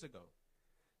 20 years ago.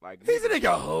 Like, He's a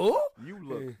nigga who? You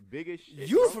look big as shit.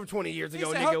 You bro. from 20 years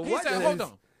ago, He nigga. said, hold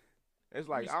on. It's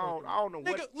like, I don't know what.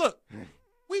 Nigga, look.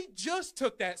 We just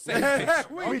took that same picture.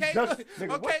 Okay,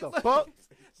 nigga, what the fuck?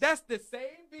 That's the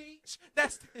same beach.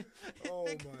 Oh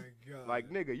my God. Like,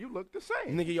 nigga, you look the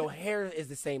same. Nigga, your hair is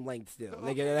the same length still.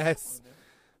 Nigga, that's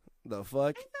the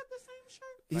fuck. Ain't that the same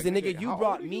shirt? He's like, a nigga. You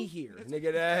brought me here,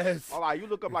 nigga. That's. Oh, like you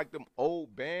look up like them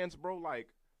old bands, bro. Like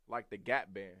the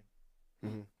Gap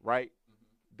Band, right?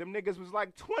 Them niggas was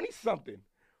like 20 something,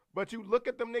 but you look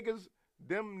at them niggas.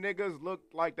 Them niggas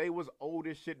looked like they was old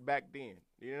as shit back then.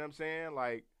 You know what I'm saying?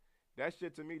 Like, that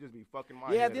shit to me just be fucking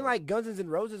my Yeah, head I think up. like Guns N'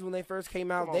 Roses when they first came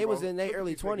out, they was in their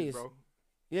early 20s. Bro.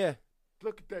 Yeah.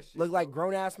 Look at that shit. Look like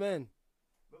grown-ass men.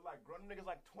 Look like grown niggas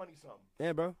like 20-something.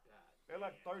 Yeah, bro. They're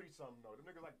like 30-something, though. Them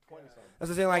niggas like 20-something. That's what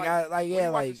I'm saying, like, when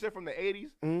you watch the shit from the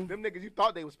 80s, them niggas, you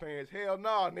thought they was parents. Hell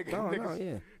no,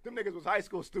 nigga. Them niggas was high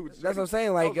school students. That's what I'm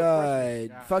saying, like,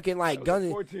 fucking, like,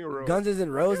 Guns N'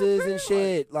 Roses and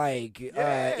shit. Like,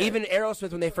 even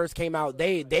Aerosmith, when they first came out,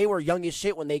 they were young as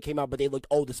shit when they came out, but they looked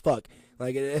old as fuck.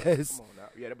 Like, it is. Come on now.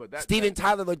 Yeah, but Steven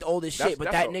Tyler looked old as shit,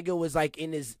 but that nigga was, like,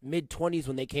 in his mid-20s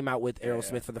when they came out with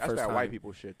Aerosmith for the first time. That's that white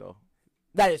people shit, though.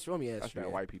 That is true. Yeah, that's true.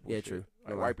 That white people. Yeah, shit. true.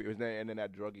 Like white people, and then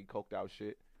that druggy, coked out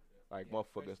shit. Like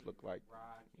motherfuckers look like.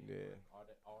 Yeah.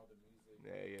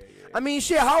 Yeah. I mean,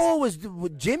 shit. How old was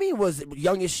Jimmy? Was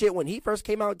young as shit when he first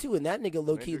came out too, and that nigga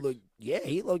looked. He looked. Yeah,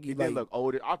 he looked. He did look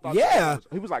older. I thought. Yeah.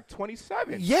 He was like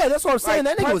 27. Yeah, that's what I'm saying.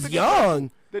 That nigga was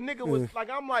young. The nigga was like,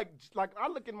 I'm like I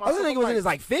look at my. I think nigga was in his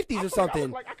like 50s or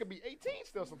something. Like I could be 18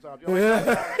 still sometimes. You know,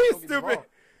 like, he's stupid.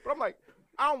 But I'm like,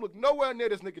 I don't look nowhere near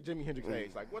this nigga Jimi Hendrix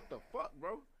age. Like, what the fuck,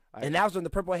 bro? And that was when the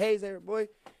Purple Haze era, boy.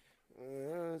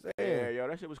 Yeah, yo,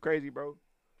 that shit was crazy, bro.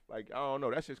 Like, I don't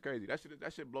know, that shit's crazy. That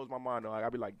shit blows my mind. Though. Like, I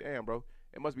be like, damn, bro,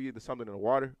 it must be either something in the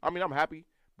water. I mean, I'm happy,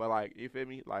 but like, you feel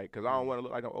me? Like, cause I don't want to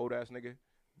look like no old ass nigga.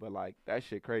 But like, that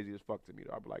shit crazy as fuck to me.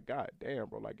 Though. I be like, God damn,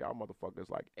 bro, like y'all motherfuckers,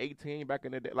 like 18 back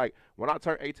in the day. Like when I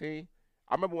turned 18,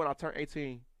 I remember when I turned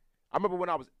 18. I remember when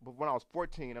I was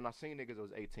 14 and I seen niggas that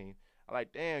was 18. I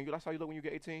like, damn, that's how you look when you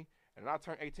get 18. And then I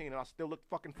turned 18 and I still looked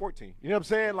fucking 14. You know what I'm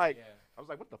saying? Like, I was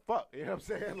like, what the fuck? You know what I'm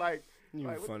saying? Like,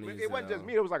 funny it wasn't just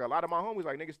me. It was like a lot of my homies,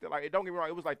 like niggas still, like, don't get me wrong,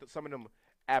 it was like some of them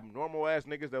abnormal ass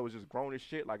niggas that was just grown as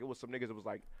shit. Like, it was some niggas that was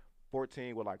like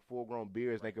 14 with like full grown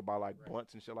beards and they could buy like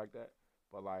blunts and shit like that.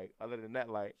 But like other than that,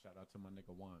 like Shout out to my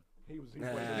nigga Juan. he was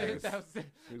Nice. one of them niggas.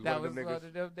 that was one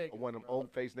of them niggas. One of them bro.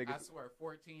 old face I niggas, swear,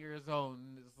 14 years old,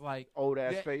 and it's like old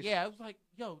ass that- face. Yeah, I was like,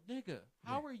 yo, nigga,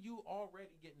 how are you already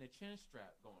getting a chin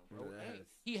strap going, bro? Yes. Hey,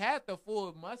 he had the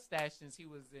full mustache since he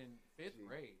was in 5th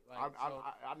grade. Like,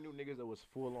 I knew niggas that was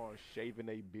full on shaving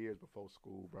their beards before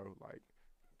school, bro. Like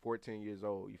 14 years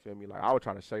old. You feel me? Like I was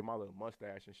trying to shave my little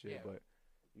mustache and shit, Yeah. but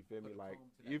you feel me? Put a Like comb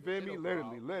to that you feel me? middle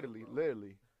Literally, brow.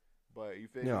 literally. But you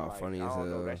feel me? Y'all Like, funny I as don't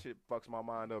know. hell. That shit fucks my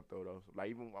mind up though. Like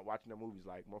even while watching the movies,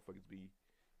 like motherfuckers be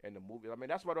in the movies. I mean,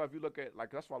 that's why though, if you look at like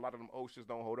that's why a lot of them old shits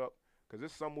don't hold up. Cause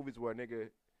there's some movies where nigga,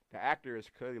 the actor is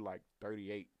clearly like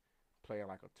 38, playing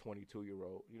like a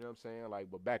 22-year-old. You know what I'm saying? Like,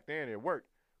 but back then it worked.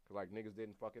 Cause like niggas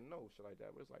didn't fucking know shit like that.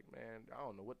 But it's like, man, I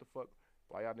don't know what the fuck.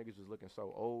 Why y'all niggas was looking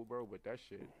so old, bro? But that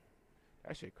shit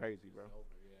crazy, bro. it's over,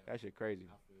 yeah. That shit crazy.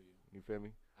 I feel you. You feel me?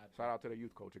 Shout out to the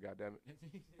youth culture, goddamn it.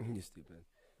 You stupid.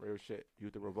 Real shit.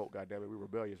 Youth of revolt, goddamn it. We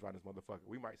rebellious around this motherfucker.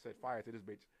 We might set fire to this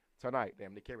bitch tonight.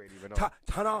 Damn, they can't even know.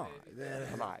 Turn on.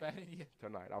 Tonight. Yeah.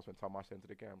 Tonight. I was gonna talk my shit into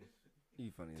the camera. You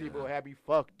funny. T-Boy had me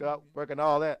fucked up, working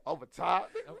all that overtime.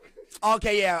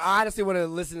 Okay, yeah. I honestly want to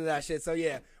listen to that shit. So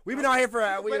yeah, we've been out here for.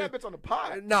 Play that bitch on the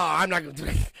pod. No, I'm not gonna do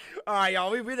that. All right, y'all.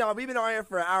 We've been on here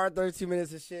for an hour and 32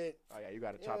 minutes of shit. Oh yeah, you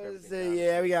gotta chop Yeah, everything.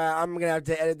 yeah, I'm gonna have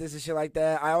to edit this and shit like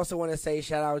that. I also want to say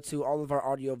shout out to all of our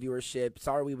audio viewership.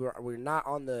 Sorry we're not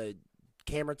on the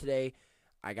camera today.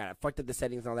 I got fucked up the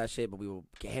settings and all that shit, but we will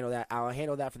handle that. I'll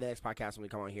handle that for the next podcast when we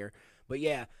come on here. But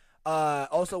yeah,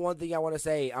 also one thing I want to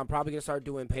say, I'm probably gonna start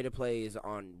doing pay to plays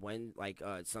on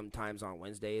sometimes on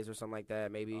Wednesdays or something like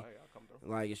that, maybe. Oh, yeah, I'll come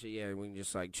through. Like, yeah, we can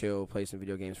just, like, chill, play some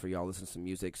video games for y'all, listen to some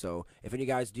music. So, if any of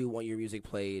you guys do want your music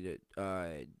played,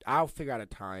 I'll figure out a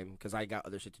time, because I got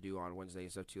other shit to do on Wednesday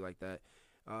and stuff, too, like that.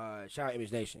 Shout out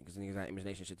Image Nation, because niggas got Image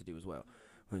Nation shit to do as well.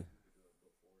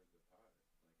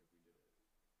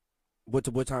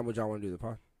 What time would y'all want to do the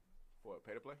pod? For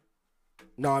pay to play?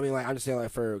 No, I mean, like, I'm just saying,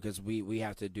 like, because we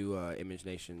have to do Image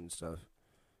Nation stuff.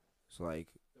 So, like,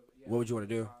 what would you want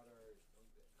to do? I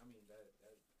mean, that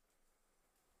really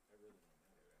don't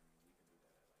matter. I mean,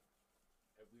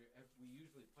 we can do that if we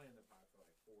usually plan the pod for like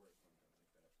 4 or something like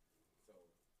that. So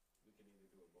we can either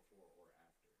do it before or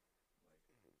after.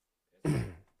 Like,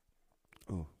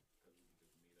 Oh. because we can just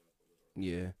meet up a little.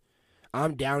 Yeah.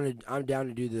 I'm down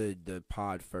to do the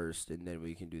pod first, and then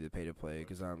we can do the pay to play.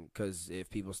 Because if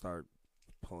people start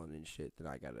pulling in shit, then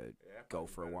I gotta go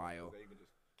for a while. You can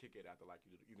just kick it after, like,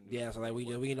 you can do Yeah, so like we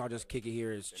can all just kick it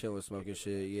here, and chill and smoke and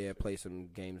shit. Yeah, play some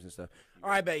games and stuff. All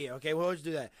right, bet yeah. Okay, well let's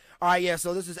do that. All right, yeah.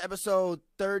 So this is episode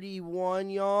 31,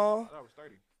 y'all. That was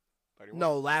 30. 31.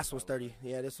 No, last was 30.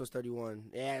 Yeah, this was 31.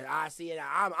 Yeah, I see it.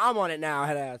 I'm on it now.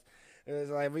 Head ass. It was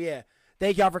like, but yeah.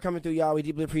 Thank y'all for coming through, y'all. We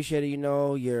deeply appreciate it. You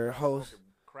know, your host.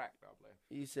 Crack, I'll play.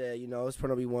 You said, you know, it's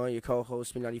Pronobi One, your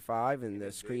co-host, Spin95, and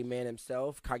the Scream Man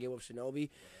himself, Kage Wolf Shinobi.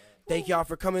 Thank y'all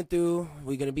for coming through.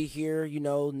 We're going to be here, you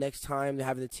know, next time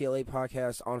having the TLA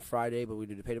podcast on Friday, but we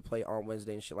do the pay to play on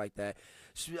Wednesday and shit like that.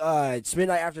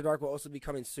 Midnight After Dark will also be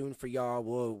coming soon for y'all.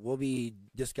 We'll be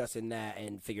discussing that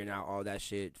and figuring out all that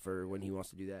shit for when he wants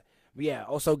to do that. But yeah,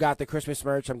 also got the Christmas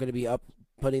merch. I'm going to be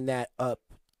putting that up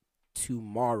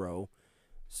tomorrow.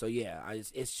 So yeah,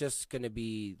 it's just gonna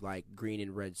be like green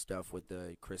and red stuff with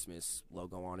the Christmas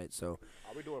logo on it. So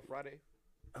Are we doing Friday?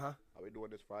 Huh? Are we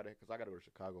doing this Friday? Because I got to go to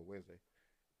Chicago Wednesday.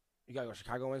 You gotta go to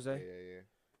Chicago Wednesday?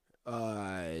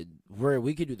 Yeah.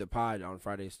 We could do the pod on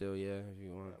Friday still, yeah, if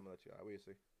you want. I'm going to let you out. We'll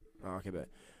see. Oh, okay, bet.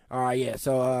 All right, yeah.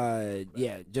 So,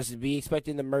 yeah, just be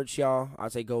expecting the merch, y'all.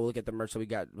 I'd say go look at the merch that we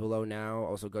got below now.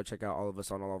 Also, go check out all of us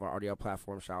on all of our audio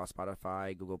platforms. Shout out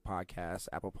Spotify, Google Podcasts,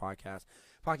 Apple Podcasts,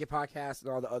 Pocket Podcasts,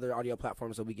 and all the other audio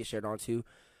platforms that we get shared onto.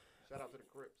 Shout out to the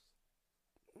Crips.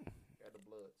 And the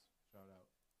Bloods. Shout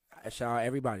out. Shout out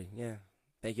everybody. Yeah.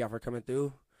 Thank y'all for coming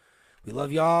through. We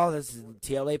love y'all. This is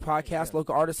TLA Podcast,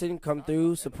 Local Artisan. Come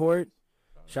through, support.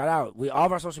 Shout out. All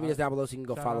of our social medias down below, so you can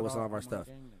go follow us on all of our stuff.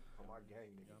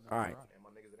 All right. And my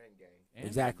niggas that ain't gang.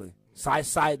 Exactly.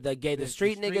 The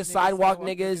street niggas, sidewalk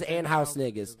niggas, and house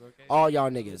niggas. All y'all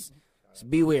niggas. So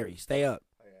be wary. Stay up.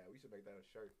 Oh, yeah, we should make that a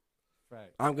shirt. Right.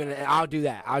 I'll do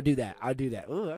that. Ooh,